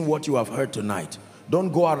communicating what you have heard tonight.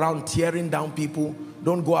 Don't go around tearing down people.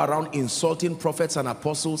 Don't go around insulting prophets and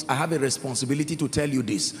apostles. I have a responsibility to tell you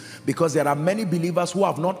this, because there are many believers who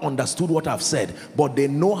have not understood what I've said, but they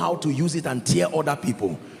know how to use it and tear other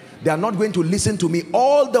people. They are not going to listen to me.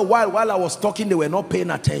 All the while I was talking, they were not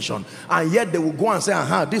paying attention. And yet they will go and say,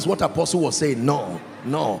 this is what apostle was saying. No,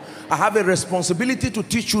 no. I have a responsibility to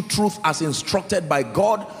teach you truth as instructed by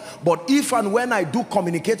God. But if and when I do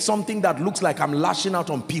communicate something that looks like I'm lashing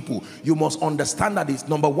out on people, you must understand that it's,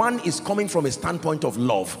 number one, is coming from a standpoint of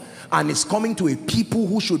love. And it's coming to a people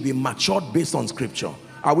who should be matured based on scripture.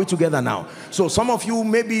 Are we together now? So some of you,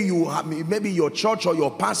 maybe your church or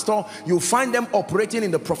your pastor, you find them operating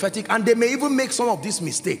in the prophetic, and they may even make some of these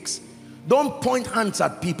mistakes. Don't point hands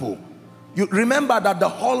at people. You remember that the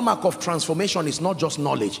hallmark of transformation is not just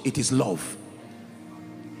knowledge, it is love.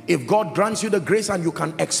 If God grants you the grace and you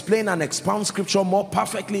can explain and expound scripture more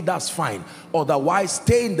perfectly, that's fine. Otherwise,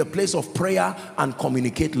 stay in the place of prayer and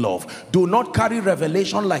communicate love. Do not carry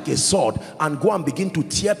revelation like a sword and go and begin to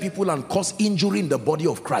tear people and cause injury in the body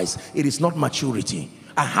of Christ. It is not maturity.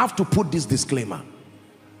 I have to put this disclaimer.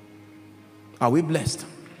 Are we blessed?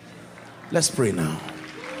 Let's pray now.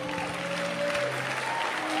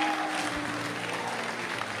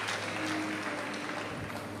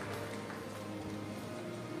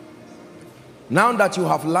 Now that you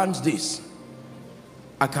have learned this,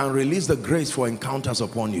 I can release the grace for encounters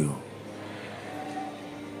upon you.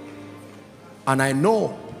 And I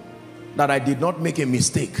know that I did not make a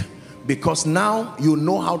mistake, because now you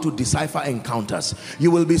know how to decipher encounters. You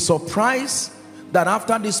will be surprised that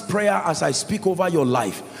after this prayer, as I speak over your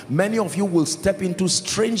life, many of you will step into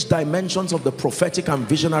strange dimensions of the prophetic and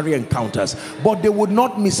visionary encounters, but they would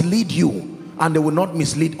not mislead you and they will not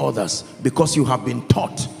mislead others, because you have been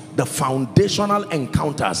taught the foundational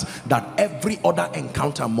encounters that every other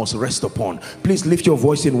encounter must rest upon. Please lift your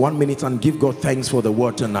voice in 1 minute and give God thanks for the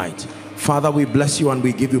word tonight. Father, we bless you and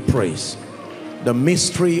we give you praise. The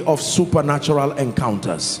mystery of supernatural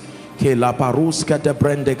encounters. We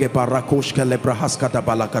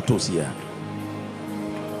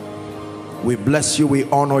bless you, we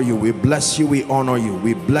honor you, we bless you, we honor you,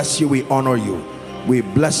 we bless you, we honor you, we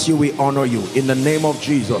bless you, we honor you. In the name of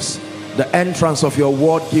Jesus. The entrance of your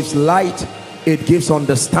word gives light, it gives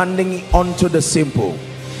understanding unto the simple.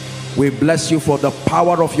 We bless you for the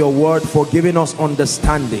power of your word, for giving us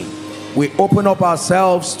understanding. We open up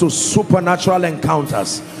ourselves to supernatural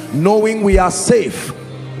encounters, knowing we are safe.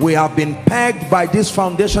 We have been pegged by these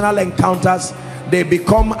foundational encounters. They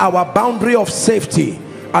become our boundary of safety,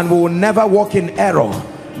 and we will never walk in error,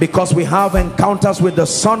 because we have encounters with the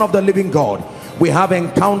Son of the living God. We have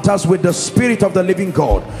encounters with the Spirit of the living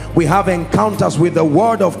God. We have encounters with the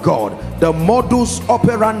Word of God, the modus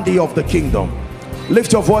operandi of the kingdom.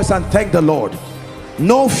 Lift your voice and thank the Lord.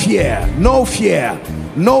 No fear, no fear,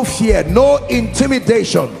 no fear, no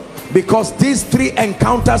intimidation, because these three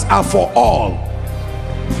encounters are for all.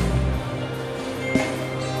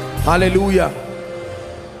 Hallelujah.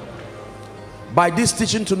 By this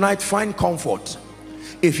teaching tonight, find comfort.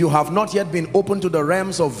 If you have not yet been open to the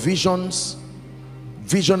realms of visions,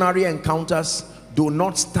 visionary encounters, do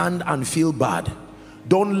not stand and feel bad.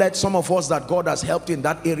 Don't let some of us that God has helped in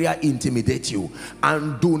that area intimidate you,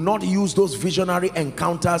 and do not use those visionary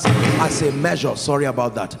encounters as a measure, sorry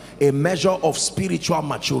about that, a measure of spiritual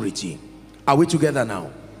maturity. Are we together now?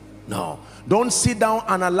 No. Don't sit down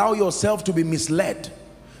and allow yourself to be misled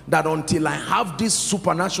that until I have these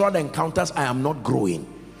supernatural encounters, I am not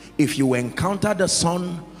growing. If you encounter the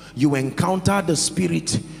Son, you encounter the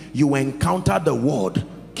Spirit, you encounter the Word,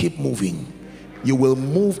 keep moving. You will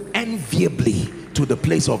move enviably to the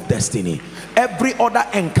place of destiny. Every other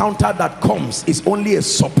encounter that comes is only a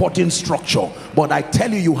supporting structure, but I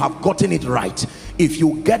tell you, you have gotten it right. If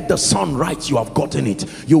you get the Son right, you have gotten it.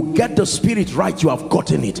 You get the Spirit right, you have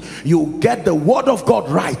gotten it. You get the Word of God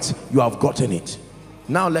right, you have gotten it.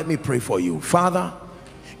 Now let me pray for you. Father,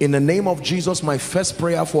 in the name of Jesus, my first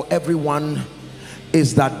prayer for everyone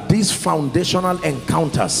is that these foundational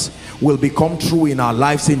encounters will become true in our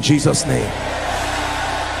lives, in Jesus' name.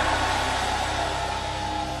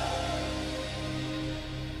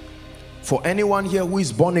 For anyone here who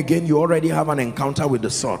is born again, you already have an encounter with the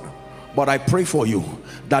Son, but I pray for you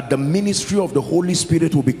that the ministry of the Holy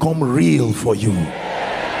Spirit will become real for you.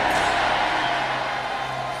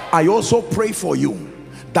 I also pray for you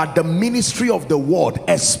that the ministry of the word,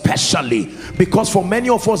 especially because for many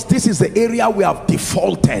of us this is the area we have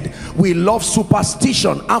defaulted. We love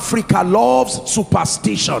superstition. Africa loves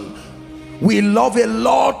superstition. We love a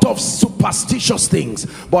lot of superstitious things,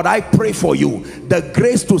 but I pray for you the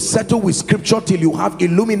grace to settle with scripture till you have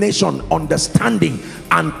illumination, understanding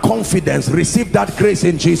and confidence. Receive that grace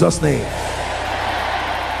in Jesus' name.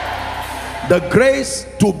 The grace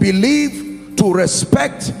to believe, to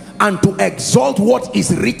respect and to exalt what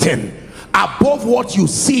is written above what you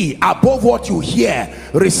see, above what you hear.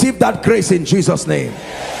 Receive that grace in Jesus' name.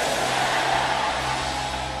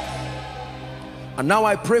 And now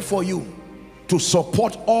I pray for you to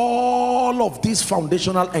support all of these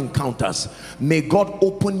foundational encounters. May God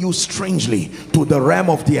open you strangely to the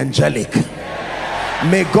realm of the angelic.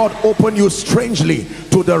 May God open you strangely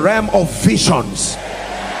to the realm of visions.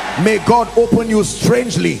 May God open you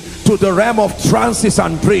strangely to the realm of trances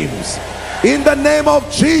and dreams. In the name of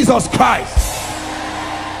Jesus Christ,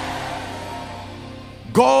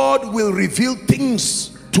 God will reveal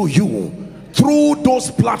things to you through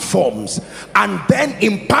those platforms, and then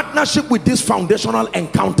in partnership with these foundational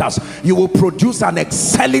encounters, you will produce an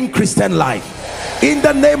excelling Christian life in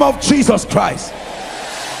the name of Jesus Christ.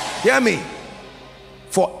 Hear me.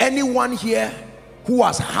 For anyone here who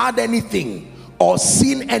has heard anything or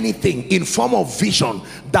seen anything in form of vision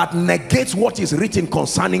that negates what is written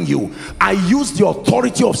concerning you, I use the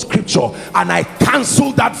authority of scripture and I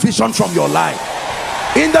cancel that vision from your life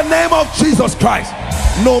in the name of Jesus Christ.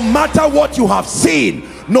 No matter what you have seen,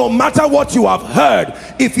 no matter what you have heard,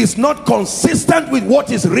 if it's not consistent with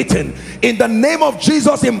what is written, in the name of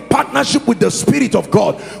Jesus, in partnership with the Spirit of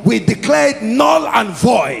God, we declare it null and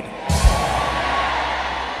void.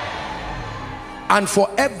 And for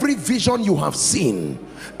every vision you have seen,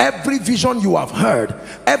 every vision you have heard,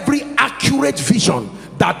 every accurate vision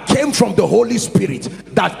that came from the Holy Spirit,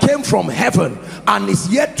 that came from heaven and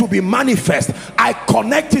is yet to be manifest, I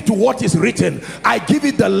connect it to what is written. I give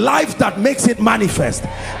it the life that makes it manifest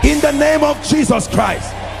in the name of Jesus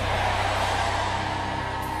Christ.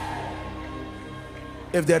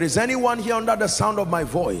 If there is anyone here under the sound of my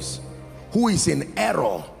voice who is in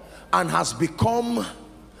error and has become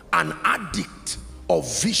an addict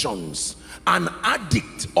of visions, an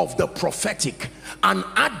addict of the prophetic, an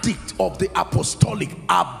addict of the apostolic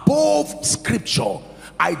above scripture,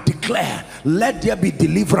 I declare, let there be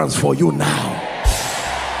deliverance for you now.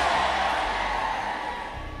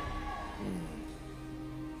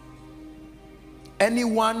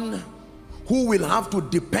 Anyone who will have to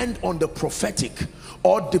depend on the prophetic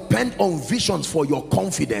or depend on visions for your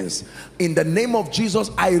confidence, in the name of Jesus,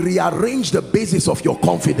 I rearrange the basis of your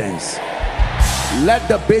confidence. Let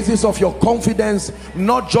the basis of your confidence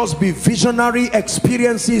not just be visionary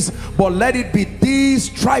experiences, but let it be these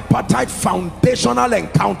tripartite foundational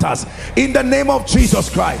encounters in the name of Jesus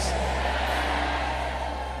Christ.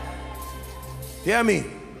 Hear me.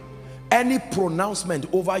 Any pronouncement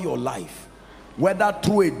over your life, whether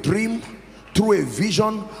through a dream, through a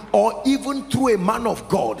vision, or even through a man of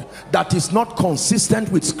God that is not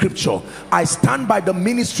consistent with scripture, I stand by the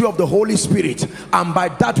ministry of the Holy Spirit and by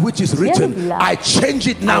that which is written. I change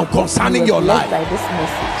it now concerning your life. By this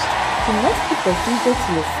message, do not keep the video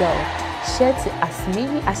to yourself. Share to as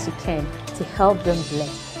many as you can to help them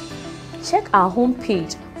bless. Check our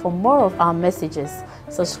homepage for more of our messages.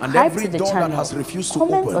 Subscribe to the channel. That has refused to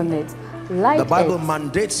comment on it. Like the Bible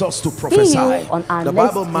mandates us to prophesy. The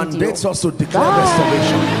Bible mandates us to declare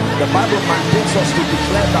restoration. The Bible mandates us to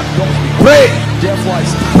declare that God will pray. Therefore, I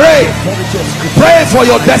pray. Pray for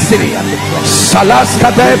your destiny.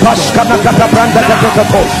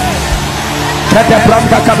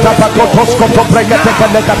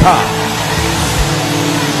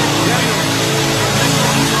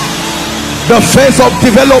 The phase of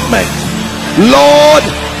development. Lord,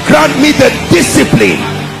 grant me the discipline